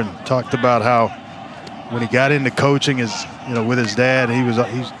ever, and talked about how when he got into coaching, with his dad,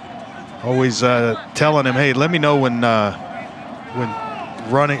 he's always telling him, "Hey, let me know when the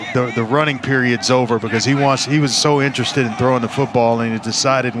running period's over," because he was so interested in throwing the football, and he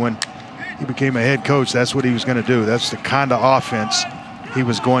decided when he became a head coach that's what he was going to do. That's the kind of offense he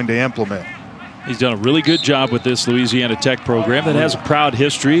was going to implement. He's done a really good job with this Louisiana Tech program that has a proud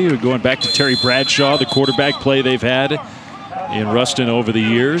history, going back to Terry Bradshaw, the quarterback play they've had in Ruston over the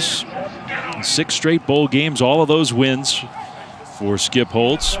years. 6 straight bowl games, all of those wins for Skip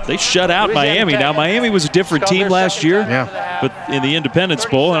Holtz. They shut out Miami. Now, Miami was a different team last year, but in the Independence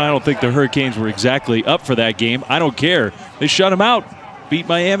Bowl, and I don't think the Hurricanes were exactly up for that game. I don't care. They shut them out, beat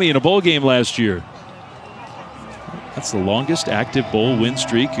Miami in a bowl game last year. That's the longest active bowl win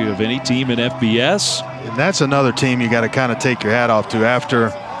streak of any team in FBS. And that's another team you got to kind of take your hat off to. After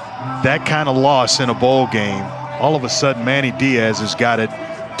that kind of loss in a bowl game, all of a sudden Manny Diaz has got it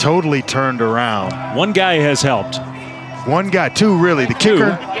totally turned around. One guy has helped. One guy, 2 really, the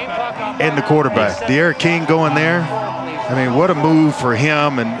kicker and the quarterback. De'Aaron King going there. I mean, what a move for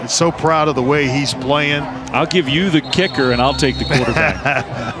him, and so proud of the way he's playing. I'll give you the kicker and I'll take the quarterback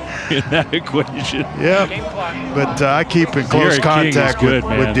in that equation. Yeah, but I keep in close contact with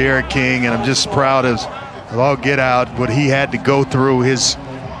De'Aaron King, and I'm just proud of all get out what he had to go through his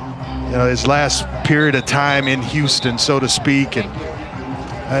last period of time in Houston, so to speak, and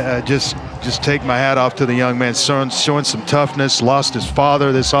I just take my hat off to the young man, showing some toughness. Lost his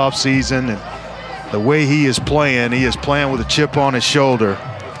father this offseason, and the way he is playing with a chip on his shoulder.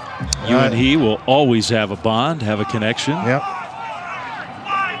 You and he will always have a bond, have a connection. Yep.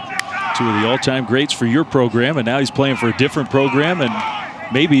 2 of the all-time greats for your program, and now he's playing for a different program, and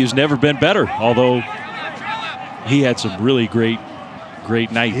maybe he's never been better, although he had some really great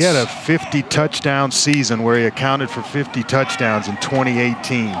nights. He had a 50-touchdown season where he accounted for 50 touchdowns in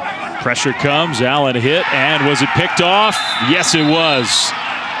 2018. Pressure comes, Allen hit, and was it picked off? Yes, it was.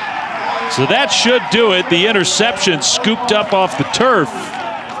 So that should do it. The interception scooped up off the turf.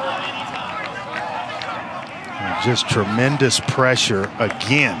 Just tremendous pressure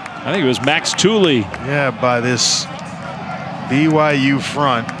again. I think it was Max Tooley. Yeah, by this BYU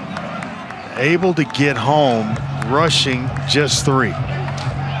front. Able to get home, rushing just 3.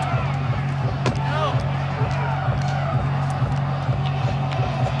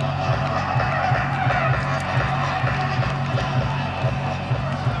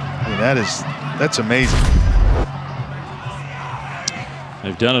 That's amazing.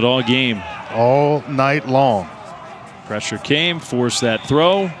 They've done it all game. All night long. Pressure came, forced that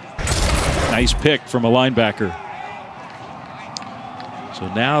throw. Nice pick from a linebacker. So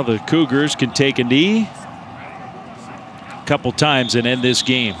now the Cougars can take a knee a couple times and end this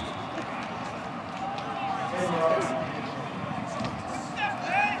game.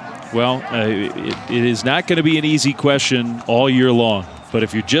 Well, it is not going to be an easy question all year long. But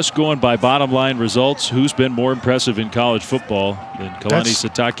if you're just going by bottom line results, who's been more impressive in college football than Kalani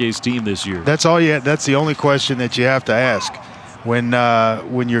Sitake's team this year? That's all you. That's the only question that you have to ask when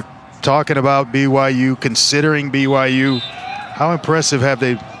you're talking about BYU, considering BYU. How impressive have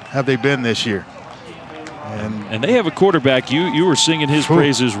they been this year? And they have a quarterback. You were singing his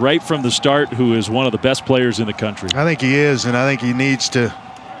praises right from the start, who is one of the best players in the country. I think he is, and I think he needs to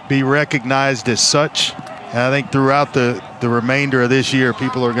be recognized as such. And I think throughout the remainder of this year,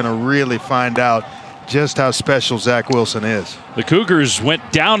 people are going to really find out just how special Zach Wilson is. The Cougars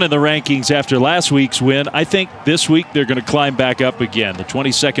went down in the rankings after last week's win. I think this week they're going to climb back up again. The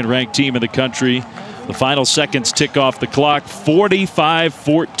 22nd ranked team in the country. The final seconds tick off the clock.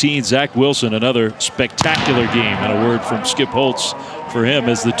 45-14. Zach Wilson, another spectacular game. And a word from Skip Holtz for him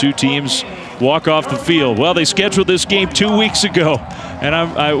as the two teams walk off the field. Well, they scheduled this game 2 weeks ago, and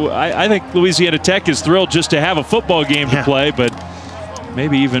I think Louisiana Tech is thrilled just to have a football game to play, but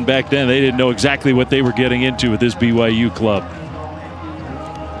maybe even back then they didn't know exactly what they were getting into with this BYU club.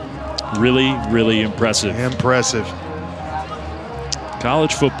 Really, really impressive. Impressive.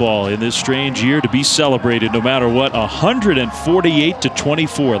 College football in this strange year to be celebrated no matter what.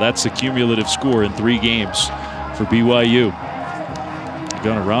 148-24. That's the cumulative score in 3 games for BYU.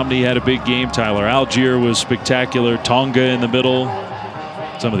 Gunnar Romney had a big game. Tyler Algier was spectacular. Tonga in the middle.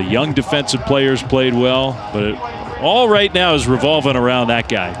 Some of the young defensive players played well, but all right now is revolving around that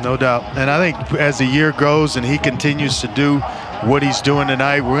guy. No doubt. And I think as the year goes and he continues to do what he's doing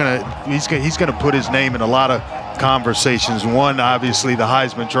tonight, he's gonna put his name in a lot of conversations. One, obviously, the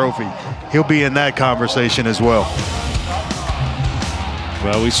Heisman Trophy. He'll be in that conversation as well.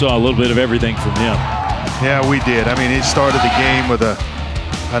 Well, we saw a little bit of everything from him. Yeah, we did. I mean, he started the game with a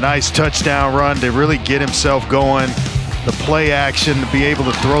nice touchdown run to really get himself going. The play action, to be able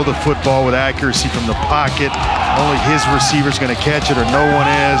to throw the football with accuracy from the pocket. Only his receiver's going to catch it or no one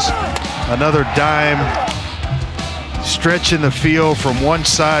is. Another dime. Stretching the field from one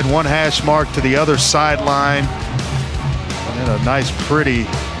side, one hash mark to the other sideline. And a nice, pretty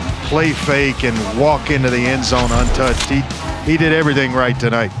play fake and walk into the end zone untouched. He did everything right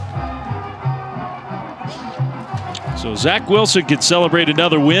tonight. So Zach Wilson could celebrate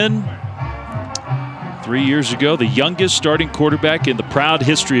another win. 3 years ago, the youngest starting quarterback in the proud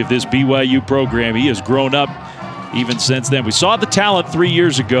history of this BYU program. He has grown up even since then. We saw the talent 3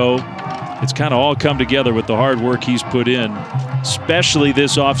 years ago. It's kind of all come together with the hard work he's put in, especially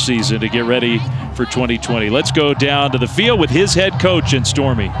this offseason to get ready for 2020. Let's go down to the field with his head coach and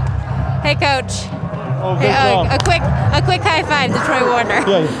Stormy. Hey, Coach. A quick high five to Troy Warner.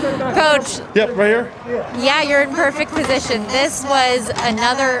 Yeah. Coach. Yep, right here. Yeah, you're in perfect position. This was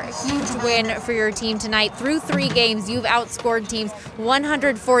another huge win for your team tonight. Through 3 games, you've outscored teams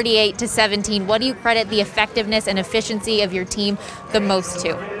 148-17. What do you credit the effectiveness and efficiency of your team the most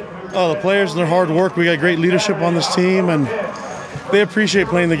to? Oh, the players and their hard work. We got great leadership on this team, and they appreciate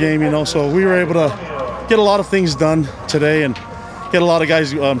playing the game, you know. So we were able to get a lot of things done today and get a lot of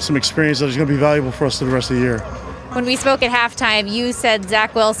guys some experience that is going to be valuable for us for the rest of the year. When we spoke at halftime, you said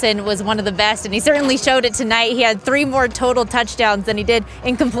Zach Wilson was one of the best, and he certainly showed it tonight. He had 3 more total touchdowns than he did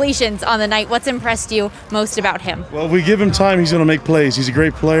in completions on the night. What's impressed you most about him? Well, we give him time, he's going to make plays. He's a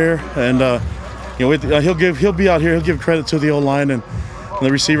great player, and you know, he'll be out here. He'll give credit to the O-line and the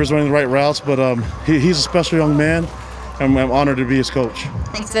receivers running the right routes, but he's a special young man, and I'm honored to be his coach.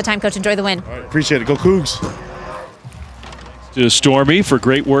 Thanks for the time, Coach. Enjoy the win. All right, appreciate it. Go Cougs. To Stormy for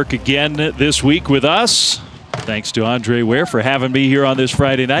great work again this week with us. Thanks to Andre Ware for having me here on this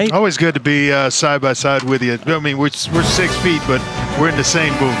Friday night. Always good to be side by side with you. I mean, we're 6 feet, but we're in the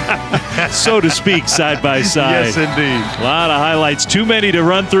same booth. So to speak, side by side. Yes, indeed. A lot of highlights. Too many to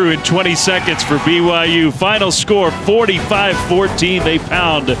run through in 20 seconds for BYU. Final score 45-14. They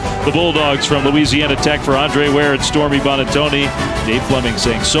pound the Bulldogs from Louisiana Tech. For Andre Ware and Stormy Bonatoni, Dave Fleming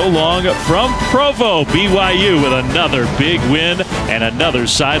saying so long from Provo. BYU with another big win and another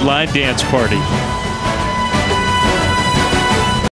sideline dance party.